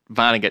that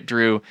Vonnegut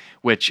drew,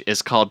 which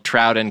is called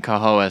Trout and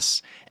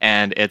Cohoes.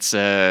 And it's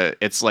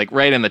like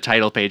right in the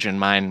title page in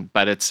mine,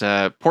 but it's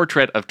a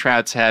portrait of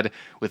Trout's head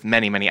with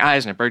many, many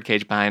eyes and a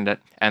birdcage behind it.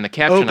 And the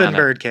caption open on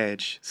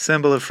birdcage,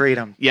 symbol of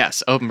freedom.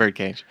 Yes, open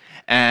birdcage.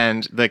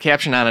 And the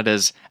caption on it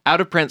is,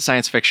 out-of-print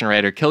science fiction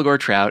writer Kilgore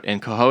Trout in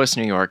Cohoes,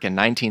 New York in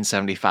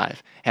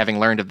 1975, having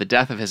learned of the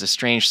death of his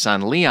estranged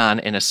son Leon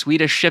in a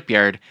Swedish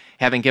shipyard,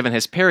 having given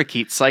his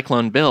parakeet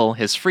Cyclone Bill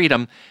his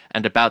freedom,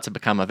 and about to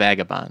become a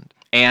vagabond.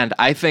 And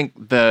I think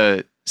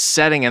the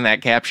setting in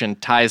that caption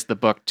ties the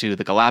book to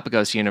the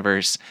Galapagos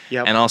universe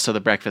and also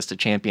the Breakfast of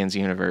Champions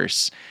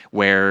universe,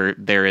 where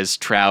there is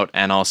Trout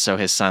and also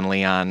his son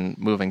Leon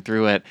moving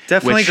through it.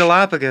 Definitely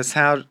Galapagos.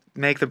 How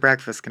make the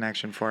breakfast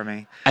connection for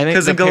me? I think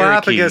because in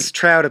Galapagos,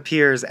 Trout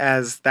appears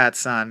as that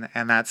son,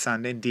 and that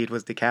son indeed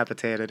was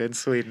decapitated in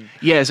Sweden.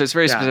 Yeah, so it's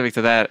very specific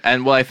to that.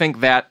 And well, I think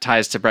that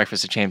ties to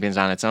Breakfast of Champions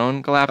on its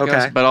own,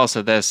 Galapagos, but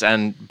also this.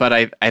 But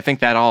I think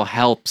that all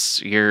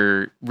helps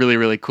your really,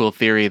 really cool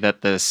theory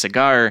that the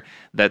cigar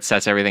that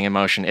sets everything in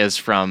motion is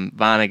from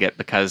Vonnegut,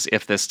 because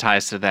if this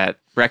ties to that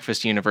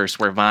Breakfast universe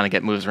where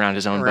Vonnegut moves around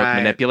his own book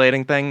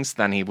manipulating things,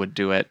 then he would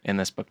do it in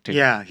this book too.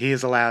 Yeah, he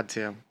is allowed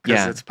to,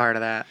 because it's part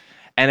of that.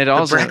 And it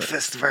also... The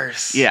Breakfast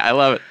verse. Yeah, I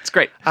love it. It's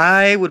great.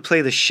 I would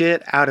play the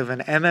shit out of an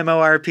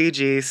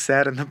MMORPG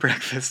set in the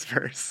Breakfast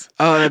verse.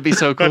 Oh, that'd be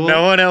so cool. But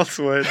no one else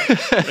would.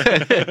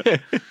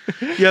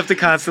 You have to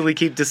constantly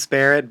keep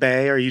despair at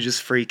bay, or you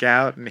just freak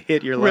out and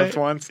hit your loved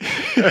ones.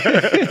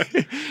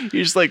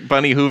 You're just like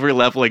Bunny Hoover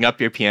leveling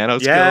up your piano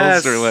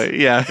skills. Or like,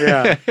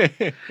 yeah.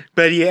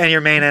 But and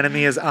your main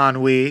enemy is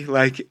ennui.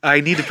 Like,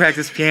 I need to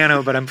practice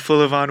piano, but I'm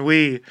full of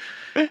ennui.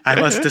 I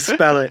must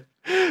dispel it.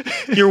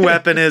 Your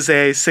weapon is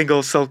a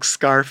single silk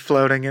scarf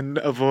floating in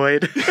a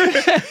void.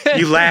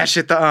 You lash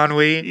at the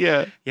ennui.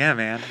 Yeah,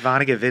 man.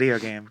 Vonnegut video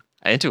game.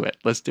 Into it.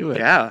 Let's do it.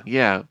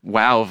 Yeah.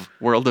 Wow,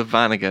 World of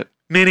Vonnegut.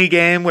 Mini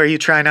game where you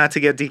try not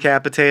to get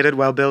decapitated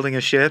while building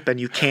a ship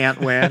and you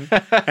can't win.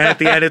 And at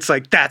the end, it's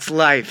like, that's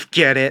life.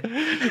 Get it?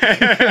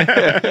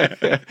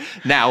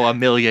 Now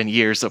 1,000,000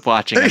 years of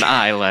watching an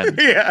island.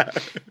 Yeah.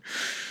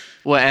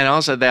 Well, and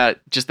also that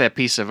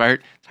piece of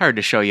art, it's hard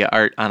to show you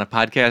art on a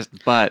podcast,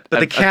 but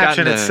the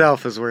caption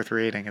itself is worth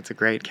reading. It's a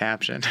great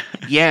caption.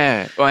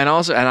 Yeah. Well, and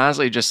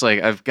honestly, just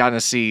like I've gotten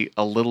to see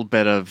a little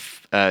bit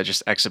of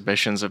just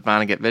exhibitions of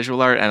Vonnegut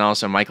visual art, and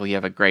also, Michael, you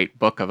have a great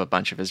book of a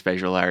bunch of his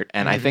visual art,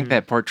 and I think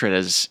that portrait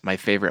is my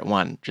favorite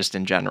one, just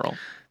in general.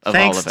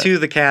 Thanks to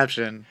the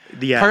caption.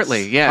 Yes.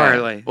 Partly, yeah.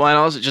 Partly. Well, and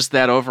also just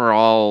that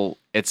overall,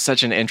 it's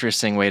such an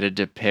interesting way to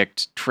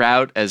depict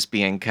Trout as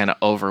being kind of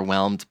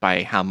overwhelmed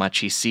by how much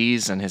he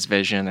sees and his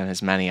vision and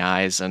his many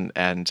eyes, and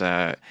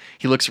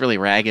he looks really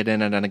ragged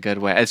in it in a good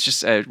way. It's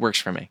just, it works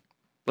for me.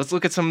 Let's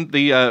look at some of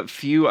the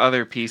few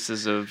other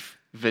pieces of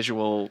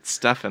visual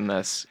stuff in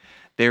this.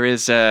 There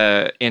is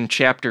in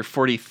chapter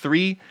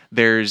 43,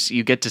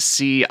 you get to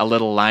see a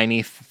little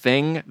liney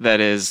thing that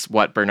is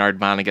what Bernard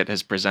Vonnegut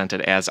has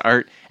presented as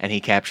art, and he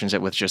captions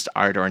it with just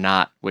art or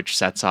not, which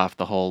sets off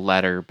the whole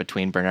letter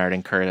between Bernard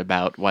and Kurt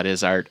about what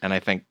is art. And I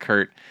think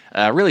Kurt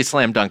really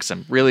slam dunks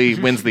him, really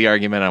wins the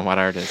argument on what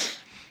art is.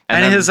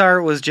 And his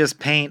art was just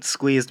paint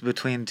squeezed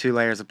between 2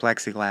 layers of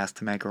plexiglass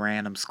to make a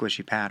random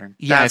squishy pattern.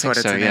 Yeah, that's what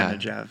it's an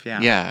image of.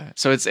 Yeah.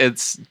 So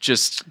it's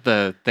just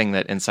the thing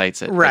that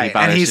incites it. Right.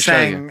 And he's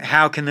saying,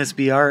 how can this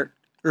be art?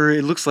 Or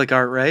it looks like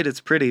art, right?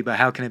 It's pretty, but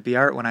how can it be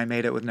art when I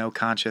made it with no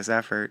conscious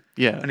effort?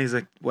 Yeah. And he's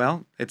like,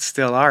 well, it's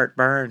still art.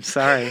 Burn.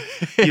 Sorry.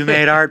 You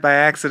made art by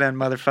accident,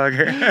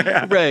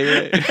 motherfucker.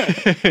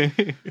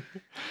 Right.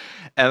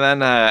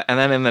 And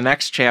then in the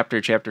next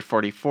chapter, chapter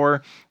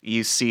 44,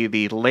 you see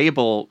the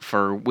label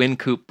for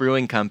Wynkoop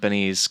Brewing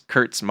Company's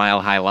Kurt's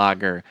Mile High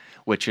Lager,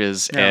 which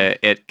is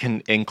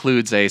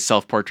includes a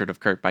self-portrait of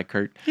Kurt by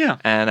Kurt. Yeah.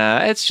 And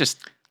it's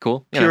just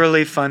cool.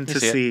 Purely fun to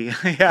see.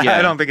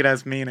 I don't think it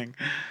has meaning.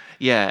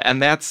 Yeah,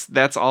 and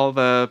that's all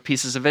the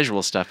pieces of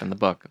visual stuff in the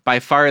book. By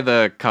far,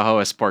 the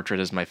Cohoes portrait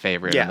is my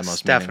favorite and the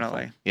most meaningful.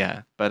 Definitely.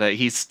 Yeah, but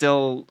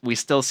we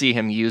still see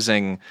him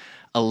using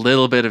a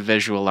little bit of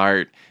visual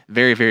art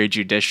very, very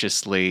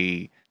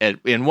judiciously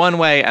in one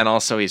way, and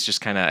also he's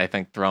just kind of, I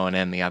think, throwing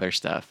in the other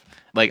stuff.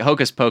 Like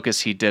Hocus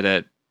Pocus, he did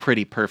it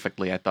pretty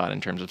perfectly, I thought,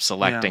 in terms of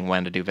selecting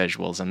when to do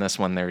visuals. And this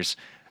one, there's,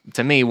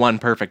 to me, one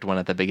perfect one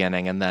at the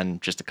beginning, and then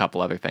just a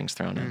couple other things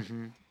thrown in.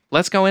 Mm-hmm.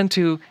 Let's go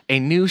into a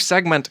new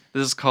segment.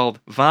 This is called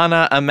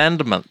Vana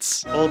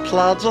Amendments. We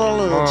pledge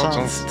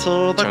allegiance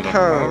to the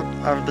code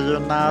of the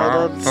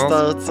United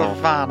States of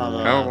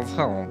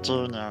Vonnegut,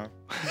 Jr.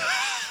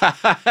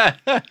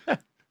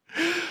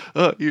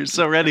 Oh, you're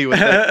so ready with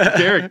that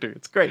character.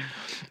 It's great.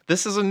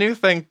 This is a new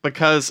thing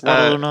because...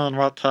 What do you mean,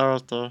 what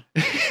character?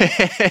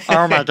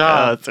 Oh my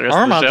God.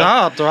 Oh my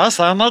God, do I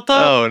sound like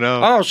that? Oh,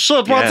 no. Oh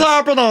shit, what's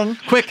happening?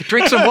 Quick,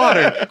 drink some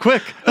water.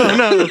 Quick. Oh,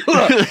 no.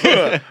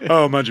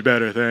 Oh, much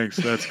better, thanks.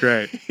 That's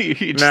great.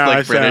 You just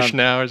like British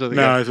now or something?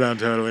 No, I sound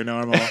totally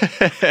normal.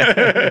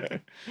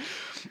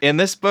 In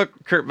this book,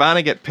 Kurt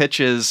Vonnegut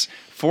pitches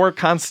 4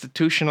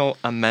 constitutional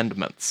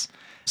amendments.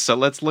 So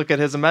let's look at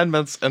his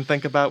amendments and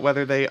think about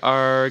whether they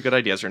are good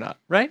ideas or not,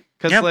 right?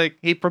 Because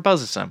he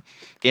proposes some.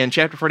 In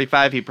Chapter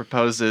 45, he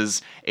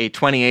proposes a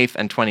 28th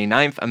and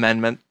 29th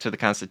Amendment to the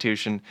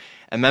Constitution.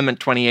 Amendment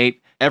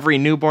 28, every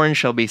newborn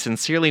shall be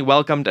sincerely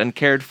welcomed and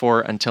cared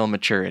for until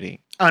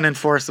maturity.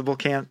 Unenforceable,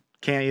 can't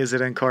use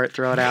it in court,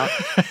 throw it out.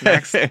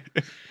 Next.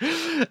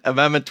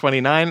 Amendment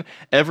 29,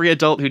 every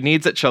adult who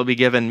needs it shall be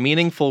given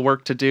meaningful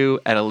work to do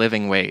at a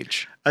living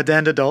wage.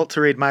 Addend adult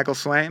to read Michael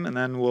Swaim, and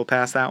then we'll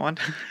pass that one.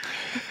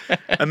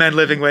 Amend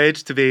living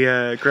wage to be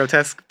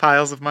grotesque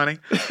piles of money.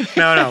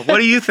 No. What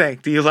do you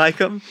think? Do you like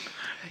them?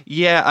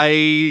 Yeah,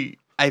 I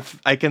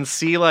can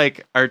see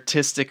like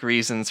artistic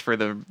reasons for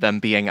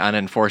them being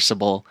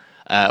unenforceable,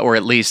 or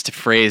at least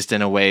phrased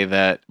in a way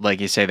that,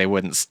 like you say, they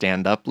wouldn't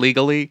stand up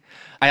legally.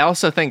 I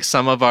also think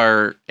some of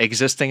our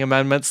existing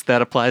amendments,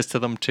 that applies to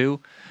them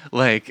too.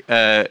 Like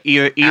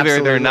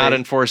either they're not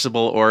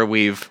enforceable, or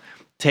we've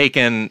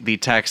taken the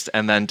text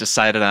and then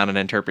decided on an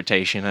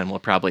interpretation, and we'll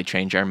probably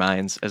change our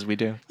minds as we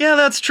do. Yeah,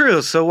 that's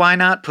true. So why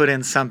not put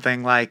in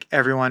something like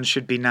everyone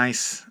should be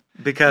nice?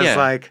 Because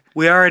like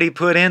we already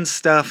put in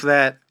stuff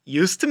that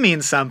used to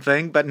mean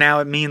something, but now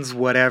it means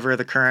whatever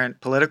the current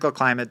political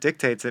climate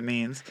dictates it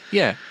means.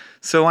 Yeah.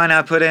 So why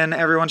not put in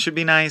everyone should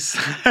be nice?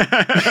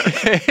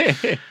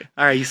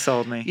 All right, you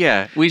sold me.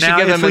 Yeah, we should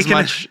give them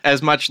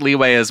as much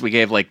leeway as we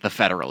gave like the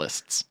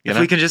Federalists. If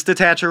we can just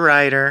attach a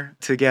writer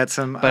to get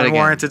some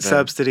unwarranted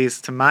subsidies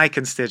to my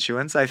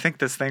constituents, I think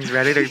this thing's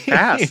ready to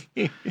pass.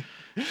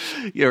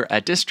 You're a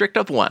district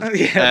of 1,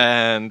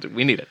 and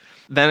we need it.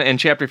 Then in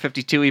Chapter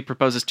 52, he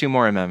proposes 2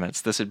 more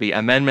amendments. This would be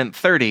Amendment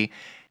 30.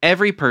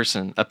 Every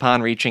person,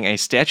 upon reaching a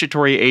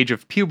statutory age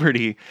of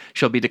puberty,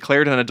 shall be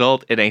declared an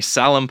adult in a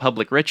solemn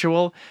public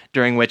ritual,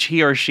 during which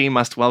he or she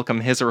must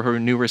welcome his or her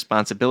new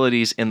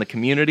responsibilities in the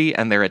community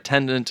and their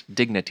attendant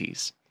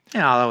dignities.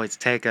 Yeah, I'll always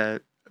take a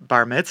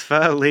bar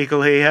mitzvah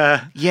legally.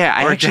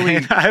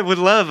 I would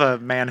love a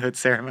manhood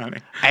ceremony.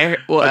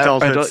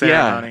 Adulthood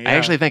ceremony. Yeah. I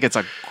actually think it's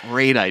a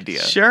great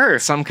idea. Sure.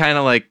 Some kind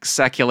of like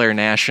secular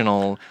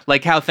national,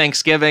 like how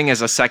Thanksgiving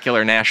is a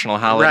secular national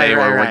holiday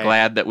where we're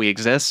glad that we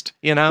exist,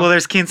 you know? Well,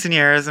 there's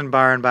quinceañeras and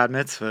bar and bat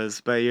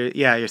mitzvahs, but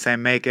you're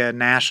saying make a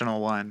national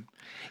one.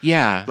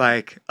 Yeah.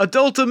 Like,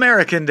 Adult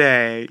American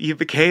Day. You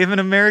became an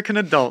American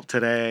adult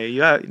today.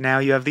 Now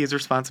you have these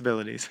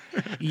responsibilities.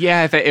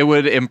 Yeah, it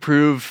would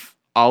improve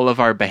all of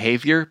our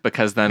behavior,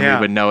 because then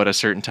we would know at a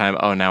certain time,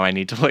 oh, now I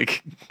need to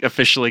like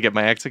officially get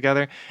my act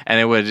together.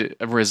 And it would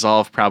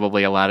resolve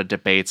probably a lot of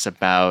debates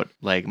about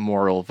like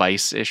moral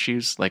vice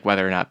issues, like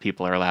whether or not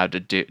people are allowed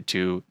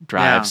to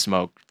drive,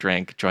 smoke,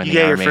 drink, join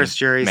the army. Your first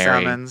jury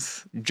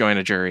summons. Join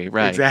a jury,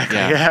 right. Exactly.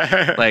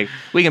 Yeah. Like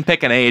we can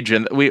pick an age,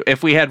 and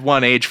if we had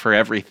one age for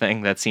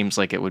everything, that seems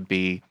like it would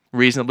be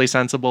reasonably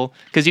sensible,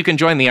 because you can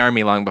join the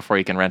army long before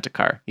you can rent a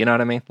car. You know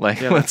what I mean? Like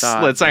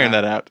let's iron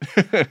that out.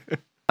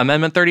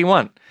 Amendment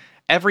 31.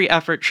 Every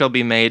effort shall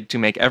be made to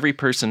make every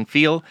person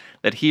feel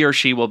that he or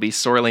she will be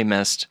sorely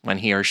missed when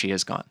he or she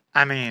is gone.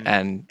 I mean,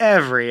 and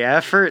every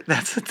effort,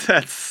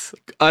 that's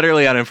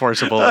utterly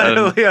unenforceable. I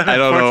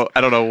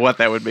don't know what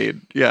that would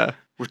mean. Yeah.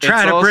 We're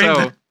trying to bring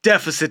the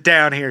deficit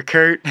down here,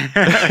 Kurt.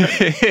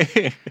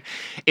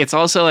 It's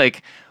also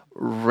like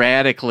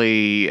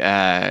radically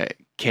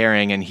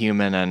caring and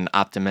human and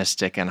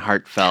optimistic and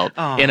heartfelt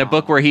in a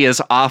book where he is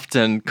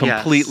often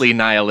completely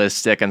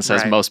nihilistic and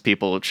says most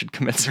people should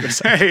commit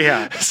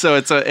suicide.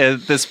 So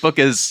this book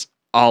is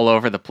all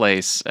over the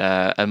place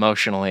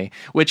emotionally,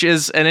 which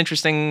is an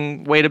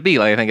interesting way to be.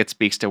 Like, I think it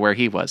speaks to where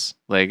he was.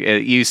 Like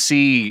you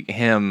see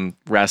him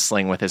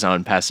wrestling with his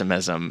own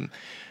pessimism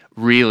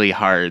really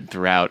hard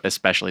throughout,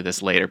 especially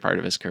this later part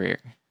of his career.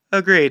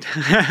 Agreed.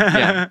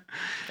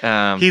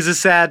 He's a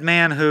sad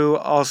man who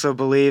also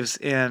believes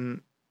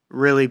in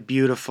really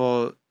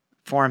beautiful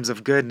forms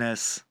of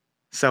goodness,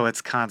 so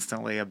it's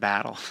constantly a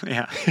battle.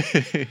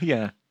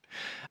 Yeah.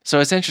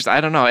 So it's interesting.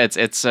 I don't know.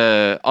 It's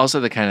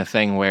also the kind of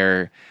thing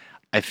where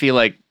I feel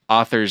like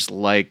authors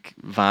like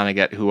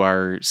Vonnegut, who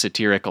are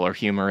satirical or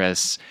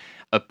humorous,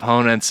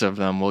 opponents of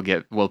them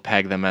will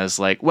peg them as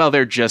like, well,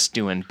 they're just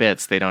doing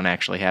bits. They don't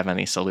actually have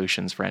any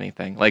solutions for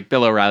anything. Like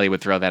Bill O'Reilly would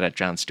throw that at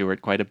Jon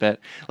Stewart quite a bit.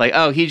 Like,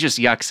 oh, he just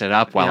yucks it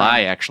up while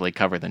I actually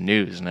cover the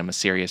news and I'm a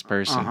serious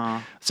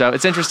person. So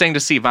it's interesting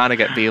to see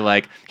Vonnegut be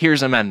like,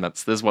 here's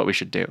amendments. This is what we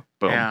should do.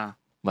 Boom. Yeah.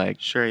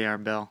 Like, sure you are,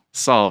 Bill.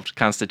 Solved.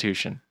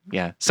 Constitution.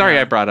 Yeah. Sorry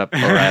I brought up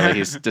O'Reilly.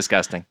 He's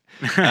disgusting.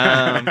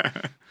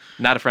 Not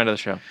a friend of the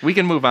show. We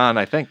can move on,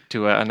 I think,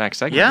 to a next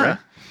segment, right?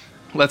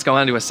 Let's go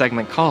on to a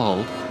segment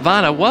called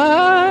Vana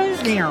What?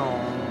 Vana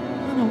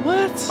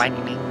What?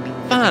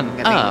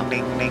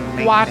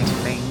 What?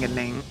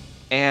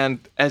 And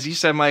as you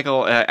said,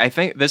 Michael, I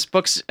think this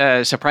book's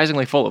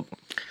surprisingly full of them.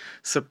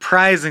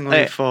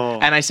 Surprisingly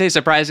full. And I say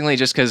surprisingly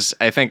just because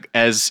I think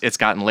as it's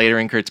gotten later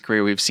in Kurt's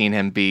career, we've seen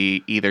him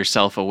be either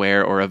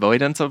self-aware or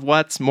avoidant of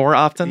what's more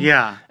often.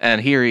 Yeah.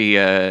 And here he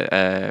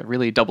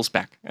really doubles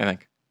back, I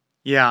think.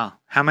 Yeah.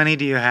 How many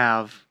do you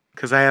have?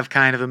 Because I have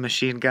kind of a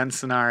machine gun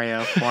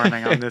scenario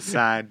forming on this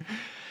side.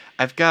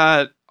 I've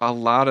got a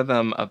lot of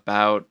them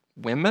about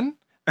women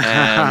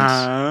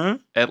and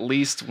at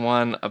least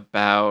one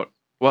about,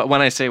 well,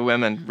 when I say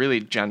women, really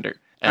gender.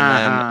 And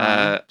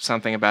then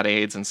something about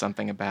AIDS and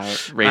something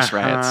about race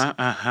riots.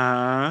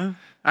 All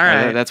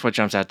right. That's what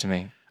jumps out to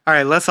me. All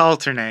right, let's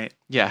alternate.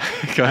 Yeah,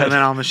 go ahead. And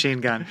then I'll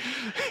machine gun.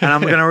 And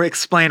I'm going to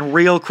explain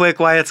real quick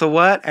why it's a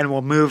what, and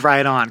we'll move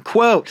right on.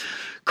 Quote,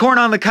 corn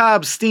on the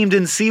cob steamed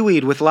in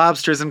seaweed with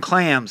lobsters and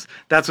clams.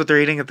 That's what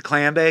they're eating at the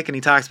clam bake, and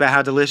he talks about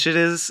how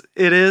delicious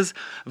it is.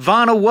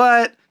 Vana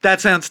what? That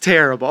sounds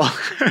terrible.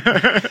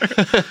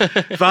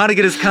 Vonnegut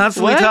is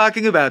constantly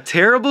talking about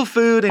terrible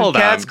food in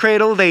Cat's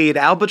Cradle. They eat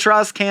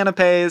albatross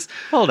canapes.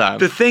 Hold on.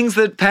 The things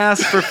that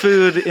pass for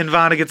food in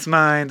Vonnegut's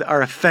mind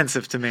are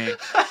offensive to me.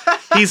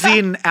 He's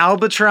eaten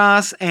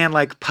albatross and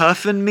like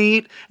puffin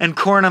meat and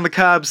corn on the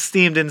cob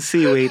steamed in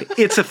seaweed.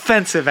 It's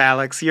offensive,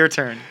 Alex. Your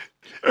turn.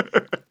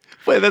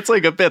 Wait, that's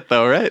like a bit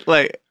though, right?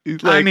 Like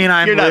I mean,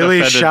 I'm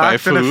really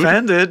shocked and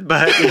offended,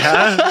 but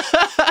yeah.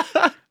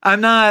 I'm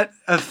not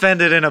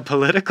offended in a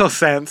political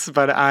sense,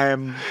 but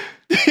I'm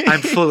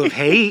full of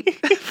hate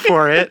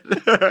for it.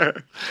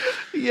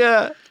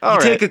 Yeah. You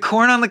take a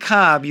corn on the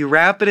cob, you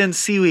wrap it in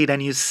seaweed,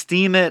 and you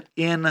steam it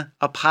in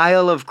a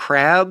pile of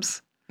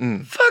crabs.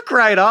 Fuck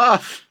right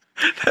off.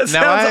 That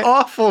sounds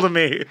awful to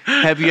me.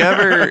 Have you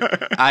ever?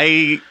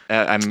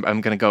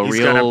 I'm gonna go He's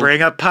real. Gonna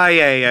bring up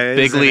paella.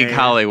 Big league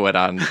Hollywood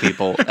on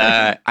people.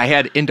 I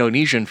had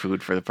Indonesian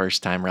food for the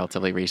first time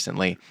relatively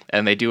recently,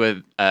 and they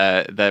do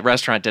the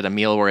restaurant did a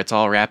meal where it's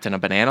all wrapped in a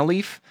banana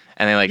leaf,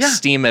 and they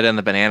steam it in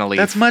the banana leaf.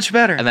 That's much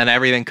better. And then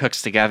everything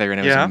cooks together,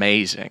 and it was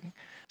amazing.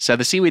 So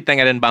the seaweed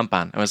thing I didn't bump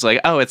on. I was like,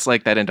 oh, it's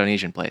like that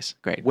Indonesian place.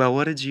 Great. Well,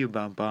 what did you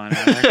bump on,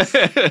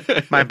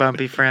 Alex? My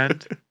bumpy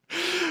friend.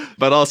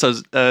 But also,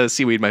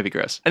 seaweed might be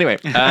gross. Anyway,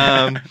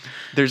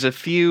 there's a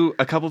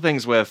couple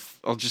things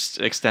I'll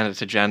just extend it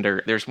to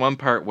gender. There's one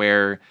part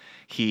where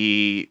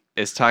he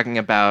is talking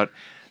about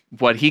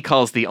what he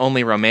calls the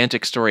only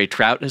romantic story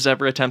Trout has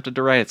ever attempted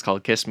to write. It's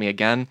called Kiss Me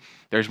Again.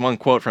 There's one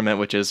quote from it,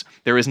 which is,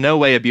 there is no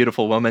way a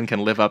beautiful woman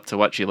can live up to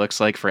what she looks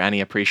like for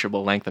any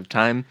appreciable length of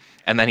time.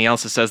 And then he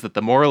also says that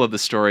the moral of the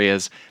story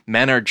is,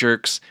 men are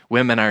jerks,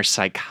 women are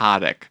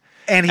psychotic.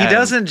 And he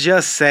doesn't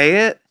just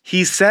say it.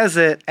 He says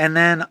it, and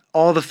then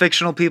all the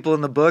fictional people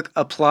in the book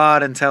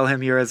applaud and tell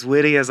him you're as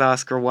witty as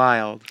Oscar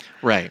Wilde.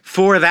 Right.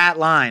 For that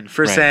line,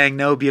 for saying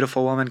no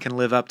beautiful woman can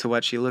live up to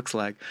what she looks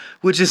like,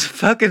 which is a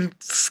fucking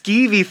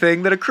skeevy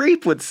thing that a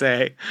creep would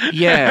say.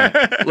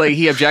 Yeah. Like,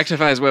 he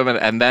objectifies women,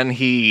 and then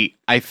he,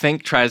 I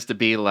think, tries to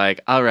be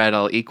like, all right,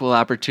 I'll equal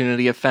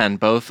opportunity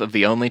offend both of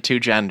the only two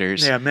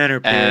genders. Yeah, men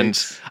are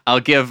pigs. And I'll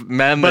give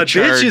men the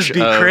charge But bitches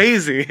be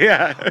crazy,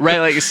 yeah. Right,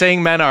 like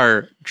saying men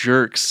are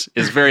jerks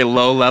is a very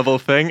low-level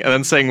thing, and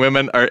then saying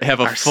women have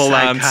a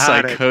full-on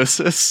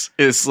psychosis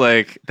is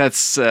like, that's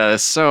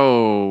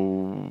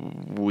so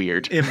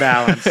weird.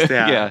 Imbalanced,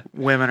 yeah. Yeah.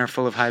 Women are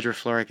full of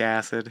hydrofluoric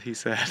acid, he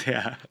said,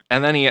 yeah.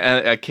 And then he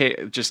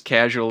just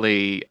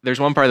casually, there's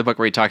one part of the book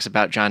where he talks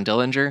about John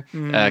Dillinger,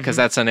 because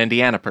that's an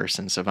Indiana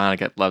person, so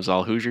Vonnegut loves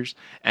all Hoosiers,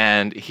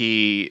 and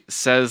he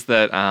says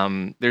that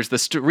there's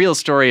this real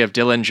story of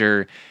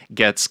Dillinger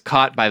gets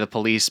caught by the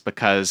police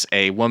because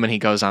a woman he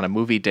goes on a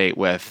movie date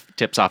with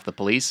tips off the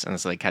police, and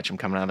so they catch him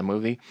coming out of the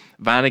movie.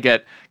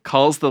 Vonnegut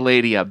calls the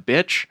lady a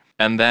bitch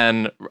and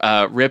then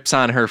rips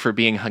on her for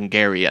being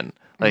Hungarian.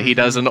 Like, he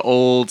does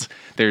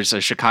there's a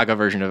Chicago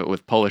version of it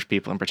with Polish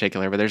people in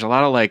particular, but there's a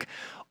lot of like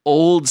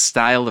old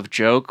style of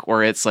joke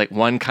where it's like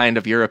one kind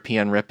of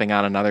European ripping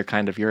on another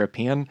kind of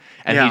European,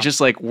 and he just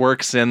like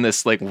works in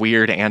this like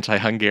weird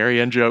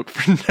anti-Hungarian joke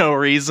for no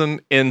reason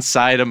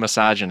inside a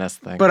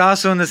misogynist thing. But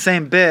also in the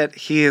same bit,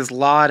 he is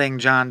lauding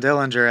John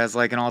Dillinger as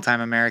like an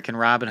all-time American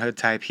Robin Hood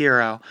type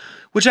hero,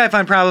 which I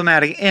find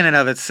problematic in and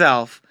of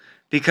itself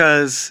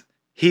because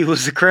he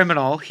was a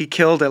criminal. He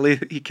killed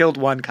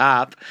one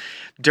cop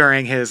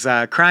during his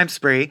crime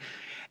spree.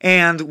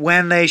 And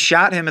when they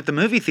shot him at the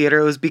movie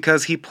theater, it was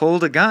because he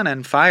pulled a gun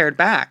and fired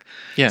back.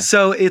 Yeah.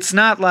 So it's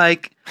not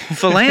like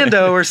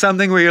Philando or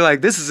something where you're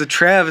like, this is a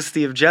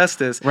travesty of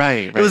justice.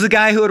 Right. It was a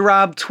guy who had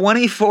robbed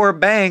 24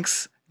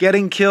 banks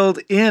getting killed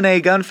in a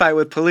gunfight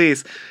with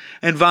police.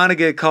 And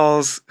Vonnegut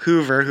calls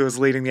Hoover, who was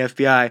leading the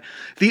FBI,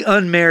 the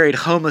unmarried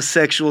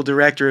homosexual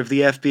director of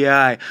the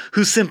FBI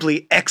who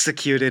simply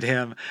executed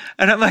him.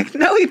 And I'm like,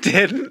 no, he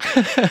didn't.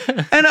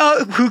 And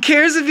who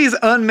cares if he's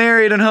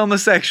unmarried and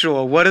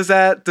homosexual? What is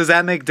that? Does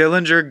that make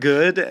Dillinger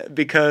good?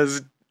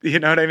 Because, you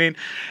know what I mean?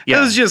 Yeah.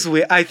 It was just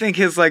weird. I think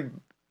his like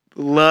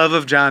love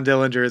of John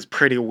Dillinger is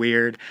pretty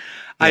weird.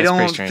 Yeah, I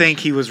don't think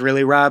he was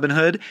really Robin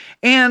Hood.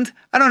 And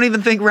I don't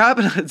even think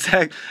Robin Hood's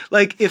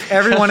like, if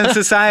everyone in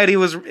society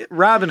was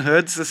Robin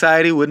Hood,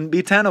 society wouldn't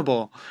be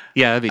tenable.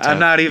 Yeah, that'd be tough. I'm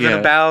not even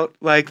about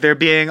like there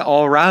being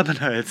all Robin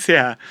Hoods.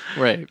 Yeah.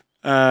 Right.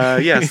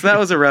 Yes, that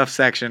was a rough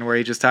section where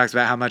he just talks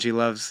about how much he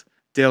loves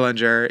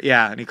Dillinger.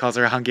 Yeah, and he calls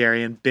her a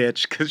Hungarian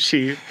bitch because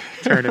she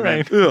turned him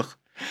in. Ugh.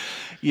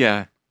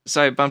 Yeah.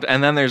 So I bumped,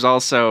 and then there's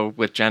also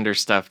with gender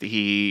stuff.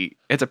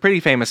 It's a pretty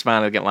famous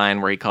Vonnegut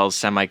line where he calls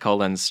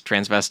semicolons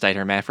transvestite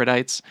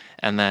hermaphrodites,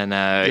 and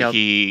then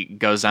he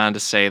goes on to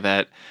say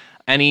that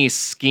any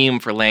scheme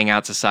for laying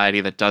out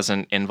society that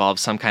doesn't involve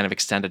some kind of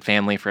extended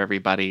family for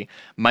everybody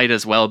might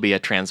as well be a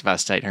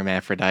transvestite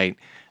hermaphrodite.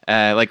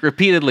 Like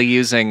repeatedly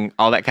using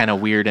all that kind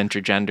of weird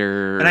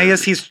intergender. And I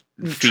guess he's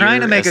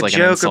trying to make a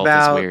joke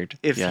about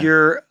if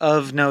you're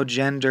of no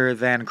gender,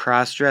 then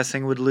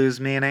cross-dressing would lose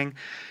meaning.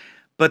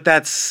 But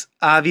that's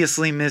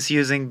obviously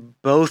misusing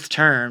both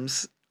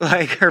terms,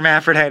 like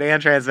hermaphrodite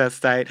and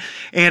transvestite.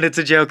 And it's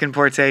a joke in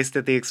poor taste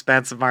at the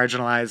expense of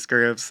marginalized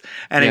groups.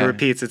 And he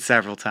repeats it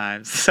several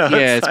times. So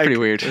it's like, pretty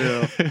weird.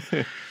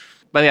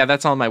 But yeah,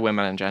 that's all my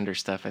women and gender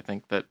stuff, I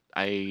think, that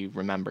I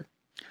remember.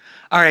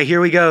 All right,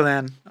 here we go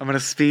then. I'm going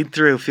to speed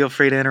through. Feel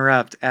free to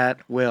interrupt at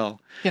will.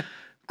 Yeah.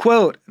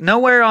 Quote,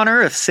 nowhere on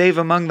earth, save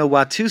among the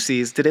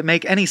Watusis, did it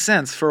make any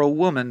sense for a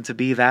woman to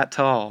be that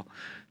tall.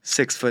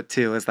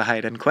 6'2" is the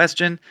height in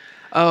question.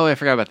 Oh, I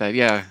forgot about that.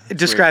 Yeah. It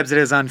describes it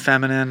as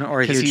unfeminine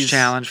or a huge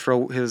challenge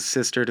for his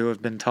sister to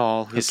have been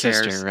tall. Who cares?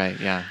 Sister, right,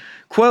 yeah.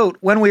 Quote,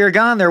 when we are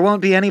gone, there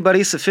won't be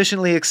anybody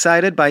sufficiently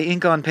excited by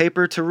ink on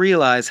paper to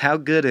realize how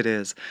good it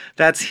is.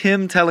 That's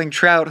him telling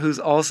Trout, who's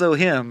also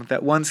him,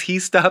 that once he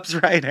stops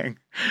writing,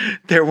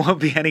 there won't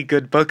be any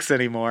good books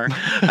anymore.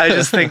 I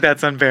just think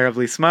that's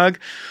unbearably smug.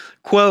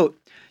 Quote,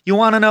 you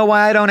want to know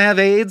why I don't have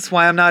AIDS?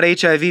 Why I'm not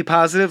HIV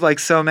positive like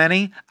so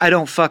many? I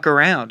don't fuck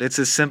around. It's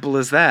as simple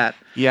as that.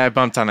 Yeah, I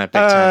bumped on it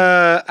big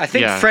time. I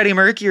think Freddie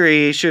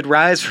Mercury should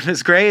rise from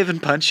his grave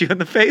and punch you in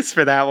the face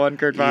for that one,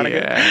 Kurt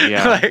Vonnegut.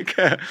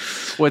 Yeah.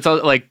 Well, it's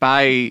like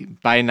by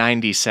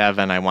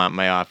 97, I want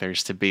my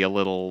authors to be a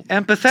little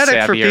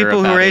empathetic for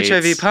people who are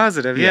HIV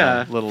positive.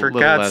 Yeah, a little for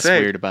God's less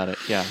sake. weird about it.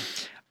 Yeah.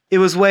 It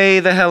was way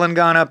the hell and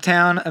gone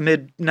uptown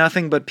amid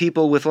nothing but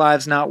people with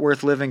lives not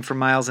worth living for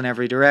miles in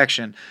every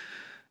direction.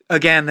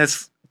 Again,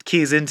 this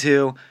keys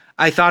into,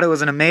 I thought it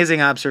was an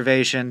amazing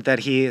observation that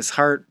his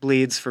heart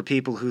bleeds for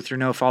people who, through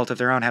no fault of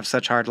their own, have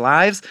such hard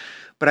lives.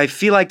 But I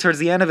feel like towards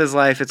the end of his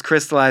life, it's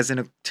crystallized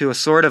into a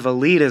sort of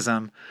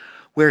elitism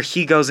where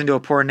he goes into a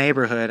poor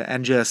neighborhood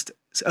and just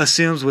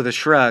assumes with a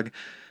shrug,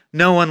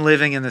 no one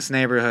living in this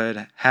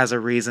neighborhood has a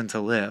reason to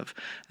live.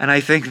 And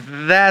I think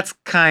that's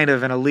kind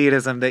of an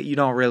elitism that you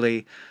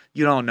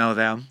don't know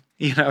them.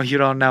 You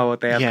don't know what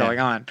they have going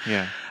on.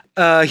 Yeah.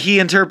 He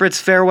interprets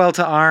Farewell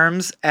to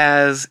Arms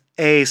as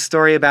a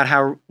story about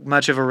how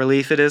much of a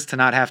relief it is to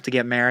not have to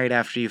get married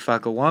after you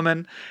fuck a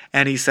woman.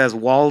 And he says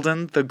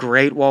Walden, the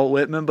great Walt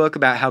Whitman book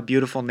about how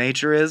beautiful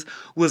nature is,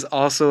 was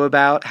also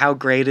about how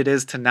great it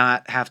is to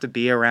not have to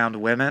be around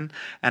women.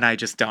 And I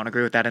just don't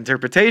agree with that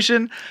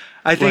interpretation.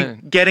 I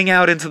think getting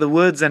out into the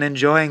woods and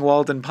enjoying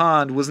Walden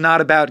Pond was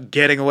not about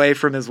getting away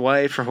from his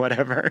wife or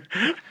whatever.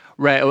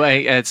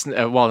 Right, it's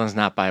Walden's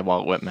not by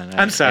Walt Whitman.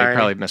 I'm sorry. I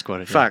probably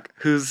misquoted him. Fuck,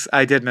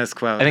 I did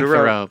misquote. I think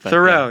Thoreau.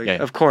 Thoreau,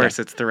 of course,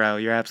 it's Thoreau.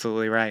 You're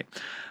absolutely right.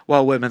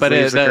 Walt Whitman's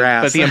Leaves of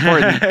Grass. But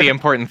the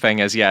important thing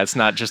is, it's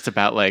not just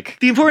about like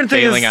the important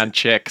thing bailing is on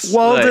chicks.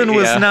 Walden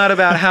was not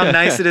about how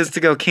nice it is to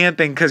go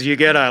camping because you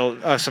get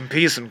some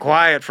peace and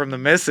quiet from the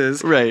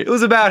missus. Right. It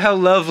was about how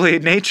lovely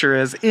nature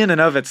is in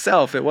and of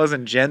itself. It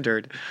wasn't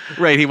gendered.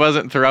 Right.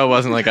 Thoreau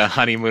wasn't like a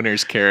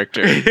honeymooner's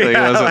character. He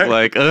wasn't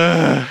like,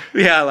 ugh.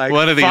 Yeah, like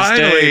one of these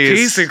days,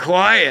 peace and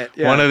quiet.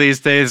 Yeah. One of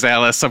these days,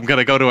 Alice, I'm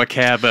gonna go to a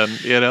cabin.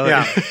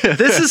 Yeah.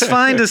 This is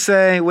fine to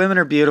say. Women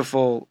are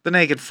beautiful. The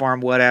naked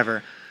form,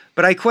 whatever.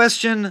 But I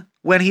question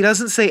when he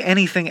doesn't say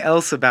anything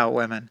else about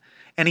women,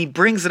 and he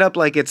brings it up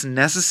like it's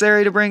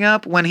necessary to bring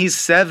up when he's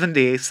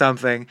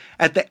 70-something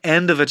at the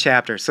end of a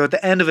chapter. So at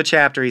the end of a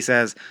chapter, he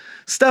says,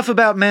 stuff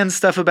about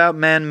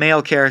men,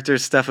 male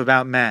characters, stuff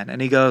about men. And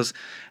he goes,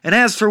 and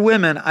as for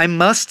women, I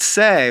must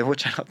say,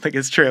 which I don't think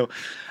is true,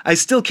 I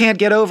still can't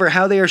get over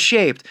how they are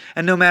shaped,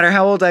 and no matter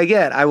how old I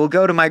get, I will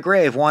go to my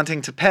grave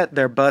wanting to pet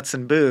their butts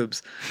and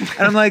boobs.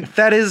 And I'm like,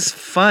 that is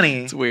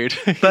funny. It's weird.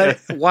 But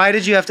why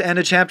did you have to end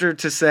a chapter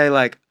to say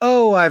like,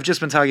 oh, I've just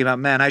been talking about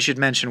men, I should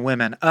mention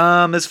women.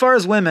 As far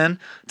as women,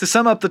 to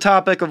sum up the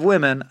topic of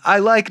women, I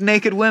like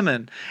naked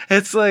women.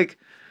 It's like,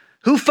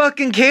 who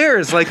fucking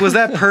cares? Like, was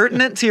that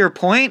pertinent to your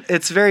point?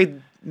 It's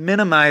very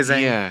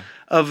minimizing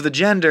of the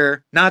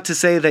gender, not to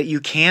say that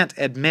you can't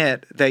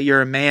admit that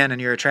you're a man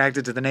and you're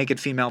attracted to the naked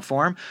female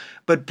form,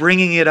 but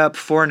bringing it up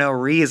for no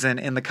reason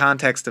in the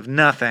context of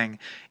nothing,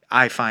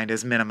 I find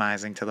is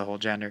minimizing to the whole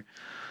gender.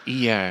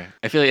 Yeah.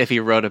 I feel like if he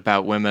wrote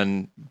about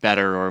women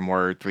better or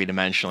more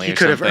three-dimensionally he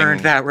could have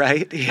earned that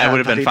right. I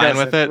would have been fine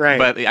with it. Right.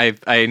 But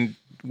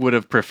would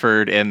have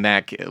preferred in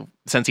that,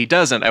 since he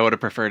doesn't, I would have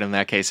preferred in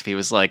that case if he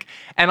was like,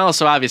 and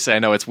also obviously I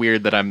know it's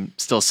weird that I'm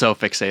still so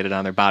fixated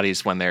on their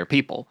bodies when they're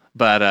people,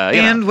 but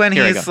and when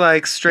he's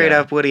like straight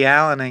up Woody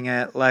Allening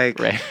it, like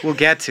we'll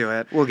get to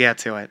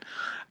it.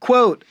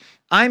 Quote,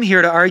 I'm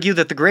here to argue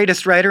that the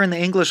greatest writer in the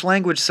English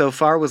language so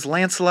far was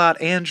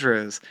Lancelot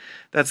Andrewes.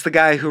 That's the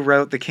guy who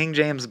wrote the King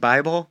James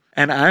Bible.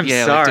 And I'm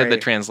sorry. Like did the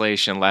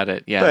translation,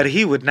 But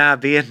he would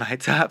not be in my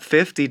top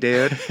 50,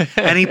 dude.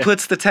 And he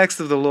puts the text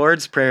of the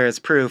Lord's Prayer as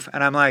proof.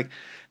 And I'm like,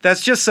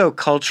 that's just so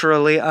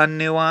culturally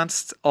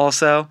unnuanced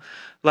also.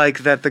 Like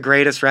that the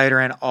greatest writer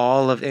in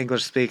all of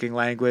English-speaking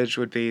language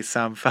would be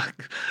some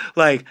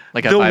like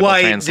the Bible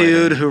white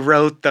translator. dude who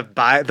wrote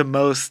the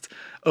most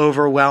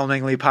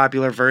overwhelmingly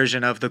popular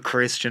version of the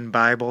Christian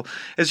Bible.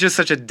 It's just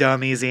such a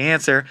dumb, easy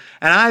answer.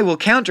 And I will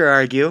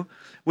counter-argue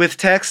with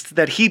text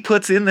that he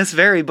puts in this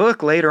very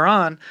book later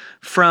on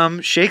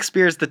from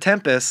Shakespeare's The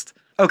Tempest.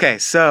 Okay,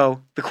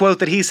 so the quote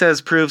that he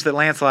says proves that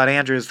Lancelot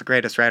Andrewes, the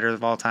greatest writer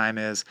of all time,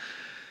 is,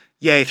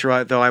 yea,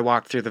 though I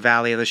walk through the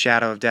valley of the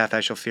shadow of death, I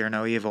shall fear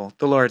no evil.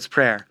 The Lord's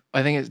Prayer.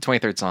 I think it's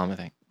 23rd Psalm, I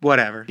think.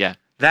 Whatever. Yeah.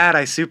 That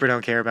I super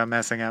don't care about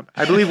messing up.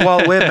 I believe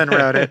Walt Whitman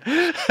wrote it.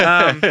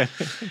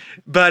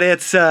 But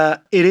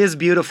it is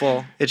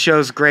beautiful. It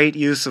shows great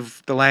use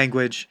of the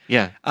language.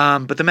 Yeah.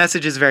 But the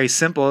message is very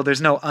simple. There's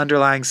no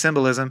underlying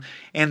symbolism,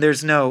 and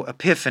there's no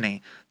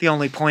epiphany. The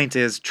only point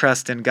is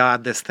trust in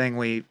God, this thing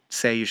we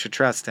say you should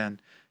trust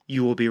in.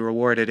 You will be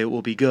rewarded. It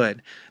will be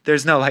good.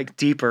 There's no like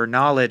deeper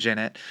knowledge in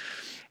it.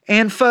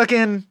 And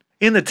fucking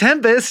in The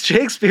Tempest,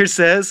 Shakespeare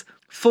says,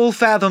 full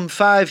fathom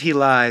 5 he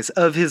lies,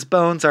 of his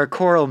bones are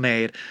coral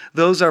made.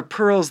 Those are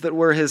pearls that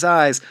were his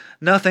eyes.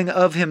 Nothing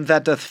of him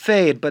that doth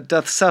fade, but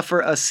doth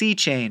suffer a sea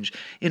change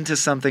into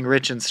something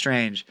rich and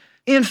strange.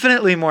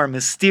 Infinitely more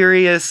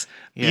mysterious,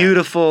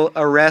 beautiful,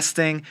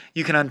 arresting.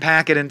 You can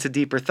unpack it into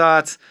deeper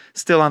thoughts,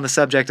 still on the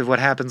subject of what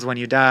happens when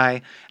you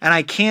die. And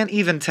I can't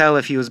even tell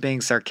if he was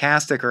being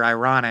sarcastic or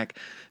ironic,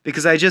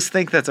 because I just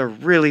think that's a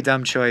really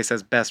dumb choice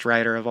as best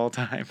writer of all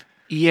time.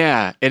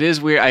 Yeah, it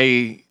is weird.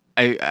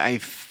 I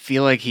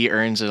feel like he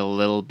earns it a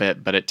little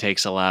bit, but it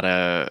takes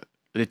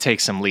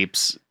some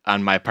leaps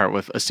on my part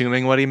with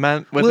assuming what he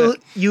meant with it. Well,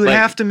 you would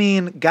have to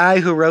mean guy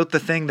who wrote the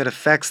thing that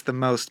affects the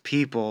most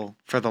people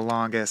for the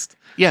longest.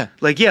 Yeah.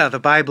 Like, yeah, the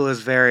Bible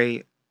is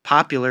very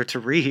popular to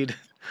read.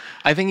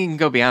 I think you can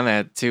go beyond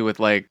that too with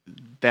like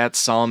that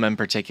psalm in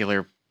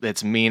particular.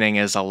 Its meaning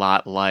is a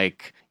lot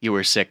like you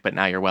were sick, but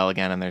now you're well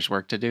again and there's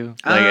work to do.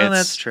 Like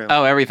that's true.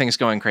 Oh, everything's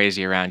going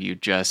crazy around you.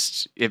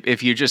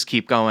 If you just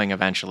keep going,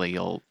 eventually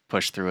you'll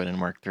push through it and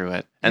work through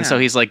it. And so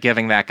he's like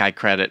giving that guy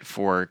credit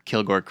for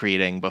Kilgore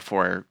creeding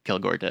before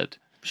Kilgore did.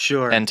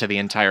 Sure. And to the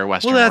entire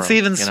Western world. Well, that's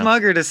even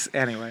smugger to...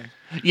 Anyway.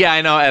 Yeah,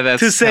 I know. That's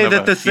to say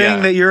that the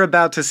thing that you're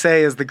about to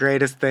say is the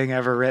greatest thing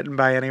ever written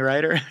by any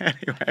writer.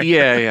 Anyway.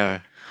 Yeah.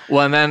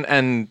 Well,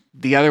 and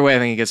the other way I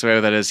think he gets away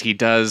with it is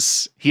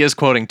he is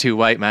quoting two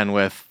white men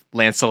with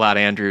Lancelot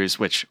Andrewes,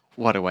 which,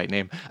 what a white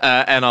name,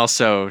 and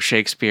also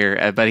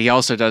Shakespeare. But he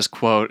also does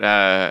quote,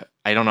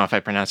 I don't know if I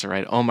pronounce it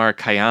right, Omar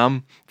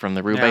Khayyam from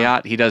the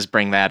Rubaiyat. Yeah. He does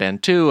bring that in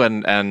too,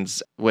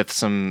 and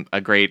with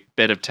a great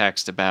bit of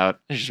text about,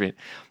 just read,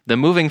 the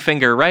moving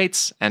finger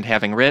writes, and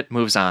having writ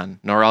moves on,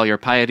 nor all your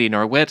piety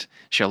nor wit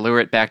shall lure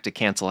it back to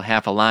cancel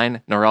half a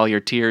line, nor all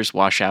your tears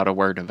wash out a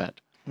word of it.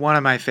 One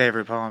of my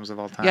favorite poems of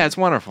all time. Yeah, it's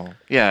wonderful.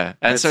 Yeah,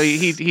 and so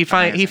he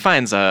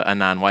finds a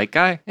non-white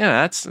guy. Yeah,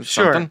 that's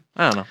something.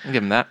 I don't know. I'll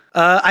give him that.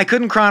 I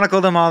couldn't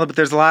chronicle them all, but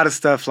there's a lot of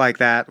stuff like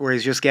that where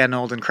he's just getting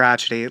old and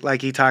crotchety.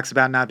 Like he talks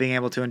about not being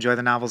able to enjoy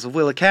the novels of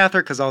Willa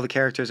Cather because all the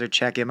characters are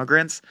Czech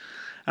immigrants.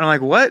 And I'm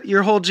like, what?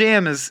 Your whole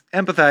jam is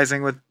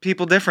empathizing with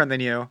people different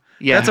than you.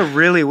 Yeah. That's a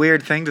really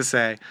weird thing to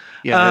say.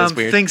 Yeah, that's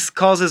weird.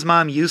 Calls his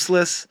mom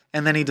useless,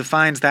 and then he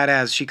defines that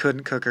as she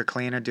couldn't cook or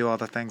clean or do all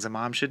the things a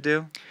mom should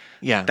do.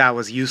 Yeah, that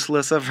was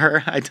useless of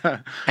her.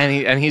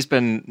 And he's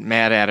been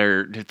mad at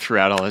her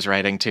throughout all his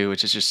writing too,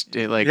 which is just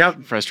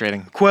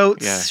frustrating.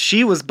 Quotes: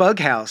 She was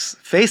Bughouse.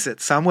 Face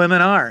it, some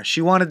women are.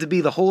 She wanted to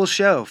be the whole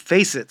show.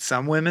 Face it,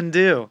 some women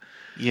do.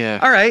 Yeah.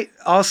 All right.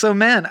 Also,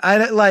 men.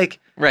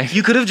 Right.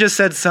 You could have just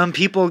said some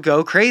people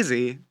go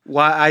crazy.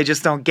 Why? I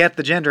just don't get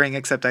the gendering,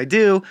 except I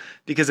do,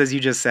 because as you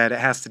just said, it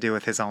has to do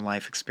with his own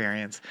life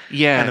experience.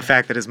 Yeah. And the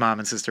fact that his mom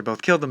and sister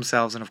both killed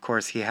themselves, and of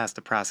course he has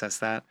to process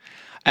that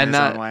in his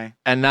own way.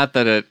 And not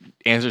that it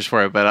answers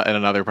for it, but in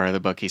another part of the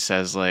book, he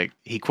says, like,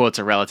 he quotes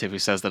a relative who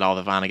says that all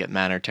the Vonnegut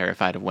men are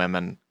terrified of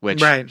women,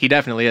 which he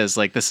definitely is.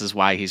 Like, this is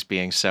why he's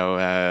being so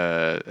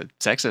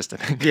sexist, I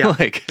think. Yeah.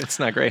 Like, it's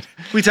not great.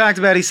 We talked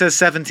about, he says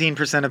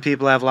 17% of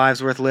people have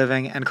lives worth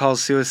living and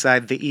calls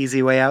suicide the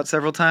easy way out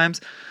several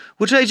times,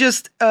 which I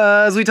just,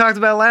 as we talked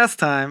about last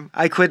time,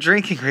 I quit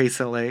drinking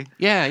recently.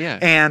 Yeah.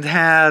 And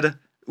had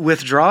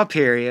withdrawal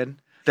period.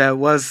 That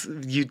was,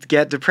 you'd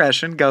get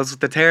depression, goes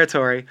with the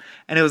territory,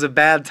 and it was a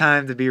bad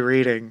time to be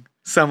reading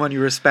someone you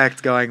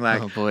respect going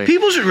like,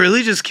 people should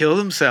really just kill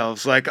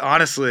themselves, like,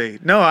 honestly.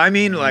 No, I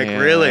mean, like,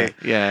 really.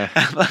 Yeah.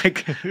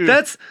 Like,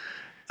 that's,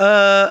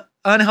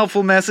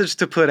 unhelpful message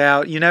to put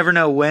out. You never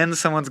know when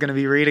someone's going to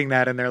be reading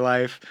that in their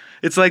life.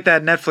 It's like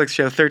that Netflix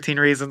show, 13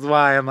 Reasons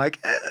Why. I'm like,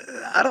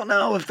 I don't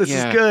know if this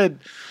is good.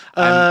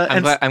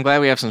 I'm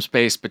glad we have some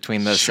space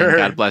between this and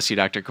God Bless You,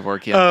 Dr.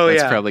 Kevorkian.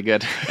 That's probably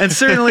good. And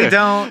certainly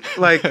don't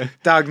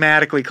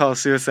dogmatically call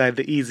suicide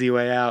the easy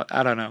way out.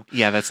 I don't know.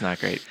 Yeah, that's not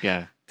great.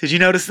 Yeah. Did you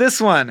notice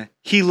this one?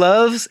 He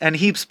loves and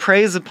heaps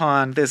praise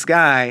upon this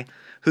guy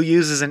who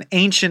uses an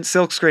ancient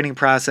silk screening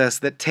process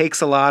that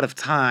takes a lot of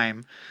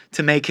time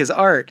to make his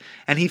art.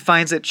 And he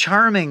finds it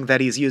charming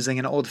that he's using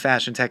an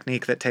old-fashioned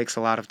technique that takes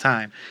a lot of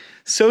time.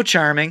 So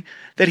charming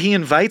that he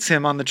invites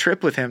him on the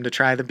trip with him to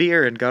try the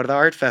beer and go to the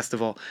art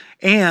festival.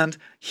 And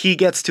he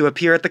gets to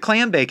appear at the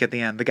clam bake at the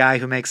end, the guy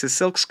who makes his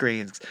silk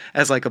screens,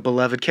 as like a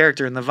beloved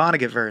character in the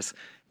Vonnegut verse.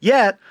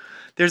 Yet,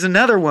 there's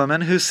another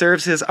woman who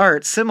serves his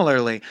art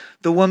similarly,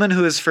 the woman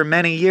who has for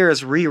many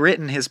years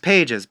rewritten his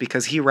pages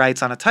because he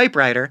writes on a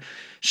typewriter.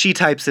 She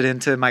types it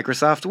into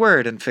Microsoft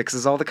Word and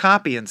fixes all the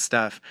copy and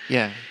stuff.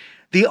 Yeah.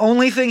 The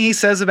only thing he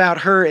says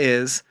about her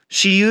is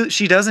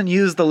she doesn't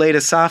use the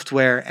latest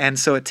software, and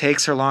so it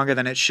takes her longer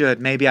than it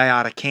should. Maybe I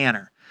ought to can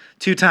her.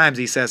 2 times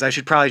he says I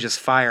should probably just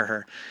fire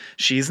her.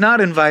 She's not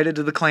invited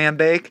to the clam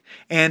bake,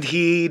 and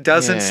he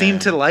doesn't seem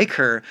to like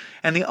her.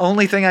 And the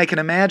only thing I can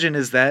imagine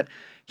is that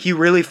he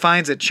really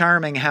finds it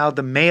charming how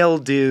the male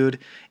dude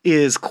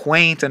is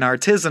quaint and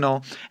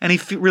artisanal, and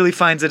he really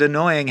finds it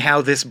annoying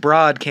how this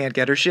broad can't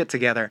get her shit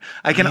together.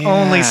 I can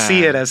only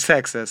see it as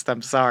sexist.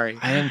 I'm sorry.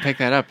 I didn't pick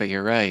that up, but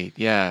you're right.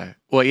 Yeah.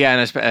 Well, yeah,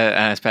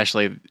 and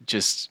especially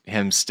just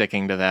him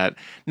sticking to that.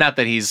 Not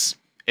that he's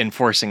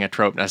enforcing a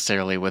trope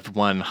necessarily with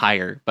one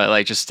hire, but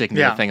like just sticking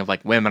to the thing of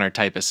like women are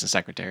typists and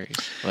secretaries.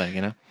 Like,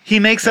 you know? He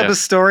makes up a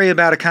story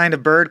about a kind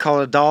of bird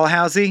called a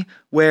Dalhousie,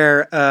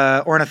 where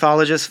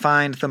ornithologists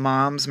find the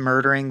moms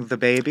murdering the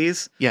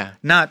babies. Yeah.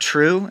 Not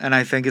true, and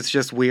I think it's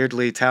just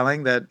weirdly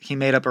telling that he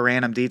made up a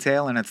random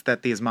detail, and it's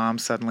that these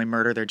moms suddenly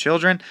murder their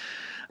children.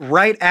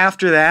 Right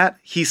after that,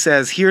 he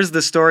says, here's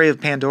the story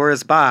of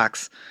Pandora's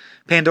box.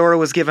 Pandora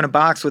was given a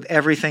box with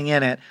everything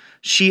in it.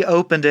 She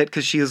opened it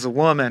because she is a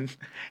woman.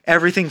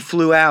 Everything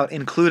flew out,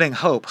 including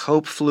hope.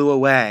 Hope flew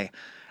away.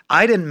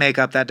 I didn't make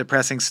up that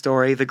depressing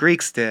story. The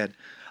Greeks did.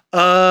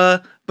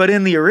 But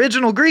in the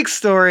original Greek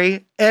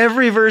story,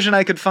 every version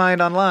I could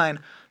find online,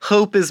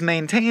 hope is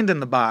maintained in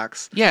the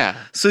box. Yeah.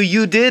 So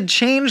you did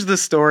change the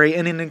story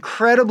in an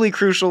incredibly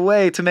crucial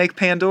way to make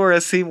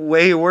Pandora seem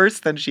way worse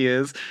than she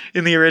is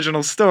in the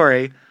original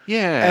story.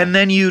 Yeah. And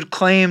then you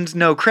claimed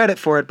no credit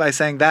for it by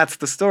saying that's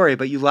the story,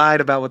 but you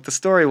lied about what the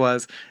story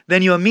was.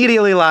 Then you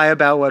immediately lie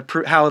about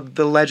how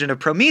the legend of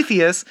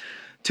Prometheus,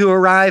 to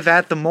arrive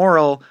at the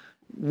moral,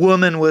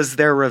 woman was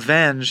their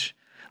revenge.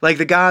 Like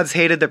the gods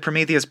hated that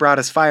Prometheus brought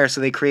us fire, so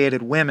they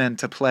created women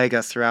to plague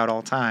us throughout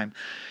all time.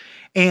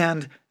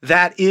 And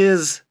that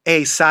is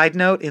a side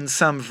note in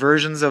some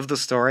versions of the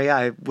story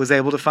I was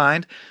able to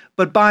find.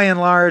 But by and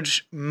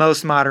large,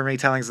 most modern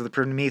retellings of the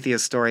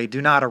Prometheus story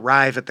do not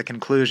arrive at the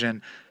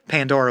conclusion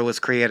Pandora was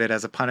created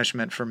as a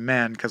punishment for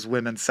men because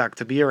women suck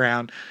to be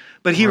around.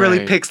 But he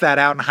really picks that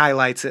out and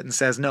highlights it and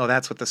says, no,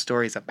 that's what the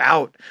story's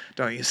about.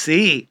 Don't you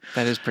see?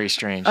 That is pretty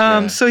strange.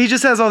 So he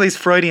just has all these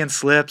Freudian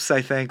slips,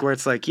 I think, where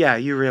it's like, yeah,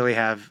 you really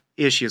have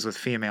issues with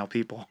female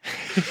people.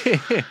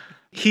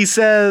 He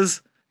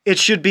says it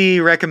should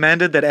be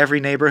recommended that every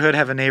neighborhood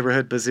have a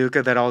neighborhood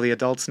bazooka that all the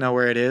adults know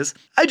where it is.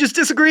 I just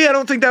disagree. I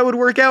don't think that would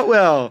work out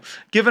well,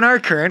 given our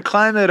current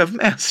climate of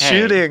mass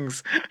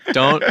shootings.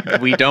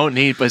 We don't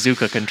need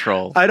bazooka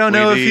control. I don't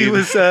know if he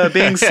was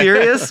being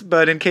serious,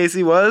 but in case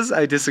he was,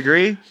 I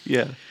disagree.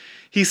 Yeah.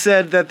 He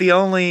said that the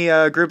only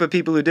group of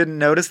people who didn't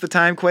notice the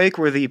timequake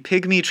were the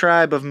pygmy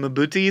tribe of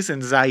Mbutis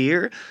in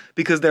Zaire,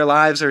 because their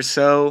lives are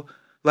so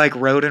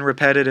rote and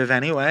repetitive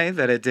anyway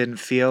that it didn't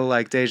feel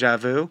like deja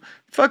vu.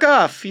 Fuck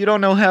off. You don't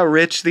know how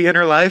rich the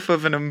inner life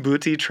of an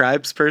Mbuti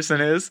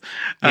tribesperson is.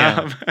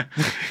 Yeah.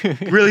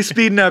 Really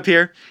speeding up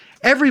here.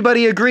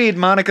 Everybody agreed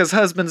Monica's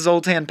husband,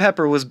 Zoltan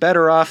Pepper, was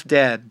better off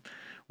dead.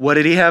 What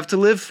did he have to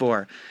live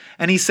for?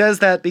 And he says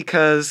that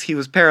because he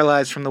was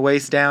paralyzed from the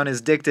waist down,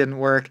 his dick didn't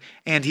work,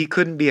 and he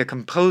couldn't be a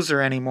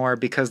composer anymore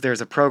because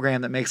there's a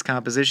program that makes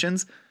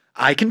compositions.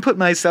 I can put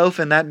myself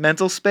in that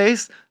mental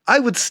space. I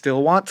would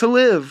still want to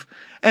live.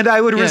 And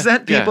I would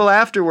resent people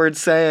afterwards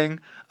saying,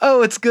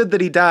 oh, it's good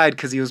that he died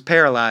because he was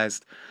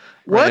paralyzed.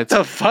 What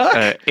the fuck?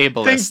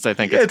 Ableist, I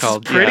think it's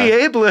called. It's pretty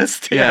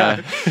ableist.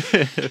 Yeah.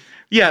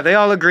 Yeah, they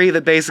all agree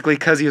that basically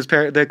because he was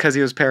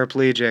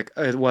paraplegic,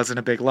 it wasn't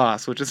a big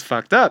loss, which is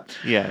fucked up.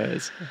 Yeah, it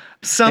is.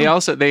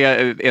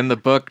 They in the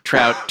book,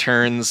 Trout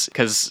turns,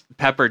 because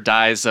Pepper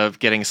dies of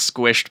getting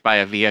squished by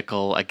a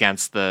vehicle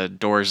against the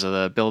doors of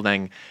the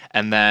building,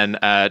 and then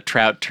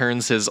Trout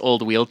turns his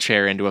old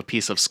wheelchair into a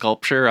piece of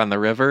sculpture on the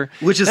river.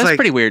 Which is That's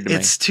pretty weird to me.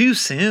 It's too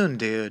soon,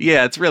 dude.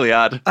 Yeah, it's really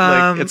odd.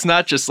 It's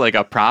not just like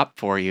a prop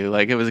for you.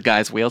 Like, it was a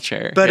guy's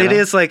wheelchair. But it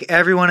is like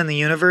everyone in the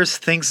universe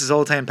thinks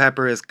Zoltan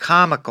Pepper is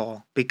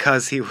comical.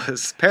 because he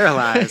was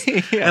paralyzed.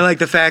 Yeah. And like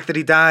the fact that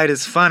he died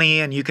is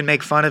funny, and you can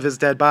make fun of his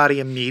dead body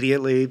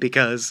immediately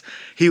because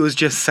he was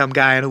just some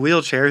guy in a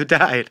wheelchair who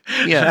died.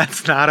 Yeah.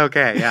 That's not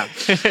okay.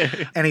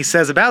 Yeah. And he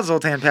says about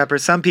Zoltan Pepper,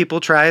 some people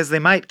try as they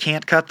might,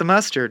 can't cut the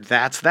mustard.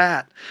 That's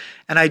that.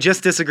 And I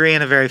just disagree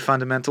in a very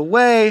fundamental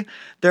way.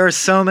 There are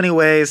so many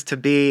ways to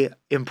be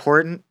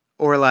important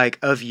or like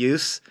of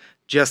use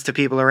just to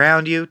people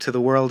around you, to the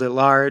world at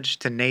large,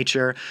 to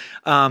nature.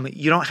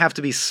 You don't have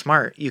to be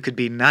smart. You could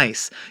be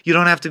nice. You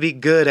don't have to be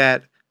good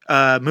at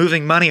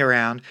moving money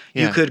around.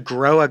 Yeah. You could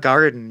grow a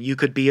garden. You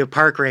could be a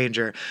park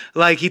ranger.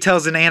 Like he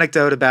tells an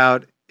anecdote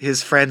about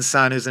his friend's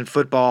son who's in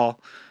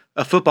football,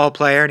 a football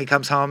player, and he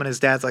comes home and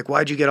his dad's like,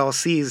 why'd you get all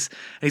C's?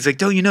 And he's like,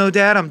 don't you know,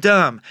 Dad, I'm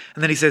dumb.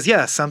 And then he says,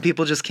 yeah, some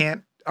people just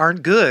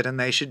aren't good and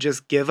they should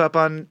just give up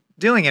on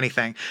doing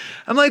anything.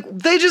 I'm like,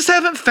 they just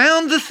haven't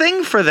found the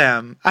thing for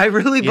them. I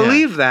really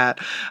believe that.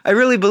 I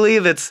really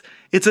believe it's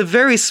a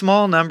very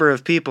small number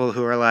of people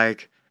who are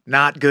like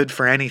not good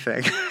for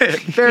anything.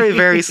 Very,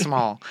 very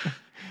small.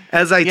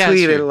 As I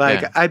tweeted,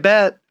 like, I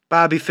bet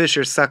Bobby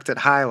Fischer sucked at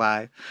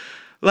highlight.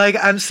 Like,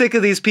 I'm sick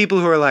of these people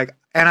who are like,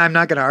 and I'm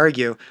not going to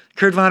argue.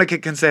 Kurt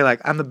Vonnegut can say,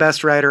 like, I'm the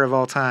best writer of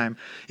all time.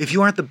 If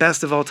you aren't the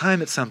best of all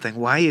time at something,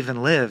 why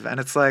even live? And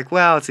it's like,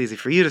 well, it's easy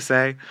for you to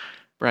say.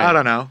 Right. I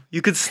don't know.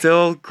 You could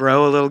still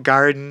grow a little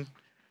garden,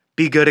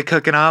 be good at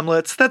cooking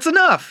omelets. That's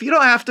enough. You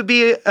don't have to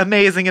be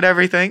amazing at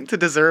everything to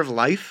deserve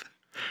life.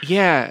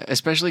 Yeah,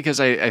 especially because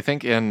I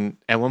think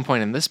at one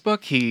point in this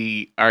book,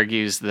 he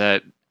argues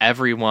that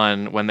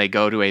everyone, when they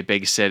go to a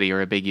big city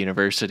or a big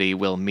university,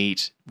 will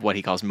meet what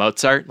he calls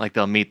Mozart. Like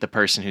they'll meet the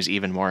person who's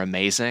even more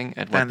amazing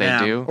at what they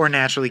do. Or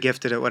naturally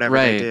gifted at whatever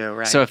they do.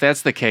 Right. So if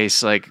that's the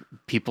case, like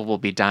people will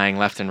be dying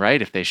left and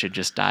right if they should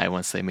just die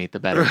once they meet the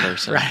better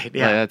person. Right,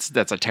 yeah. Like,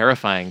 that's a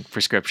terrifying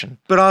prescription.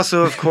 But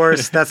also, of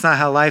course, that's not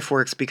how life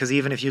works, because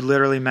even if you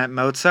literally met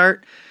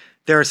Mozart,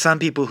 there are some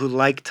people who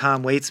like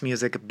Tom Waits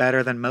music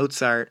better than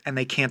Mozart, and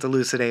they can't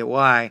elucidate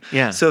why.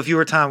 Yeah. So if you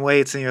were Tom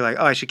Waits and you're like,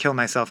 oh, I should kill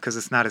myself because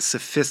it's not as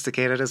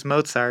sophisticated as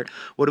Mozart,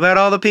 what about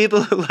all the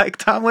people who like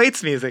Tom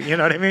Waits music? You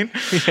know what I mean?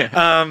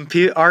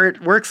 Yeah.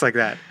 Art works like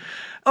that.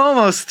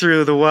 Almost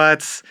through the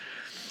what's.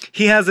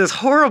 He has this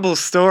horrible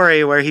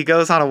story where he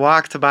goes on a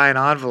walk to buy an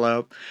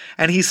envelope,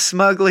 and he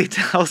smugly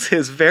tells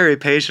his very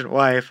patient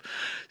wife,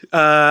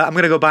 I'm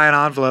going to go buy an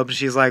envelope. And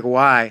she's like,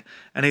 why?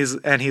 And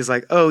he's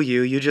like, oh,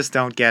 you just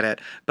don't get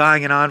it.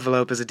 Buying an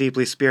envelope is a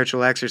deeply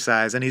spiritual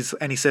exercise. And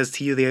he says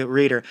to you, the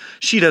reader,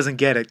 she doesn't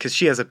get it because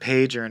she has a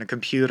pager and a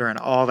computer and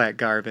all that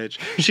garbage.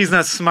 She's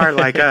not smart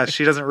like us.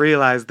 She doesn't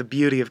realize the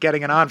beauty of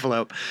getting an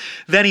envelope.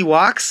 Then he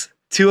walks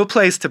to a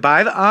place to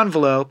buy the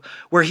envelope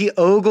where he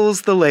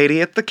ogles the lady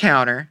at the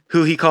counter,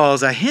 who he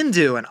calls a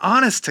Hindu, an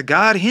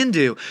honest-to-God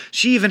Hindu.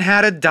 She even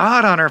had a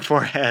dot on her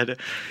forehead.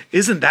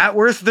 Isn't that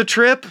worth the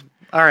trip?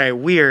 All right,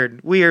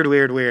 weird.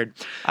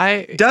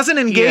 Doesn't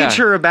engage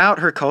her about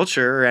her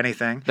culture or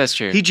anything. That's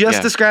true. He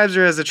just describes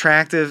her as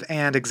attractive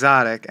and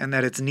exotic, and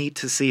that it's neat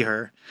to see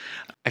her.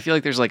 I feel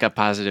like there's like a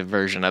positive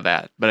version of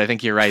that, but I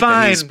think you're right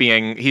Fine.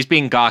 that he's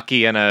being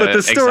gawky in a but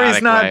the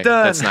story's not way.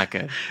 done. That's not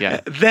good.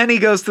 Yeah. Then he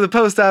goes to the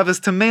post office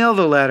to mail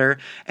the letter,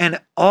 and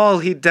all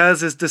he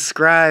does is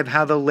describe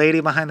how the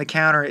lady behind the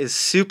counter is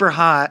super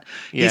hot.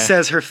 Yeah. He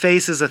says her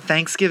face is a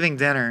Thanksgiving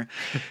dinner.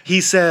 He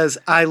says,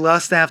 I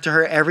lust after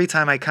her every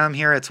time I come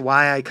here. It's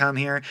why I come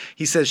here.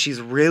 He says she's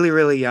really,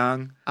 really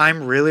young.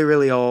 I'm really,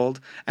 really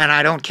old, and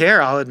I don't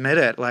care. I'll admit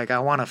it. Like, I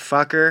want to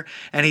fuck her.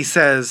 And he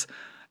says,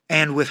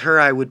 and with her,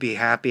 I would be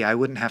happy. I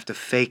wouldn't have to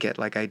fake it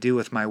like I do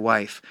with my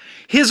wife.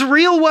 His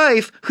real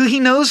wife, who he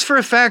knows for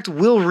a fact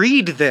will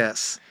read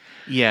this.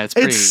 Yeah,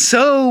 it's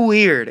so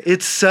weird.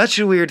 It's such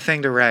a weird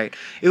thing to write.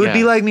 It would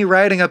be like me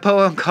writing a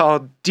poem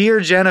called Dear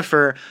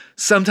Jennifer,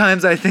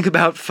 sometimes I think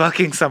about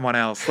fucking someone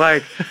else.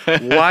 Like,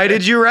 why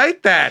did you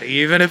write that?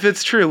 Even if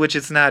it's true, which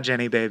it's not,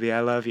 Jenny baby, I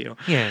love you.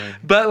 Yeah.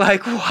 But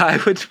like,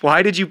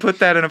 why did you put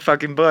that in a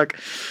fucking book?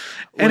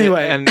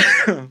 Anyway. And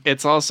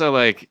it's also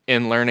like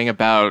in learning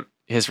about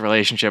his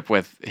relationship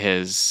with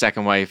his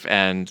second wife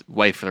and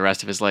wife for the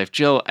rest of his life,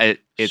 Jill, it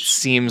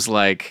seems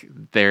like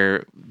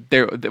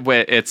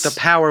it's the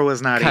power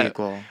was not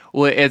equal.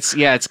 Well,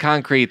 it's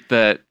concrete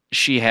that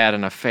she had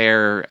an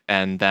affair,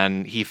 and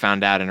then he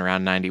found out in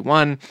around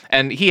 91,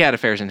 and he had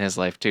affairs in his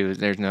life too.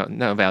 There's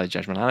no valid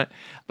judgment on it,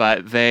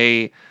 but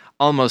they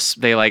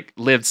like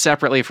lived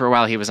separately for a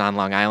while. He was on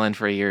Long Island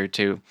for a year or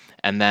two,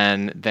 and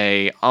then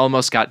they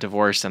almost got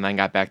divorced and then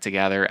got back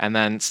together and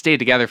then stayed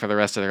together for the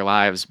rest of their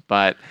lives.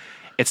 But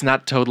it's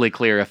not totally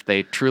clear if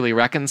they truly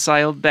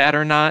reconciled that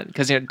or not,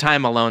 because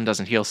time alone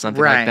doesn't heal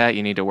something like that.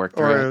 You need to work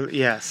through it.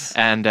 Yes.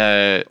 And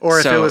or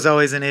if it was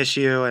always an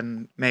issue,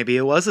 and maybe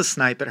it was a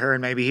snipe at her,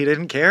 and maybe he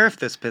didn't care if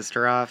this pissed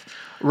her off.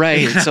 Right.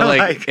 You know, so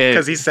like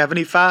because he's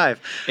 75,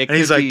 and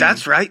he's like,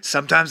 "That's right.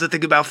 Sometimes I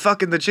think about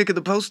fucking the chick at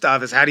the post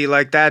office. How do you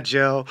like that,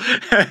 Jill?"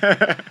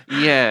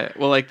 Yeah.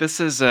 Well, like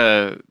this is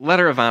a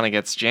letter of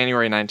Vonnegut's,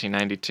 January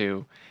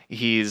 1992.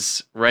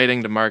 He's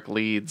writing to Mark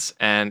Leeds,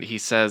 and he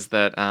says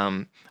that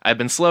I've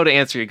been slow to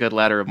answer your good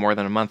letter of more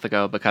than a month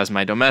ago because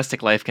my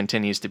domestic life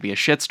continues to be a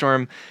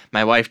shitstorm.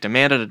 My wife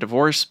demanded a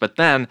divorce, but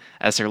then,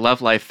 as her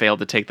love life failed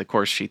to take the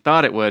course she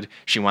thought it would,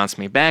 she wants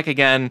me back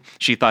again.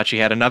 She thought she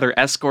had another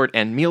escort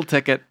and meal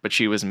ticket, but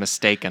she was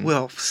mistaken.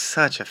 Will,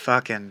 such a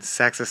fucking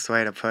sexist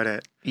way to put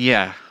it.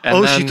 Yeah.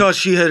 She thought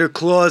she had her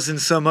claws in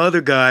some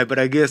other guy, but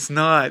I guess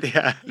not.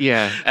 Yeah.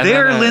 Yeah.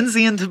 They're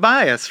Lindsay and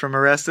Tobias from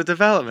Arrested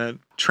Development,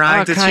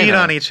 trying to cheat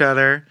on each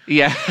other.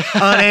 Yeah.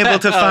 Unable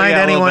to find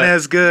anyone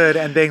as good,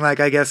 and being like,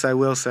 I guess I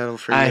will settle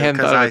for you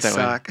because I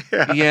suck.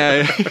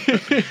 Yeah.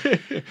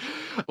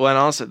 Well, and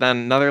also then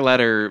another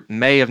letter,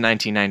 May of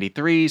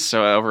 1993,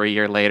 so over a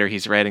year later,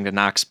 he's writing to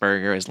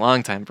Knoxberger, his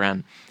longtime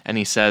friend, and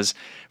he says,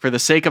 for the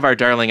sake of our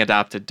darling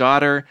adopted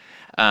daughter,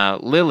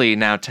 Lily,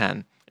 now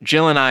 10,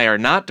 Jill and I are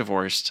not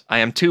divorced. I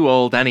am too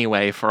old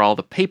anyway for all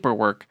the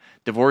paperwork.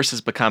 Divorce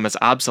has become as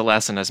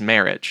obsolescent as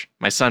marriage.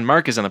 My son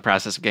Mark is in the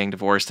process of getting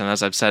divorced, and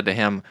as I've said to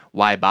him,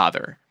 why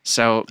bother?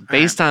 So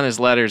based on his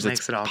letters,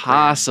 it's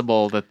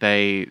possible that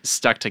they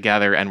stuck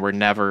together and were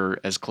never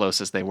as close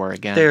as they were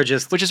again. They're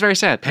just which is very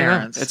sad.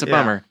 parents. It's a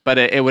bummer. But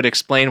it would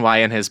explain why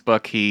in his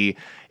book he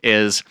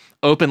is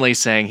openly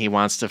saying he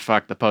wants to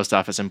fuck the post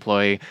office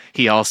employee.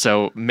 He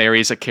also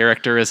marries a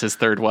character as his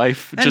third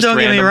wife. And don't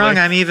get me wrong,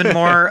 I'm even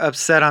more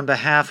upset on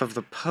behalf of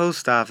the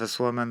post office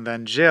woman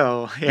than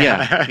Jill.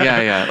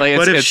 Yeah. Like,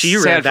 what if it's she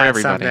sad read that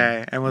for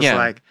someday and was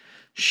like,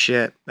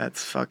 shit,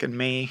 that's fucking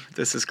me.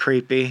 This is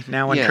creepy.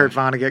 Now when Kurt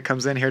Vonnegut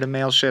comes in here to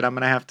mail shit, I'm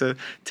going to have to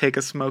take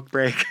a smoke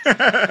break.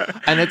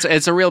 And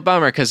it's a real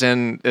bummer because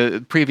in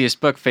the previous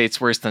book,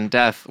 Fate's Worse Than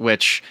Death,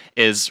 which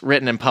is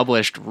written and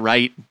published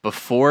right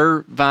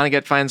before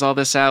Vonnegut finds all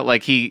this out,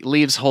 like he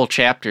leaves whole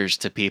chapters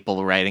to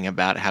people writing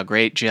about how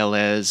great Jill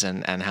is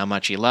and how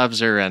much he loves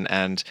her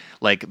and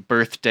like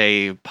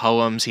birthday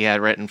poems he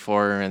had written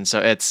for her. And so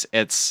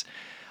it's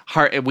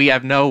hard. We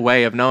have no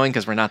way of knowing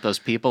because we're not those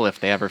people if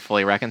they ever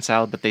fully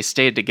reconciled, but they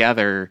stayed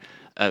together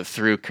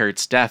through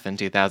Kurt's death in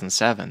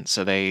 2007.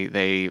 So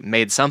they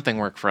made something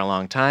work for a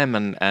long time,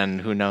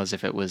 and who knows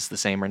if it was the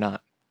same or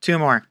not. Two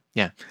more.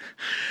 Yeah.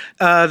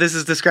 This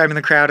is describing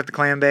the crowd at the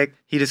clam bake.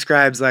 He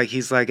describes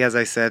he's like, as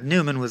I said,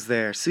 Newman was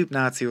there, Soup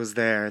Nazi was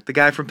there, the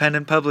guy from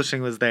Pendant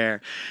Publishing was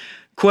there.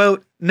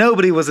 Quote,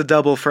 nobody was a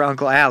double for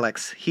Uncle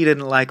Alex. He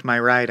didn't like my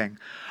writing.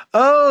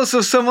 Oh,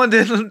 so someone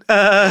didn't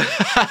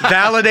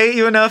validate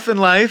you enough in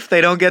life? They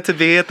don't get to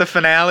be at the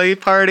finale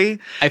party?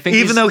 I think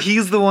even though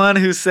he's the one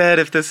who said,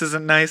 if this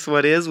isn't nice,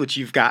 what is? Which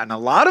you've gotten a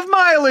lot of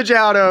mileage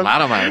out of. A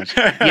lot of mileage.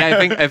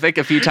 Yeah, I think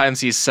a few times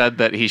he's said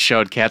that he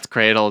showed Cat's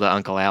Cradle to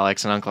Uncle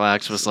Alex, and Uncle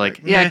Alex was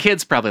like, yeah,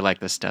 kids probably like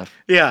this stuff.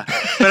 Yeah,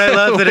 but I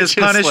love that his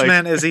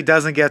punishment is he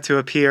doesn't get to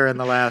appear in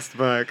the last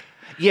book.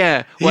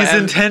 Yeah. Well, he's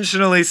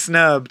intentionally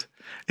snubbed.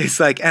 He's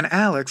like, and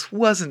Alex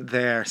wasn't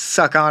there.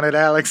 Suck on it,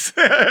 Alex.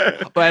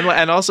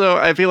 And also,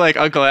 I feel like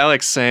Uncle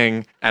Alex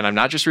saying, and I'm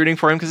not just rooting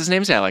for him because his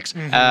name's Alex,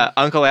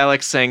 Uncle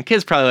Alex saying,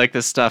 kids probably like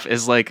this stuff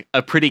is like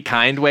a pretty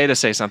kind way to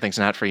say something's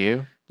not for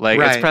you. Like,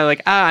 it's probably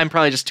like, I'm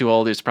probably just too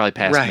old. It's probably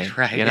past me.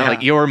 Right, you know,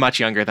 like, you're much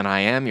younger than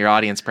I am. Your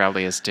audience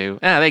probably is too.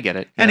 They get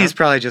it. And he's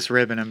probably just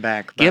ribbing him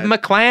back. Give him a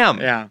clam.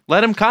 Yeah.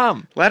 Let him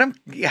come.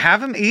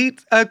 Have him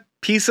eat a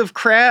piece of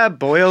crab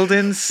boiled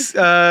in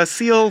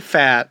seal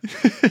fat.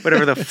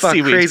 Whatever the fuck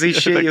crazy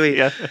shit you eat.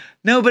 Yeah.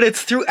 No, but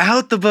it's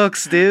throughout the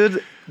books,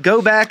 dude.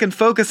 Go back and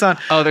focus on.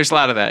 Oh, there's a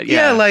lot of that.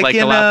 Yeah, like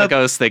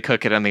Galapagos, they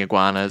cook it on the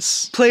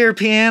iguanas. Player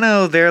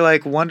Piano, their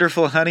like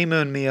wonderful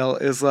honeymoon meal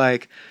is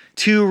like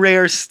 2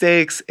 rare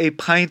steaks, a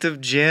pint of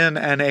gin,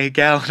 and a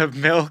gallon of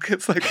milk.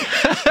 It's like,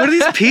 what are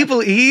these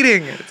people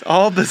eating? It's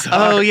all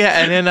bizarre. Oh,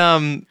 yeah. And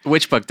in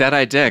which book?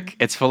 Dead-Eye Dick.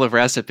 It's full of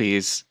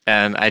recipes.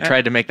 And I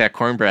tried to make that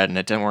cornbread, and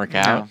it didn't work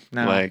out.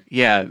 No. Like,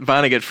 yeah,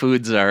 Vonnegut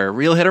foods are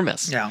real hit or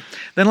miss. Yeah.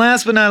 Then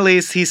last but not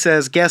least, he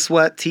says, guess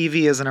what?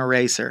 TV is an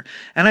eraser.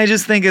 And I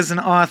just think as an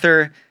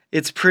author,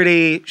 it's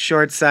pretty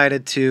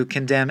short-sighted to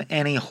condemn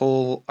any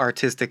whole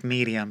artistic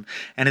medium,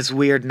 and it's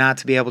weird not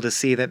to be able to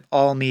see that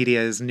all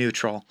media is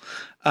neutral.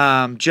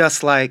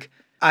 Just like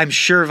I'm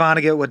sure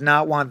Vonnegut would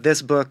not want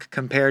this book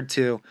compared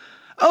to,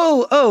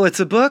 oh, it's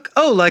a book?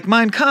 Oh, like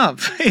Mein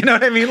Kampf. You know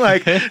what I mean?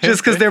 Like,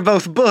 just because they're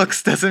both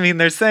books doesn't mean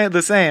they're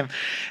the same.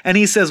 And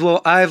he says,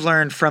 well, I've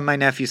learned from my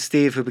nephew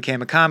Steve, who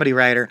became a comedy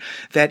writer,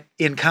 that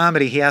in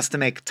comedy he has to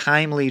make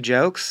timely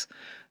jokes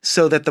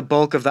so that the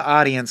bulk of the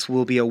audience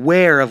will be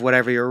aware of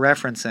whatever you're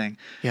referencing.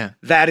 Yeah.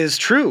 That is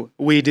true.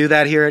 We do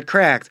that here at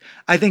Cracked.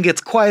 I think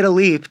it's quite a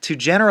leap to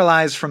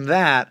generalize from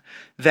that,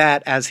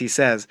 as he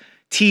says,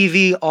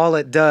 TV, all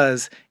it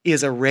does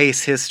is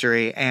erase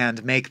history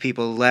and make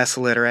people less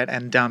literate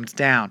and dumbed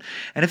down.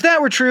 And if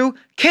that were true,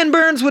 Ken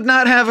Burns would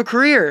not have a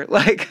career.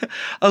 Like,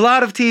 a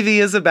lot of TV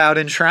is about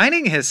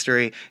enshrining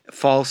history,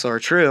 false or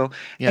true,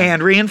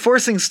 and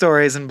reinforcing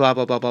stories and blah,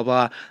 blah, blah, blah,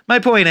 blah. My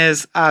point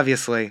is,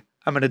 obviously,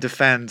 I'm going to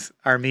defend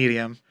our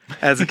medium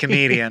as a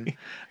comedian.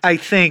 I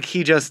think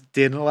he just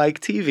didn't like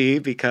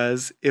TV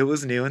because it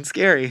was new and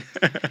scary.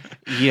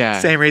 Yeah.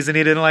 Same reason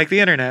he didn't like the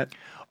internet.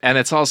 And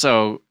it's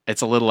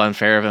a little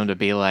unfair of him to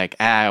be like,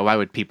 why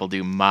would people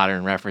do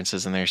modern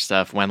references in their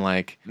stuff when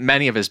like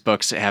many of his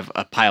books have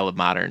a pile of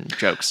modern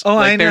jokes. Oh,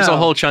 like, I know. There's a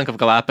whole chunk of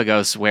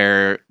Galapagos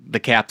where the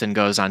captain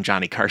goes on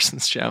Johnny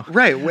Carson's show.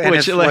 Right. And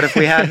what if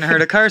we hadn't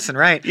heard of Carson,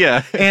 right?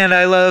 Yeah. And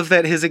I love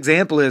that his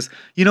example is,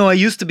 I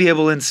used to be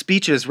able in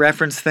speeches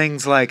reference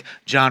things like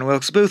John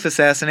Wilkes Booth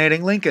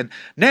assassinating Lincoln.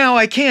 Now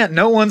I can't.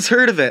 No one's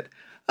heard of it.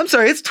 I'm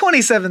sorry, it's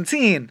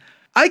 2017.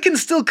 I can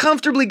still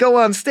comfortably go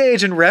on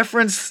stage and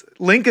reference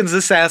Lincoln's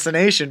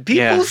assassination.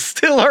 People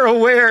still are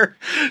aware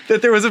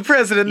that there was a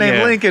president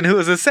named Lincoln who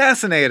was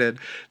assassinated.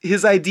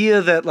 His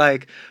idea that,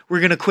 like, we're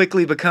going to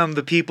quickly become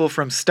the people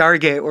from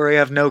Stargate where we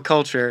have no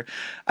culture,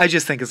 I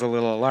just think is a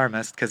little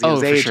alarmist because he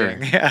was aging. Sure.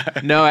 Yeah.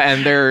 No,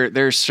 and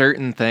there's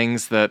certain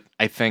things that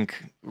I think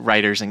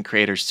writers and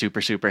creators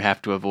super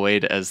have to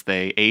avoid as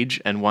they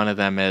age, and one of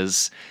them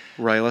is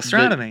royal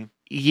astronomy.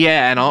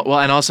 And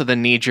also the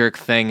knee-jerk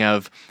thing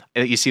of,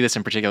 you see this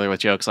in particular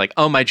with jokes, like,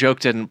 oh, my joke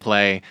didn't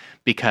play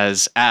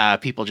because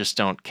people just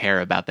don't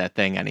care about that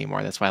thing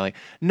anymore. That's why, like,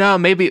 no,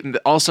 maybe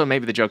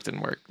the joke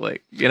didn't work.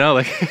 Like,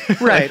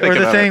 right. Or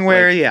the thing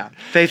where,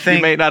 they think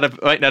you might not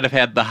have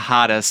had the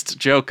hottest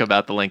joke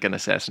about the Lincoln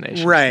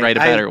assassination. Right. Write a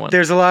better one.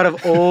 There's a lot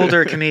of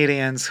older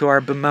comedians who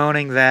are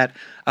bemoaning that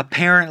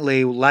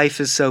apparently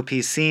life is so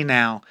PC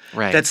now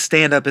that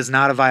stand-up is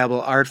not a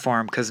viable art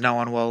form because no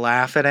one will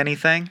laugh at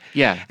anything.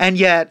 Yeah. And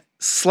yet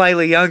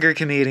slightly younger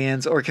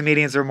comedians or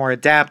comedians who are more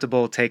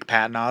adaptable, take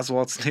Patton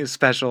Oswalt's new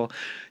special.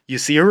 You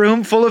see a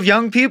room full of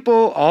young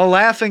people all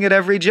laughing at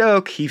every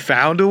joke. He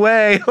found a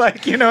way.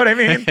 Like, you know what I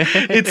mean?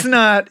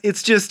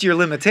 It's just your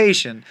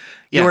limitation.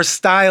 Yeah. Your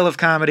style of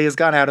comedy has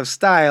gone out of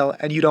style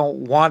and you don't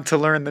want to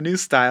learn the new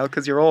style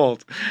because you're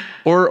old.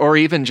 Or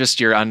even just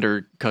you're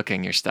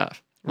undercooking your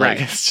stuff. Right.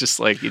 Like, it's just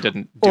like you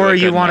didn't do or it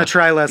you want to enough.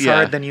 try less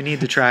hard than you need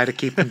to try to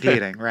keep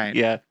competing. Right.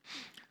 Yeah.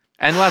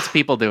 And lots of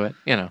people do it,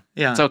 Yeah.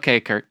 It's okay,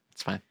 Kurt.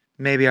 It's fine.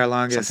 Maybe our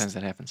longest. Sometimes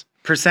that happens.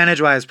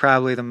 Percentage-wise,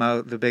 probably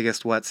the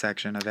biggest what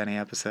section of any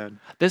episode.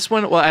 This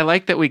one, well, I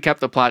like that we kept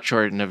the plot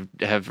short and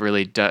have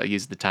really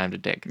used the time to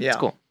dig. Yeah. It's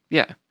cool.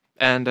 Yeah.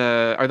 And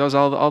are those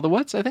all the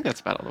whats? I think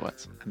that's about all the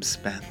whats. I'm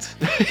spent.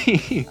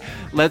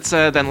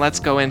 Let's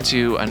go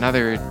into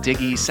another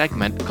diggy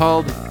segment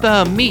called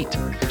The Meat.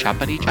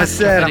 I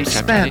said I'm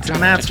spent,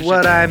 and that's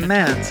what I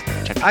meant.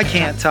 I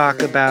can't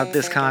talk about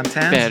this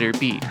content. Better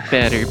beat.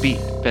 Better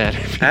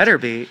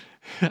beat.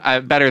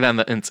 Better than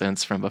the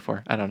incense from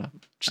before. I don't know.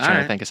 Just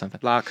trying to think of something.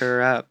 Lock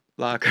her up.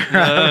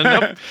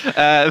 Nope.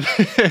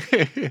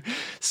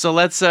 So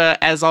let's,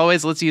 as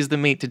always, let's use the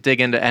meat to dig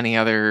into any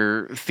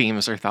other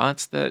themes or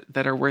thoughts that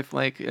are worth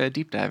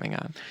deep diving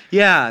on.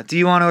 Yeah. Do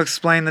you want to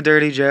explain the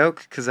dirty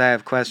joke? Because I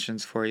have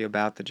questions for you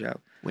about the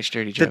joke. Which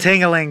dirty joke? The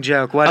ting-a-ling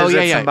joke. What is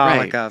it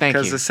symbolic of?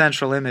 Because the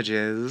central image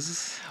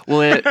is... Well,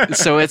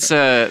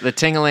 the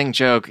ting-a-ling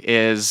joke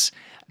is...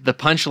 The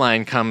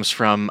punchline comes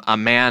from a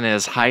man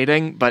is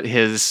hiding, but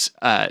his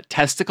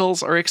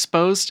testicles are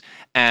exposed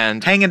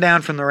and hanging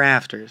down from the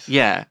rafters.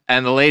 Yeah,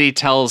 and the lady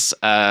tells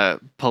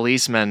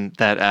policeman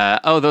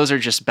that those are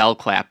just bell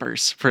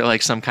clappers for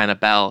like some kind of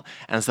bell.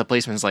 And so the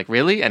policeman's like,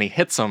 really? And he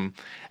hits him,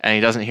 and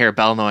he doesn't hear a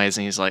bell noise,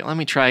 and he's like, let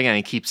me try again.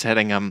 He keeps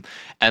hitting him,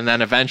 and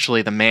then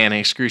eventually the man in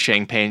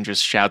excruciating pain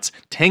just shouts,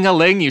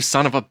 "Ting-a-ling, you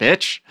son of a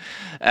bitch!"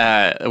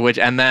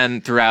 And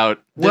then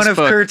throughout one of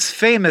book, Kurt's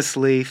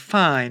famously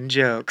fine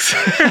jokes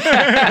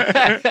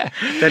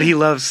that he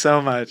loves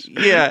so much.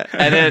 Yeah,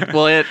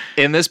 and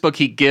in this book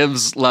he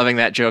gives loving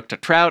that joke to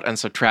Trout, and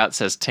so Trout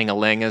says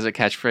 "ting-a-ling" as a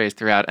catchphrase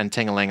throughout, and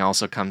ting-a-ling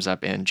also comes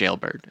up in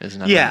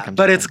Jailbird.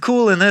 But it's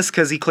cool in this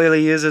because he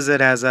clearly uses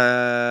it as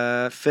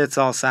a fits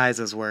all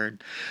sizes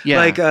word. Yeah,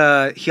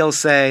 like he'll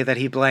say that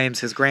he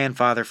blames his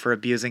grandfather for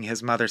abusing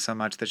his mother so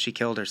much that she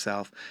killed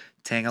herself.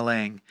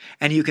 Ting-a-ling.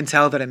 And you can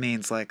tell that it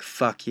means like,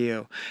 fuck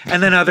you.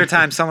 And then other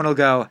times someone will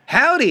go,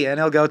 howdy, and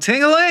he'll go,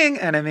 ting-a-ling,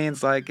 and it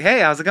means like,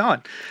 hey, how's it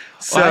going?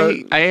 So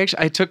I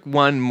took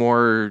one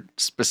more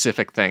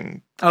specific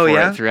thing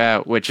it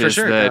throughout, which is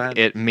that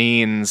it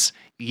means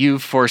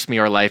you've forced me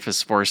or life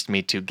has forced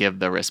me to give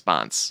the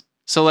response.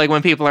 So like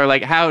when people are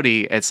like,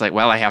 howdy, it's like,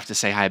 well, I have to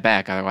say hi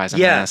back, otherwise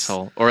I'm an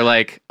asshole. Or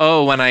like,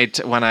 oh, when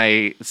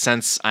I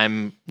since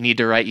I need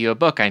to write you a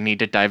book, I need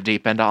to dive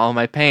deep into all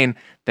my pain.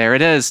 There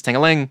it is,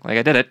 ting-a-ling, like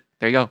I did it.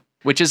 There you go.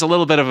 Which is a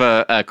little bit of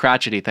a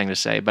crotchety thing to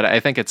say, but I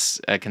think it's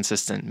a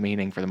consistent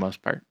meaning for the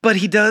most part. But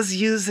he does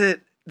use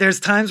it.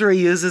 There's times where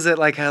he uses it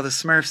like how the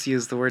Smurfs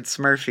use the word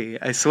Smurfy,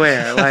 I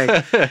swear.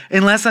 Like,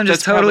 unless I'm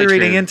just totally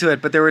reading into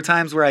it, but there were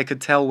times where I could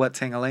tell what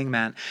ting-a-ling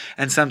meant.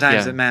 And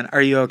sometimes it meant,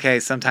 are you okay?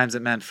 Sometimes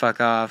it meant, fuck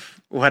off,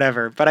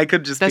 whatever. But I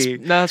could be...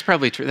 No, that's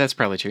probably true. That's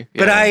probably true.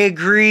 But I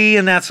agree,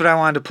 and that's what I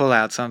wanted to pull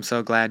out, so I'm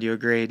so glad you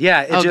agreed.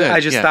 Yeah, I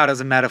just thought it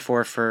was a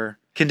metaphor for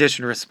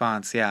conditioned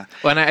response, yeah.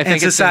 Well, and I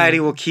think society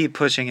will keep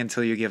pushing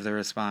until you give the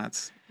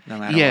response, no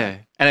matter what.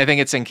 And I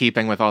think it's in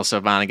keeping with also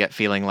Vonnegut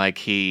feeling like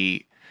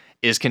he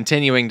is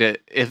continuing to,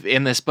 if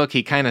in this book,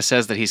 he kind of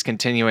says that he's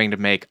continuing to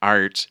make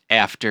art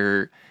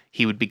after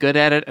he would be good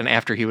at it and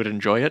after he would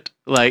enjoy it.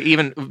 Like,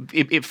 even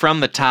from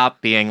the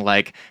top being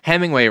like,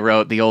 Hemingway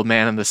wrote The Old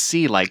Man and the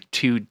Sea like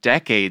 2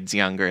 decades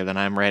younger than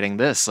I'm writing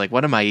this. Like,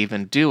 what am I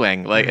even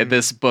doing? Like,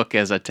 this book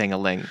is a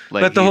ting-a-ling.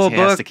 Like, but the whole he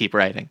book, has to keep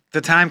writing.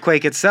 The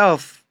Timequake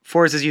itself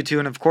forces you to,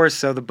 and of course,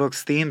 so the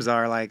book's themes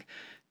are like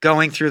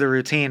going through the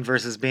routine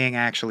versus being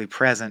actually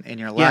present in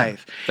your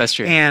life. That's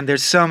true. And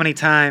there's so many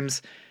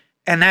times,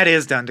 and that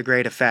is done to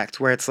great effect,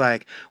 where it's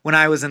like, when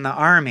I was in the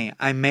army,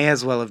 I may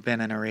as well have been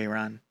in a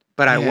rerun,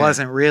 but I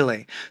wasn't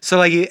really. So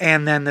like,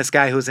 and then this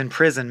guy who's in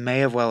prison may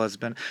have well has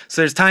been.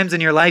 So there's times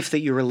in your life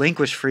that you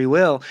relinquish free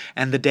will,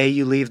 and the day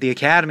you leave the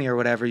academy or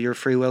whatever, your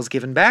free will's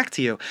given back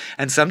to you.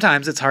 And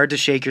sometimes it's hard to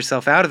shake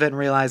yourself out of it and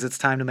realize it's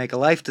time to make a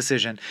life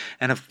decision.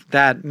 And if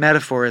that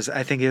metaphor is,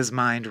 I think, is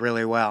mined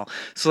really well.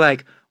 So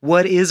like,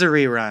 what is a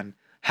rerun?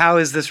 How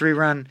is this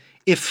rerun?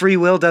 If free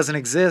will doesn't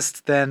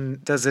exist,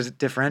 then does it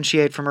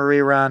differentiate from a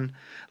rerun?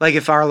 Like,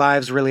 if our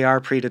lives really are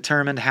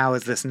predetermined, how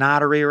is this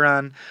not a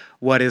rerun?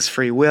 What is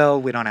free will?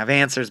 We don't have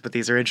answers, but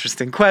these are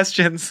interesting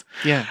questions.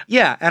 Yeah.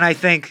 Yeah, and I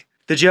think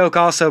the joke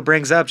also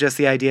brings up just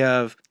the idea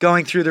of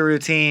going through the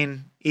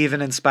routine,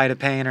 even in spite of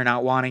pain or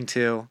not wanting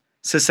to.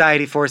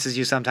 Society forces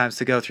you sometimes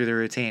to go through the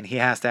routine. He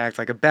has to act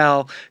like a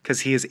bell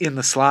because he is in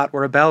the slot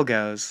where a bell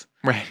goes.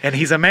 Right. And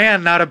he's a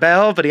man, not a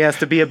bell, but he has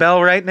to be a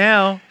bell right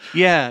now.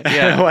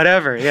 Yeah.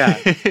 Whatever, yeah.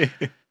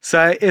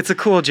 So it's a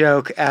cool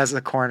joke as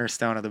a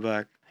cornerstone of the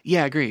book.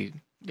 Yeah, agreed.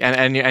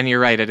 And you're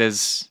right. I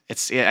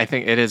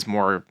think it is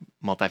more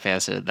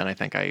multifaceted than I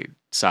think I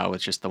saw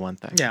with just the one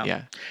thing.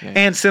 Yeah.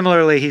 And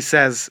similarly, he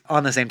says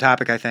on the same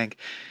topic, I think,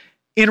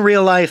 in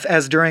real life,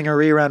 as during a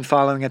rerun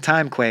following a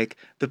timequake,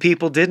 the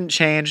people didn't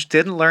change,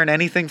 didn't learn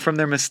anything from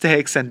their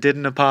mistakes, and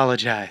didn't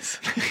apologize.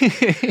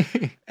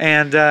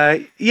 And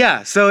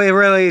so it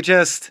really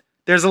just,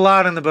 there's a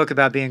lot in the book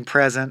about being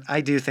present.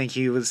 I do think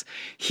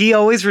he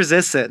always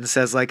resists it and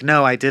says like,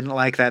 no, I didn't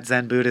like that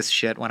Zen Buddhist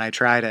shit when I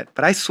tried it.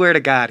 But I swear to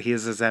God, he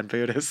is a Zen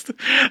Buddhist.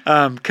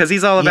 Because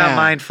he's all about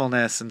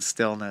mindfulness and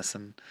stillness.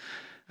 And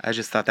I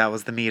just thought that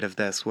was the meat of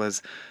this,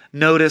 was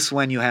notice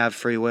when you have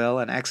free will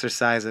and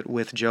exercise it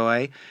with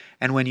joy.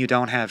 And when you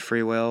don't have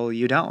free will,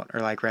 you don't, or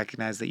like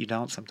recognize that you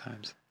don't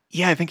sometimes.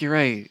 Yeah, I think you're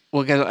right.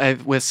 Well,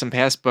 with some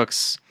past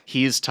books,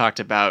 he's talked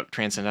about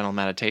transcendental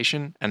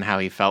meditation and how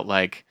he felt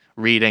like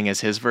reading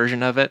is his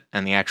version of it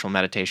and the actual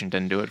meditation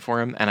didn't do it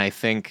for him. And I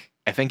think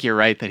you're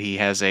right that he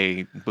has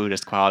a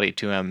Buddhist quality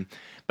to him,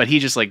 but he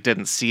just like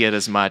didn't see it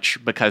as much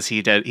because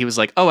he was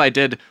like, oh, I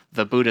did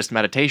the Buddhist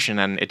meditation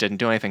and it didn't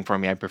do anything for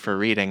me. I prefer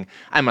reading.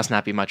 I must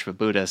not be much of a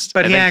Buddhist.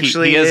 But he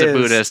is a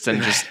Buddhist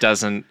and just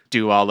doesn't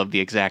do all of the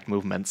exact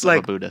movements of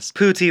a Buddhist.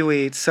 Puti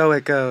Wheat, so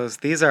it goes.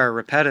 These are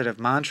repetitive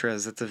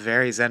mantras. It's a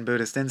very Zen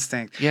Buddhist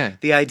instinct. Yeah.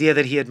 The idea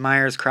that he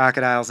admires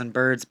crocodiles and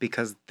birds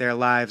because their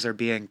lives are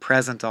being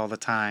present all the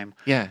time.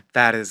 Yeah.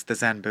 That is the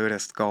Zen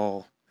Buddhist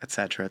goal.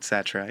 Etc.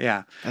 Etc.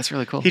 Yeah, that's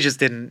really cool. He just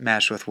didn't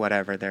mesh with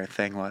whatever their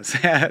thing was.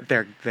 their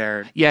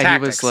tactics. He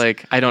was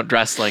like, I don't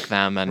dress like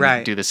them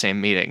and do the same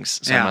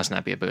meetings, so I must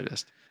not be a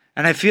Buddhist.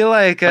 And I feel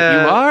like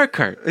but you are,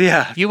 Kurt.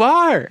 Yeah, you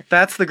are.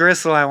 That's the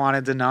gristle I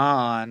wanted to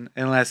gnaw on.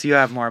 Unless you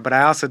have more, but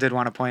I also did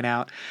want to point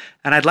out,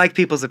 and I'd like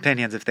people's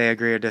opinions if they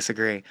agree or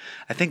disagree.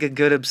 I think a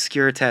good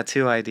obscure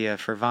tattoo idea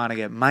for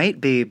Vonnegut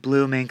might be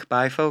blue mink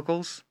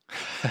bifocals,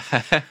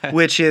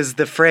 which is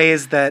the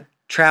phrase that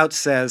Trout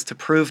says to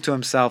prove to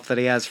himself that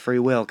he has free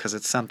will because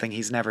it's something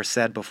he's never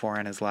said before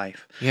in his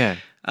life. Yeah.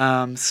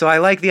 So I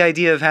like the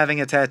idea of having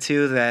a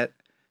tattoo that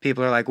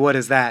people are like, what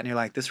is that? And you're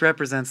like, this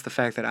represents the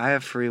fact that I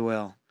have free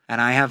will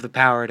and I have the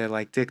power to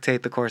like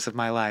dictate the course of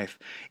my life.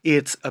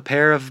 It's a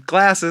pair of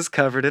glasses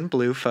covered in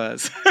blue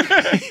fuzz.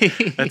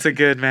 That's a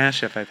good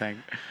mashup, I think.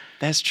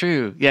 That's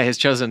true. Yeah, his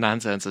chosen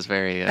nonsense is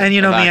very and you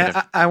know evocative.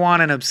 me, I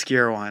want an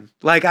obscure one.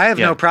 Like, I have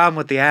no problem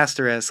with the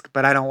asterisk,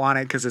 but I don't want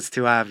it because it's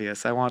too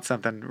obvious. I want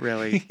something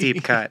really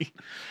deep cut.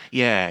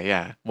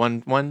 Yeah.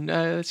 One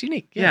it's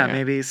unique. Yeah,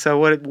 maybe.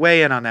 So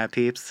weigh in on that,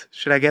 peeps.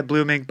 Should I get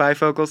blue mink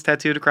bifocals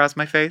tattooed across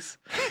my face?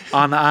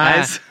 On the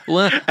eyes?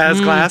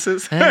 As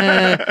glasses?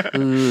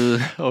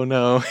 Oh,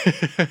 no.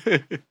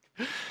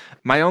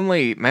 My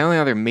only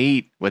other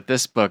meat with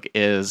this book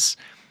is,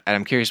 and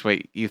I'm curious what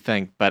you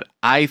think, but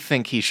I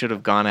think he should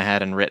have gone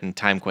ahead and written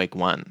Timequake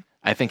 1.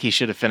 I think he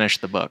should have finished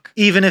the book.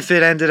 Even if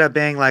it ended up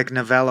being like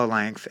novella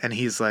length and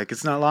he's like,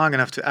 it's not long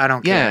enough to, I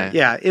don't care.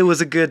 Yeah, it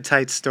was a good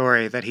tight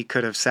story that he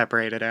could have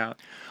separated out.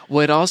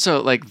 Well, it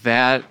also, like,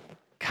 that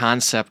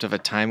concept of a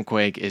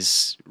timequake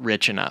is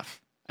rich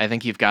enough. I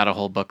think you've got a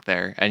whole book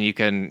there and you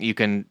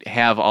can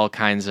have all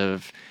kinds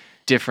of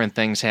different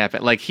things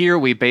happen. Like here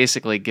we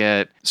basically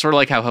get sort of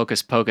like how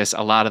Hocus Pocus,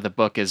 a lot of the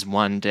book is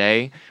one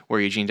day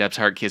where Eugene Debs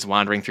Hartke is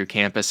wandering through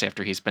campus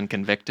after he's been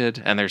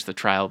convicted and there's the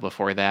trial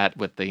before that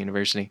with the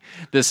university.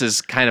 This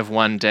is kind of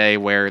one day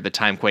where the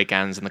timequake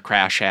ends and the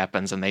crash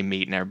happens and they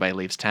meet and everybody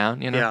leaves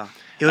town, you know? Yeah.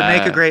 It would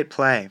make a great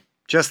play.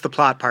 Just the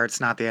plot parts,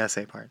 not the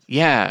essay parts.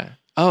 Yeah.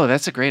 Oh,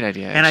 that's a great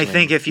idea. And I actually.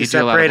 think if you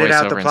do a lot of separated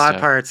out the voiceover and plot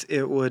stuff. parts,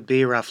 it would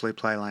be roughly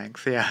play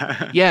length.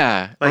 Yeah.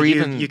 Yeah, Like or you,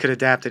 even you could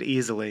adapt it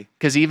easily.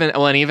 because even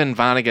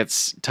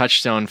Vonnegut's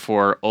touchstone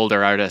for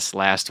older artists'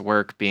 last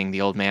work being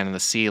The Old Man and the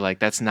Sea, like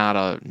that's not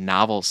a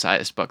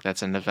novel-sized book.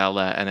 That's a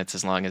novella, and it's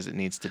as long as it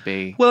needs to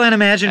be. Well, and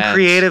imagine And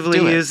creatively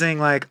do it. using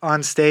like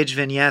on stage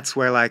vignettes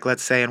where like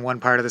let's say in one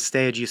part of the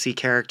stage you see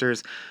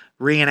characters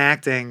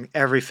reenacting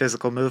every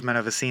physical movement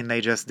of a scene they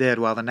just did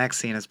while the next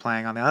scene is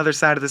playing on the other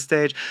side of the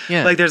stage.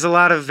 Yeah. Like there's a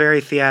lot of very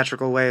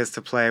theatrical ways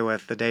to play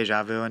with the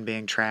deja vu and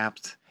being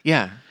trapped.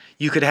 Yeah.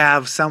 You could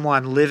have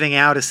someone living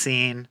out a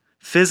scene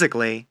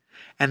physically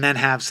and then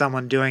have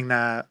someone doing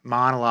the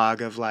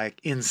monologue of like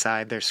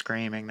inside they're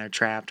screaming, they're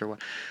trapped or what.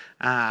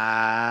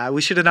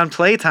 We should have done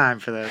playtime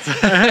for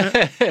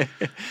this.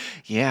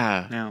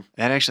 Yeah. No.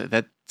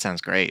 That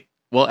sounds great.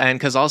 Well, and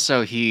because also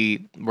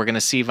we're going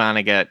to see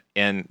Vonnegut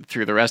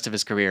through the rest of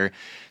his career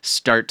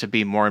start to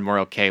be more and more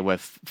okay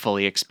with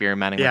fully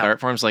experimenting with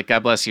art forms. Like,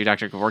 God Bless You,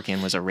 Dr.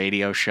 Kevorkian was a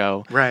radio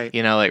show. Right.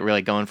 You know, like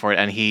really going for it.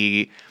 And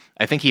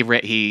I think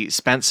he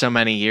spent so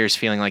many years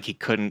feeling like he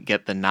couldn't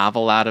get the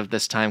novel out of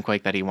this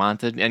Timequake that he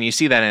wanted. And you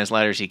see that in his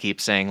letters. He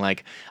keeps saying,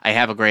 like, I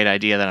have a great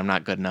idea that I'm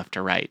not good enough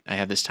to write. I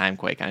have this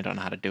Timequake and I don't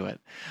know how to do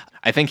it.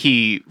 I think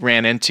he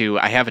ran into,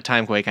 I have a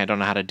Timequake, I don't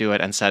know how to do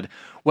it, and said,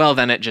 well,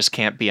 then it just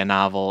can't be a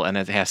novel and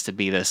it has to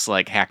be this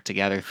like hacked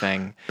together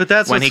thing. But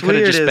that's when what's he could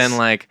have weird just is been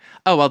like,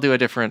 oh, I'll do a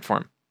different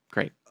form.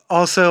 Great.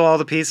 also all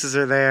the pieces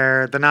are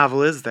there. The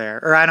novel is there.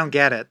 Or I don't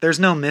get it. There's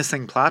no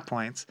missing plot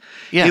points.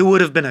 Yeah. It would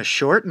have been a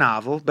short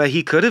novel, but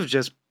he could have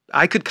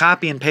I could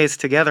copy and paste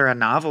together a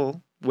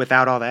novel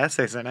without all the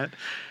essays in it.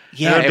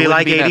 Yeah, it would be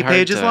like that 80 hard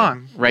pages to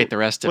long. Write the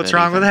rest of What's it.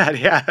 wrong with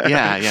even. that?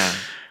 Yeah. Yeah.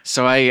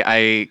 So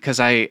because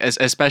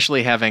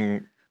especially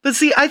having But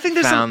see, I think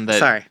there's found that.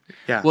 Sorry.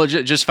 Yeah. Well,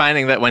 just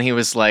finding that when he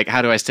was like,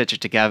 how do I stitch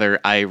it together?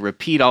 I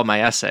repeat all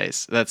my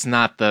essays. That's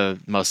not the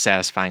most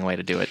satisfying way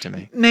to do it to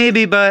me.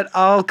 Maybe, but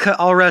I'll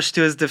rush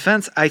to his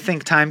defense. I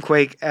think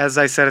Timequake, as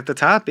I said at the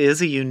top,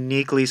 is a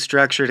uniquely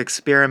structured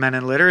experiment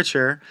in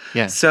literature.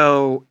 Yeah.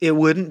 So it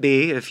wouldn't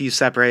be if you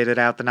separated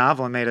out the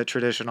novel and made a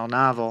traditional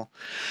novel.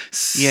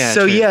 Yeah,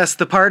 So true. yes,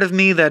 the part of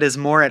me that is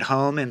more at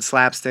home in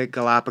slapstick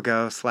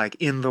Galapagos, like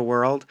in the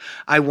world,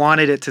 I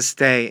wanted it to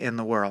stay in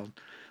the world.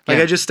 Like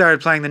Yeah. I just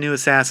started playing the new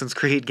Assassin's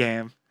Creed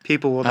game.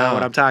 People will know Oh.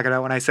 what I'm talking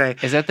about when I say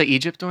Is that the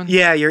Egypt one?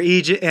 yeah, you're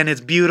Egypt, and it's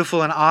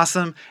beautiful and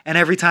awesome. And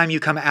every time you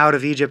come out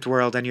of Egypt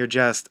world and you're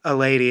just a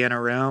lady in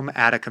a room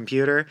at a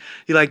computer,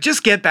 you're like,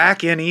 just get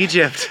back in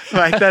Egypt.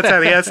 Like that's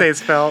how the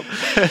essays felt.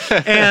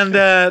 And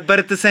but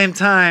at the same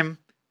time,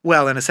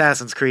 well, in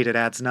Assassin's Creed it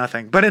adds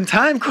nothing. But in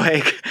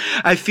Timequake,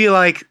 I feel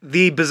like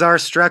the bizarre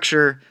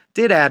structure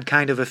did add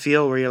kind of a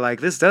feel where you're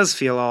like, this does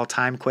feel all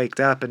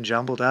time-quaked up and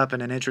jumbled up in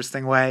an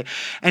interesting way.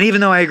 And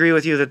even though I agree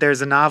with you that there's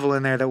a novel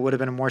in there that would have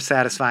been a more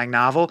satisfying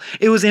novel,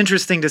 it was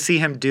interesting to see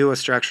him do a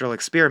structural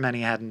experiment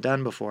he hadn't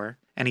done before,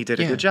 and he did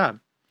a Yeah. good job.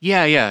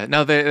 Yeah.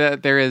 No,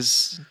 there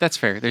is. That's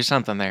fair. There's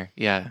something there.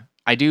 Yeah.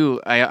 I do.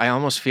 I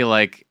almost feel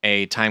like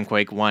a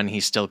Timequake 1, he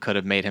still could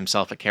have made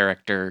himself a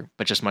character,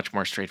 but just much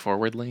more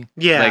straightforwardly.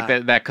 Yeah.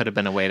 Like that could have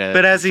been a way to.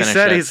 But as he finish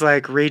said, it. he's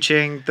like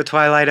reaching the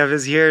twilight of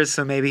his years,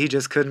 so maybe he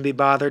just couldn't be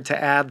bothered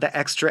to add the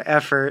extra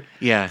effort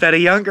Yeah. that a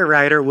younger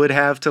writer would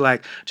have to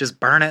like just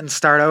burn it and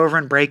start over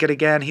and break it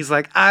again. He's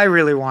like, I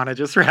really want to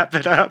just wrap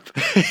it up.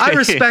 I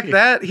respect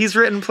that. He's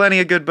written plenty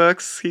of good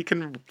books. He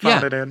can phone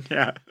Yeah. it in.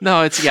 Yeah.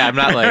 No, I'm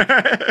not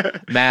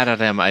like mad at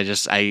him.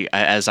 I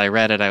as I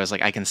read it, I was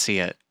like, I can see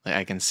it. Like,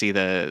 I can see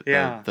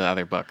the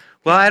other book.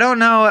 Well, I don't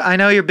know. I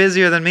know you're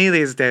busier than me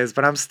these days,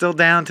 but I'm still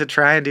down to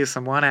try and do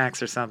some one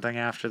acts or something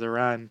after the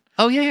run.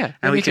 Oh yeah.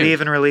 And we me could too.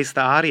 even release the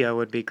audio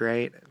would be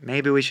great.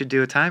 Maybe we should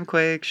do a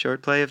Timequake,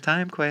 short play of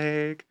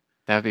Timequake.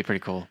 That would be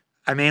pretty cool.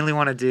 I mainly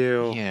want to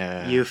do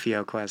Yeah.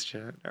 Eufio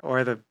question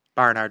or the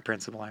Barnard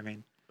principle, I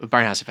mean.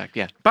 Barnhouse Effect.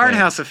 Yeah.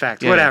 Barnhouse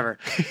effect, Yeah. whatever.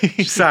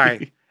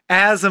 Sorry.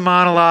 As a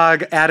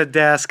monologue at a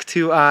desk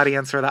to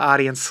audience where the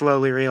audience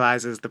slowly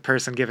realizes the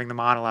person giving the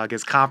monologue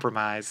is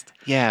compromised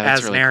Yeah.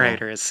 That's as really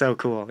narrator is so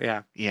cool.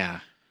 Yeah. Cool.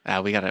 Yeah.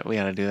 We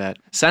gotta do that.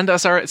 Send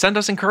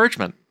us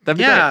encouragement. That'd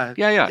be Yeah. great.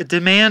 Yeah.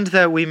 Demand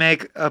that we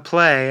make a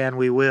play and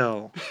we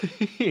will.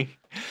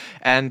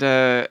 And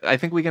I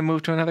think we can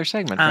move to another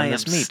segment from I am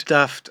this meat.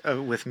 stuffed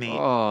with meat.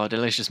 Oh,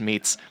 delicious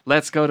meats.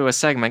 Let's go to a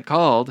segment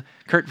called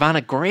Kurt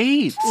Vonnegut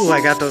Grades. Ooh,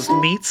 I got those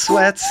meat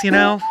sweats, you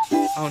know?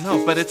 Oh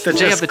no, but it's The the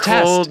day of just the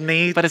cold test.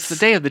 meats. But it's the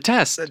day of the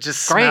test. It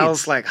just Grades.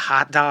 smells like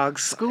hot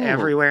dogs School.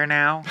 everywhere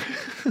now.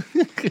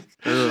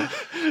 Ugh.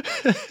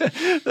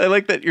 I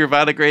like that your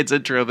Vonnegut Grades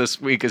intro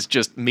this week is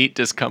just meat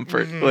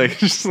discomfort, like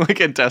just like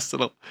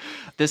intestinal.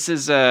 This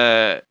is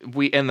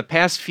we in the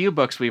past few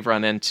books we've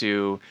run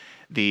into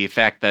the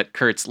fact that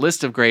Kurt's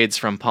list of grades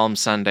from Palm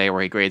Sunday,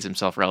 where he grades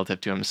himself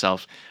relative to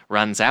himself,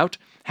 runs out.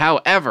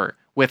 However,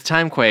 with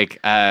Timequake,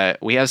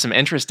 we have some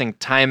interesting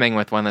timing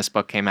with when this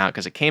book came out,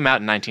 because it came out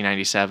in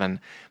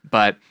 1997,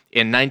 but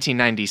in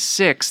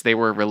 1996 they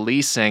were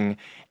releasing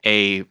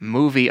a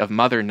movie of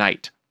Mother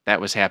Night that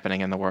was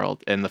happening in the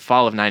world in the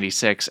fall of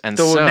 96. And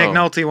the so Nick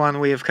Nolte one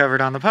we have covered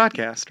on the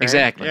podcast, right?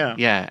 Exactly.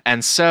 Yeah.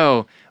 And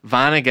so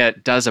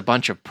Vonnegut does a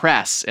bunch of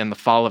press in the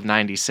fall of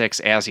 96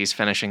 as he's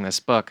finishing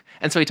this book.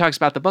 And so he talks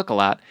about the book a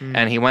lot.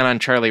 And he went on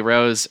Charlie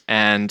Rose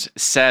and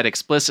said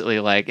explicitly,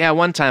 like, yeah,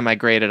 one time I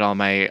graded all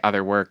my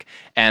other work,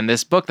 and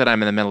this book that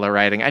I'm in the middle of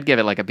writing, I'd give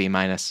it like a B-.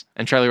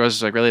 And Charlie Rose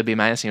was like, really, a B-?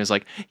 And he was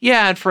like,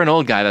 yeah, and for an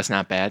old guy, that's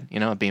not bad.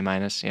 A B-.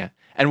 Yeah.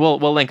 And we'll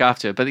link off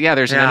to it. But yeah,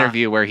 there's an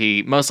interview where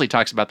he mostly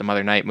talks about the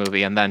Mother Night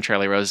movie, and then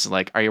Charlie Rose is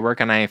like, are you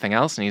working on anything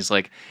else? And he's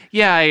like,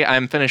 yeah,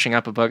 I'm finishing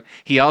up a book.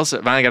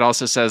 Vonnegut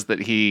also says that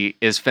he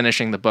is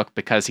finishing the book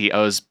because he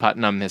owes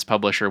Putnam, his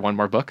publisher, one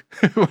more book,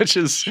 which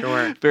is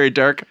very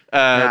dark.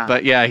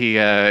 But yeah,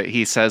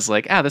 he says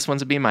like, this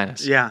one's a B-.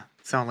 Yeah,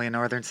 it's only a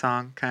Northern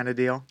Song kind of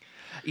deal.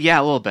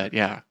 Yeah, a little bit,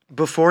 yeah.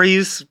 Before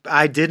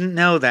I didn't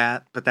know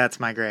that, but that's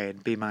my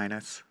grade, B-.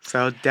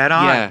 So dead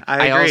on. Yeah,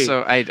 I agree.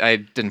 I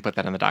didn't put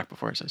that in the doc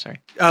before, so sorry.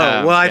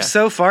 Oh, well, I've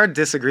so far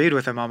disagreed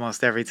with him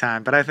almost every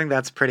time, but I think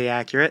that's pretty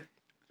accurate.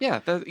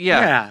 Yeah.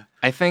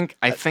 I think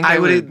I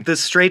would. The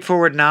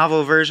straightforward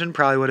novel version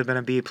probably would have been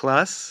a B+.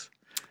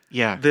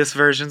 Yeah. This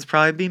version's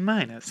probably B-.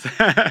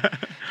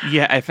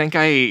 Yeah, I think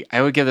I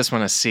would give this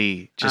one a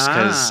C, just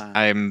because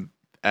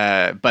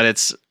but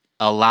it's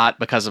a lot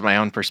because of my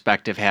own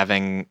perspective,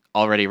 having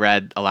already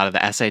read a lot of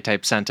the essay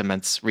type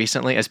sentiments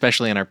recently,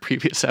 especially in our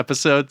previous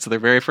episodes, so they're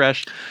very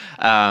fresh.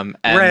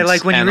 Right,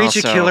 like when you reach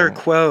a killer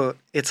quote,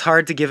 it's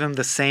hard to give him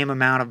the same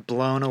amount of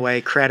blown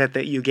away credit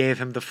that you gave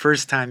him the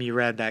first time you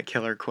read that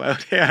killer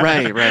quote. Yeah.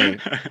 Right.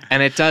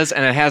 And it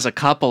has a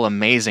couple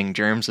amazing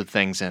germs of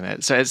things in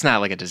it. So it's not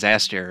like a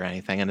disaster or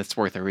anything, and it's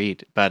worth a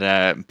read. But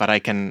I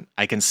can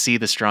see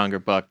the stronger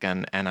book,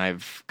 and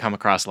I've come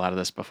across a lot of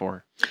this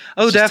before.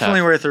 Oh,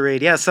 definitely worth a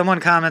read. Yeah, someone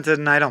commented,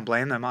 and I don't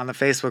blame them, on the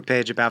Facebook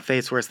page about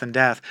Fate's Worse Than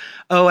Death.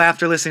 Oh,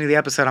 after listening to the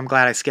episode, I'm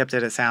glad I skipped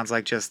it. It sounds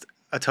like just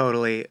a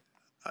totally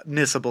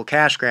missable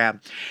cash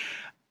grab.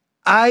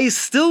 I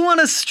still want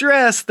to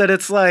stress that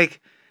it's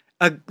like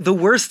the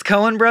worst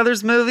Coen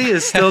Brothers movie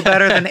is still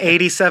better than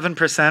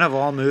 87% of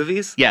all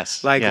movies.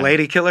 Yes. Like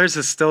Lady Killers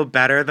is still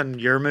better than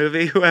your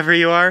movie, whoever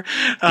you are.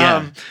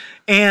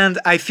 And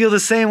I feel the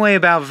same way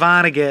about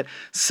Vonnegut.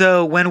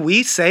 So when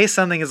we say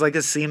something is like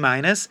a C-,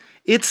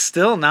 it's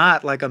still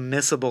not like a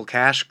missable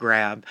cash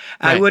grab.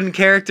 Right. I wouldn't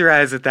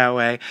characterize it that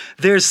way.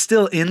 There's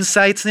still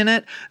insights in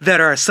it that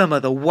are some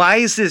of the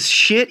wisest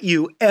shit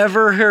you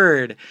ever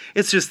heard.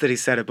 It's just that he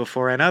said it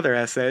before in other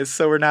essays,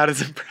 so we're not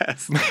as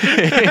impressed.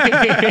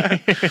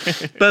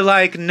 But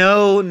like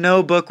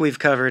no book we've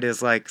covered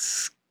is like,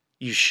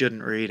 you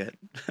shouldn't read it.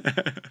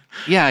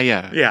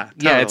 Yeah,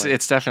 totally.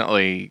 It's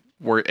definitely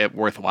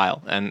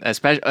worthwhile, and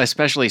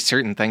especially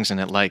certain things in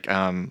it, like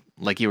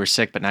you were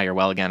sick but now you're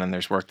well again and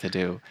there's work to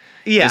do.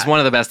 Yeah, is one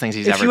of the best things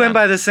he's ever done. If you went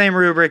by the same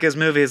rubric as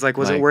movies, like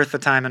was it worth the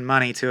time and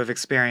money to have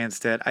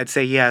experienced it? I'd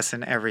say yes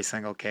in every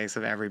single case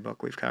of every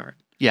book we've covered.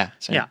 Yeah,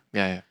 same.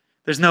 Yeah.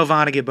 There's no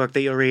Vonnegut book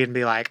that you'll read and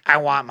be like, I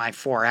want my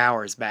 4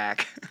 hours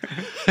back.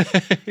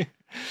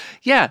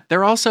 Yeah,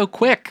 they're also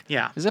quick.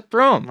 Yeah. Zip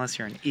through 'em. Unless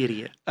you're an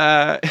idiot.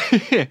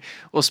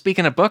 Well,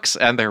 speaking of books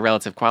and their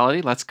relative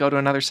quality, let's go to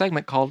another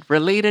segment called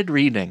Related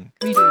Reading.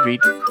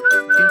 Read.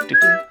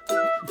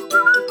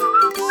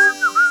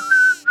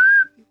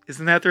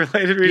 Isn't that the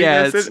related reading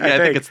message? I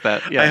think it's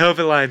that. Yeah. I hope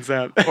it lines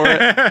up. Or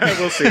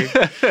we'll see.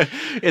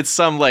 It's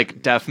some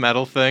like death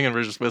metal thing and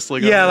we're just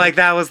whistling. Yeah, like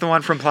that was the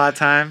one from Plot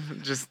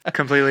Time. Just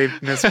completely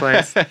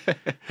misplaced.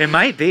 It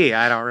might be.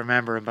 I don't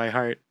remember it by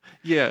heart.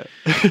 Yeah.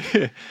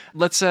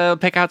 Let's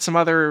pick out some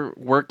other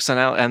works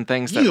and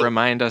things that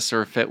remind us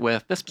or fit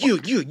with this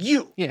book.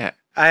 You. Yeah.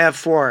 I have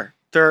 4.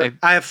 I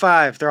have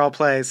 5. They're all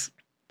plays.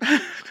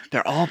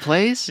 They're all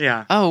plays?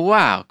 Yeah. Oh,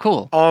 wow.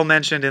 Cool. All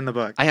mentioned in the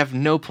book. I have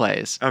no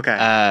plays.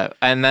 Okay.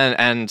 And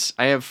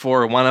I have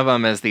 4. One of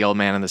them is The Old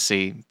Man in the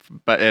Sea,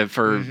 but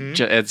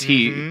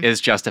he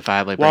is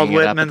justifiably bringing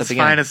it up at the beginning.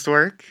 Walt Whitman's finest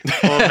work,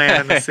 Old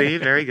Man in the Sea.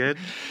 Very good.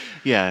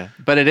 Yeah,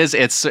 but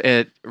it's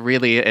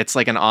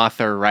like an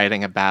author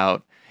writing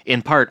about,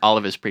 in part, all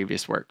of his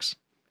previous works,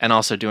 and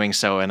also doing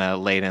so in a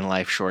late in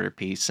life shorter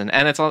piece, and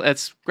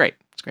it's great.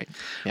 It's great.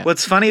 Yeah.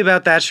 What's funny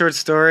about that short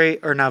story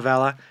or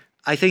novella,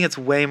 I think it's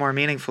way more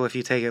meaningful if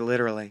you take it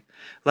literally.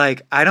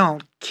 Like, I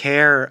don't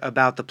care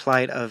about the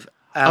plight of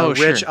a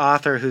rich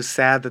author who's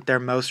sad that their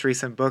most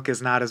recent book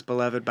is not as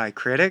beloved by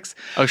critics.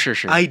 Oh, sure.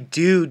 I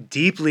do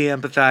deeply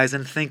empathize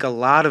and think a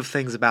lot of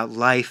things about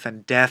life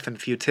and death and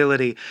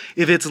futility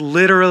if it's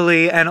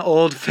literally an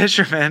old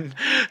fisherman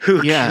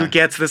who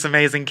gets this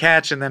amazing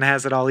catch and then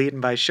has it all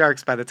eaten by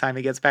sharks by the time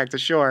he gets back to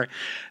shore.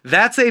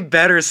 That's a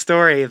better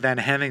story than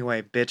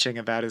Hemingway bitching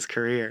about his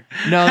career.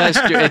 No,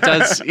 that's true. It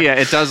does. Yeah,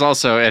 it does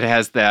also. It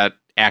has that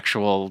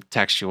actual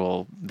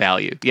textual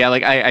value. Yeah,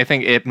 like I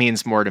think it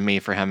means more to me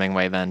for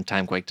Hemingway than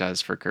Timequake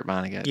does for Kurt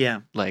Vonnegut. Yeah.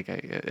 Like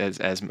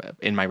as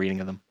in my reading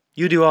of them.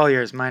 You do all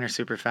yours. Mine are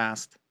super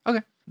fast.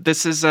 Okay.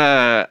 This is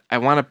I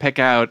want to pick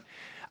out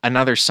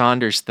another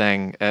Saunders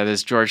thing. This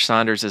is George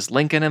Saunders'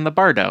 Lincoln in the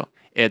Bardo.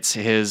 It's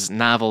his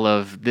novel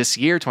of this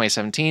year,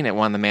 2017. It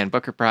won the Man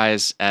Booker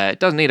Prize. It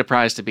doesn't need a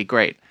prize to be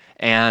great.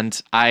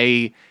 And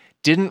I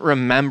didn't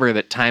remember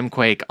that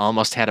Timequake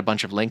almost had a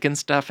bunch of Lincoln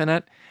stuff in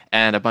it,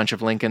 and a bunch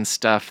of Lincoln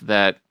stuff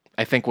that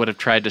I think would have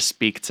tried to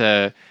speak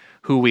to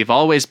who we've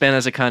always been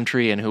as a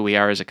country and who we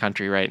are as a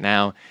country right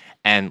now.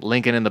 And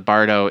Lincoln in the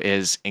Bardo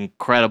is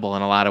incredible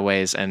in a lot of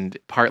ways, and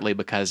partly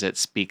because it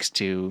speaks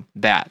to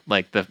that,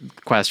 like the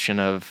question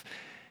of,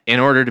 in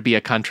order to be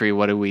a country,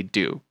 what do we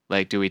do?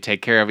 Like, do we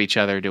take care of each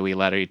other? Do we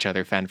let each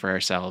other fend for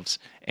ourselves?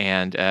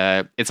 And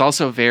it's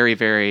also very,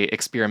 very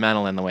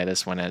experimental in the way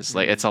this one is.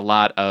 Like, it's a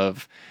lot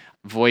of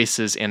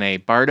voices in a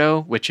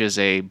bardo, which is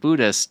a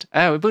Buddhist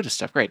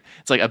stuff. Great.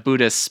 It's like a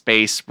Buddhist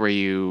space where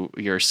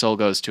your soul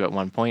goes to at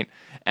one point.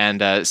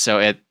 And so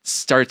it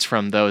starts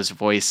from those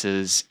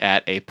voices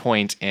at a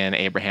point in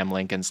Abraham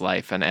Lincoln's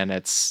life. And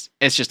it's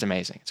just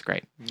amazing. It's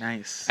great.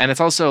 Nice. And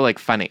it's also like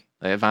funny.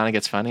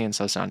 Vonnegut's funny, and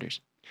so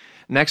Saunders.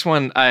 Next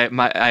one,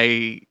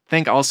 I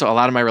think also a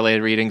lot of my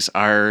related readings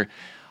are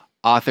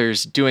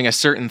authors doing a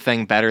certain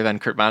thing better than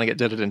Kurt Vonnegut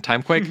did it in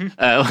Timequake.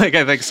 Like,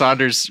 I think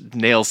Saunders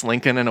nails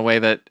Lincoln in a way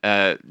that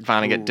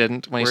Vonnegut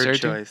didn't when he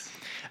started. Choice.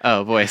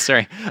 Oh boy,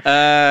 sorry.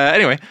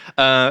 Anyway,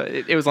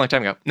 it was a long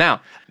time ago. Now,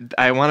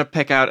 I want to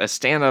pick out a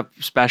stand-up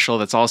special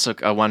that's also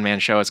a one-man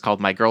show. It's called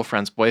My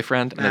Girlfriend's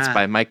Boyfriend, and it's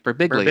by Mike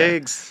Birbiglia.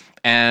 Birbigs.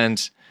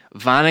 And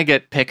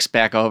Vonnegut picks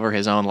back over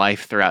his own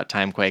life throughout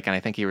Timequake, and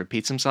I think he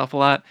repeats himself a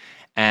lot.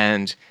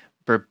 And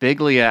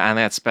Birbiglia on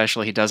that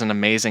special, he does an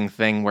amazing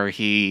thing where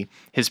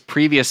his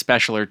previous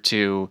special or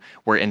two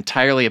were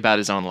entirely about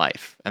his own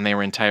life, and they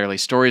were entirely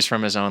stories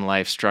from his own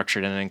life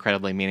structured in an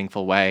incredibly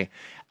meaningful way.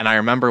 And I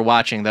remember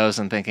watching those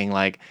and thinking,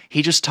 like,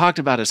 he just talked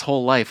about his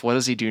whole life. What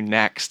does he do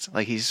next?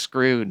 Like, he's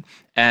screwed.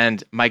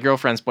 And My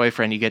Girlfriend's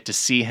Boyfriend, you get to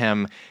see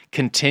him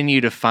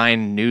continue to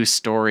find new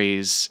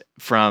stories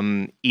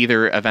from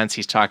either events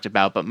he's talked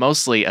about, but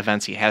mostly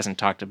events he hasn't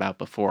talked about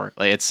before.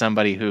 Like, it's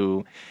somebody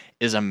who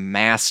is a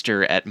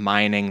master at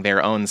mining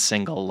their own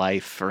single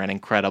life for an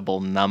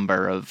incredible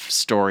number of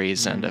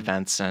stories and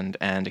events and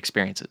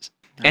experiences.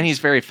 Nice. And he's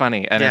very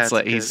funny. And yeah, it's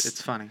like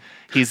it's funny.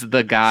 He's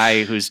the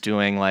guy who's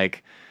doing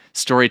like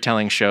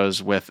storytelling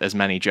shows with as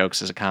many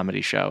jokes as a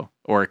comedy show,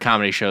 or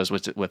comedy shows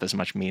with as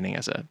much meaning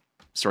as a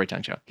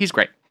storytelling show. He's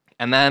great.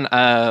 And then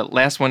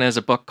last one is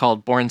a book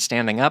called Born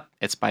Standing Up.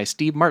 It's by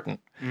Steve Martin.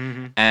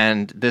 Mm-hmm.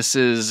 And this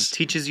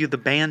teaches you the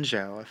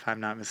banjo, if I'm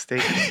not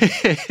mistaken.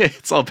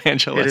 It's all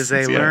banjo lessons. It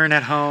is a learn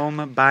at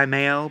home by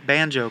mail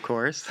banjo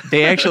course.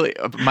 They actually,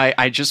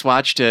 I just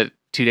watched it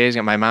 2 days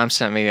ago. My mom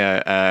sent me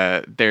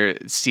their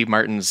Steve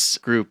Martin's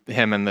group,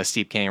 him and the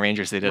Steve Canyon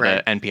Rangers. They did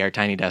an NPR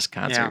Tiny Desk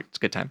concert. Yeah. It's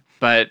a good time.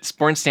 But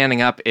Born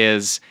Standing Up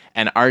is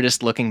an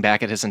artist looking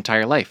back at his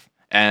entire life.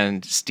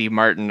 And Steve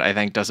Martin, I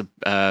think, does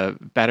a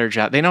better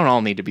job. They don't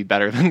all need to be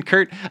better than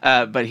Kurt,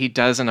 but he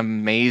does an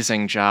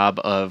amazing job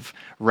of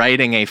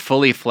writing a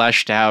fully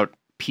fleshed out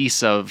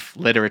piece of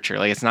literature.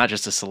 Like, it's not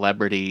just a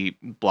celebrity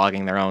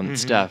blogging their own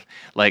stuff.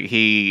 Like,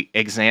 he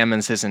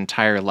examines his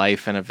entire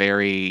life in a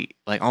very,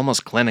 like,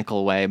 almost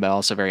clinical way, but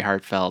also very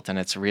heartfelt. And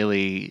it's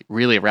really,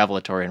 really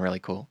revelatory and really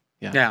cool.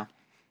 Yeah.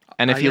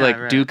 And if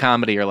you do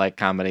comedy or like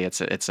comedy,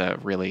 it's a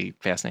really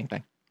fascinating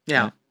thing.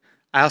 Yeah.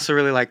 I also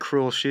really like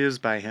Cruel Shoes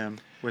by him,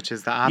 which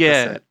is the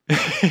opposite.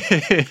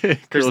 Yeah.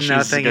 There's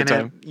nothing in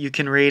it. You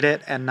can read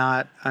it and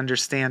not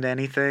understand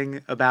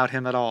anything about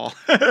him at all.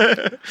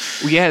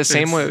 Yeah,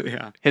 same way.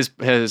 Yeah. His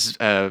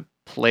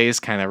plays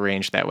kind of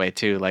range that way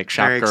too. Like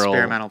Shop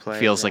Girl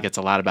feels like it's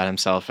a lot about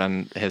himself,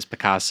 and his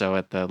Picasso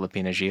at the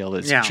Lapine Gil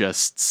is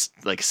just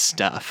like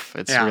stuff.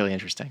 It's really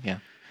interesting. Yeah.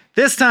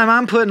 This time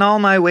I'm putting all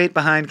my weight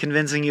behind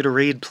convincing you to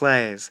read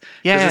plays.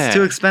 Because it's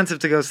too expensive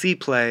to go see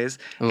plays,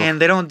 and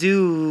they don't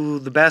do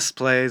the best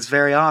plays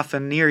very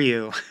often near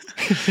you.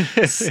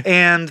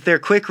 And they're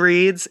quick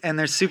reads, and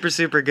they're super,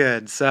 super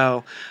good.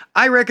 So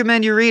I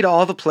recommend you read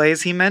all the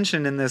plays he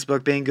mentioned in this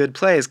book being good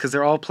plays, because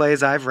they're all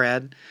plays I've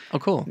read. Oh,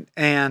 cool.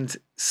 And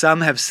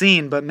some have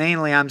seen, but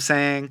mainly I'm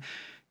saying,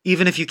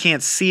 even if you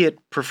can't see it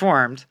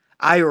performed,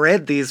 I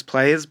read these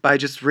plays by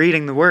just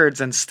reading the words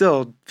and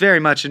still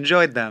very much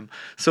enjoyed them.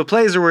 So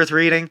plays are worth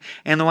reading,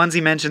 and the ones he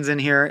mentions in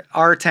here,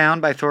 Our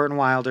Town by Thornton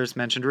Wilder's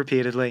mentioned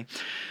repeatedly.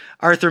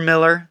 Arthur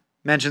Miller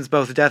mentions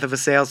both Death of a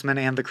Salesman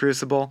and The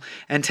Crucible,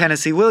 and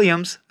Tennessee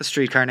Williams, A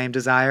Streetcar Named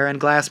Desire, and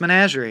Glass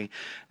Menagerie.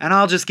 And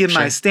I'll just give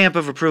my stamp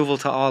of approval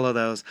to all of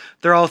those.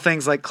 They're all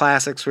things like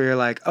classics where you're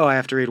like, oh, I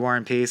have to read War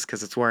and Peace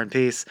because it's War and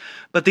Peace.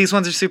 But these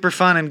ones are super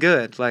fun and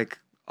good. Like,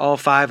 all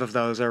 5 of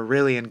those are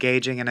really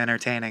engaging and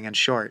entertaining and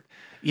short.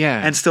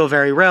 Yeah. And still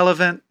very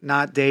relevant,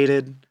 not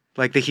dated.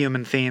 Like, the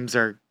human themes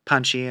are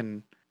punchy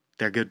and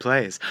they're good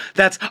plays.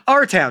 That's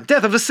Our Town,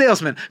 Death of a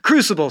Salesman,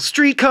 Crucible,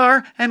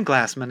 Streetcar, and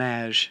Glass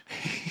Menage.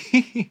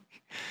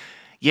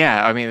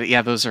 Yeah, I mean,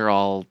 yeah, those are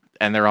all,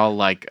 and they're all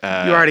like you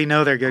already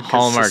know they're good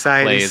because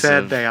society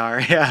said they are.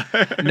 Yeah.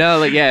 No,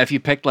 like, yeah, if you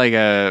picked like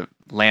a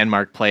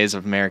landmark plays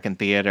of American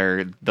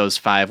theater, those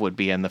 5 would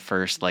be in the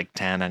first like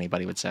 10.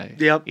 Anybody would say.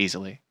 Yep.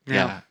 Easily.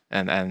 Yeah.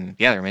 And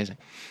yeah, they're amazing.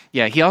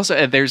 Yeah, he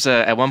also there's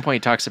at one point he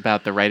talks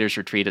about the writers'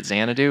 retreat at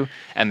Xanadu,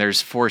 and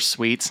there's 4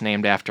 suites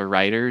named after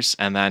writers,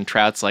 and then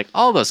Trout's like,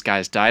 all those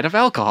guys died of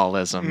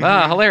alcoholism.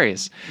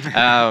 Hilarious.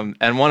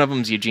 And one of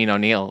them's Eugene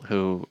O'Neill,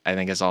 who I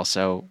think is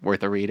also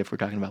worth a read if we're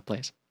talking about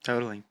plays.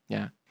 Totally.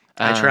 Yeah.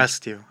 I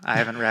trust you. I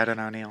haven't read an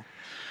O'Neill.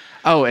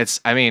 Oh,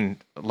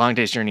 Long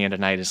Day's Journey into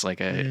Night is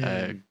like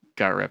a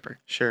gut ripper.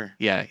 Sure.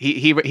 Yeah,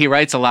 he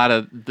writes a lot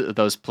of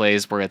those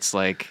plays where it's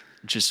like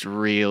just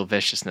real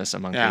viciousness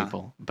among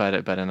people, but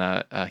in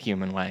a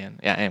human way. And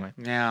yeah, anyway.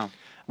 Yeah.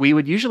 We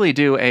would usually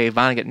do a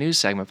Vonnegut news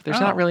segment, but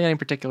there's not really any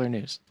particular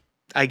news.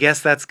 I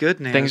guess that's good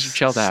news. Things are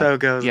chilled out. So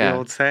goes the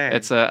old saying.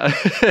 It's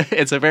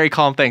a very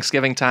calm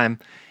Thanksgiving time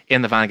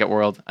in the Vonnegut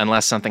world,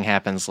 unless something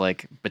happens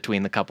like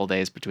between the couple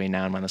days between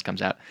now and when this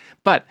comes out.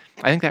 But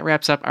I think that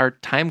wraps up our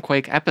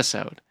Timequake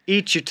episode.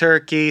 Eat your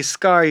turkey,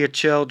 scar your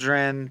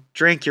children,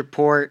 drink your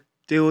port,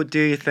 do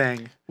your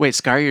thing. Wait,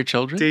 scar your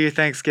children? Do your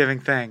Thanksgiving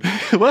thing.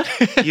 What?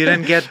 You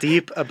didn't get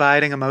deep,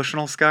 abiding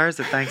emotional scars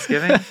at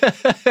Thanksgiving?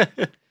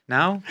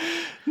 No?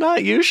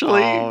 Not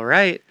usually. All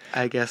right.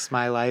 I guess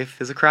my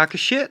life is a crock of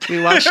shit. We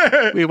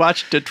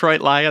watched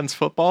Detroit Lions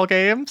football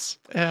games,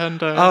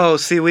 and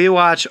we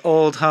watch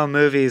old home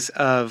movies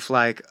of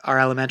like our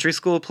elementary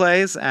school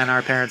plays, and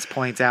our parents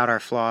point out our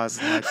flaws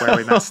and like where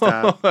we messed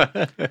up.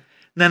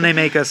 Then they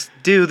make us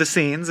do the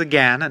scenes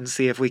again and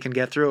see if we can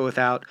get through it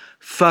without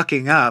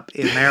fucking up,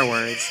 in their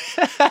words,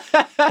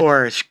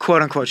 or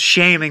quote unquote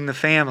shaming the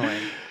family.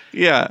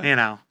 Yeah, you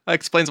know, that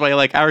explains why you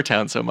like Our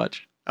Town so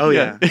much. Oh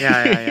yeah.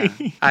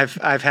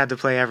 I've had to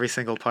play every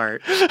single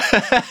part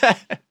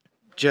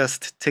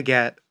just to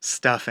get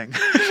stuffing.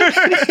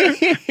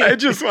 I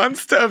just want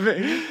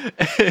stuffing.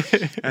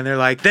 And they're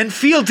like, then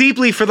feel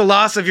deeply for the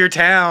loss of your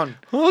town.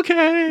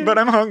 Okay, but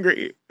I'm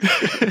hungry.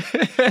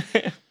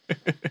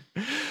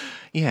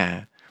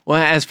 Yeah.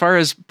 Well, as far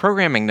as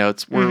programming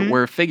notes,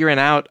 we're figuring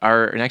out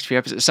our next few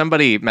episodes.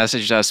 Somebody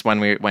messaged us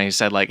when he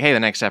said like, "Hey, the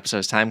next episode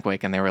is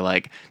Timequake," and they were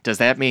like, "Does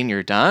that mean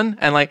you're done?"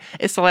 And like,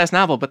 it's the last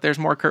novel, but there's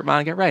more Kurt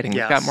Vonnegut writing.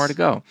 We've got more to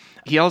go.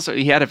 He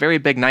had a very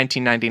big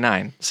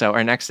 1999. So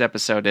our next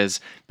episode is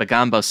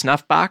Bagombo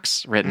Snuff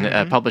Box,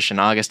 written published in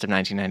August of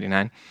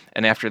 1999,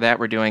 and after that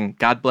we're doing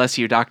God Bless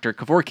You, Dr.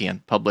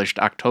 Kevorkian, published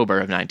October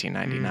of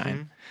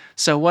 1999.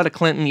 So what a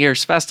Clinton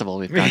Years festival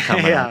we've got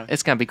coming up.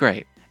 It's gonna be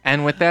great.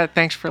 And with that,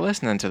 thanks for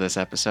listening to this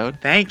episode.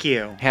 Thank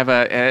you. Have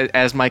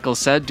as Michael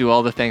said, do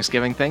all the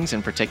Thanksgiving things,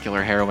 in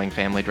particular harrowing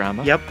family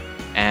drama. Yep.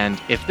 And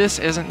if this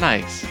isn't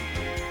nice,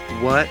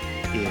 what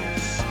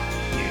is?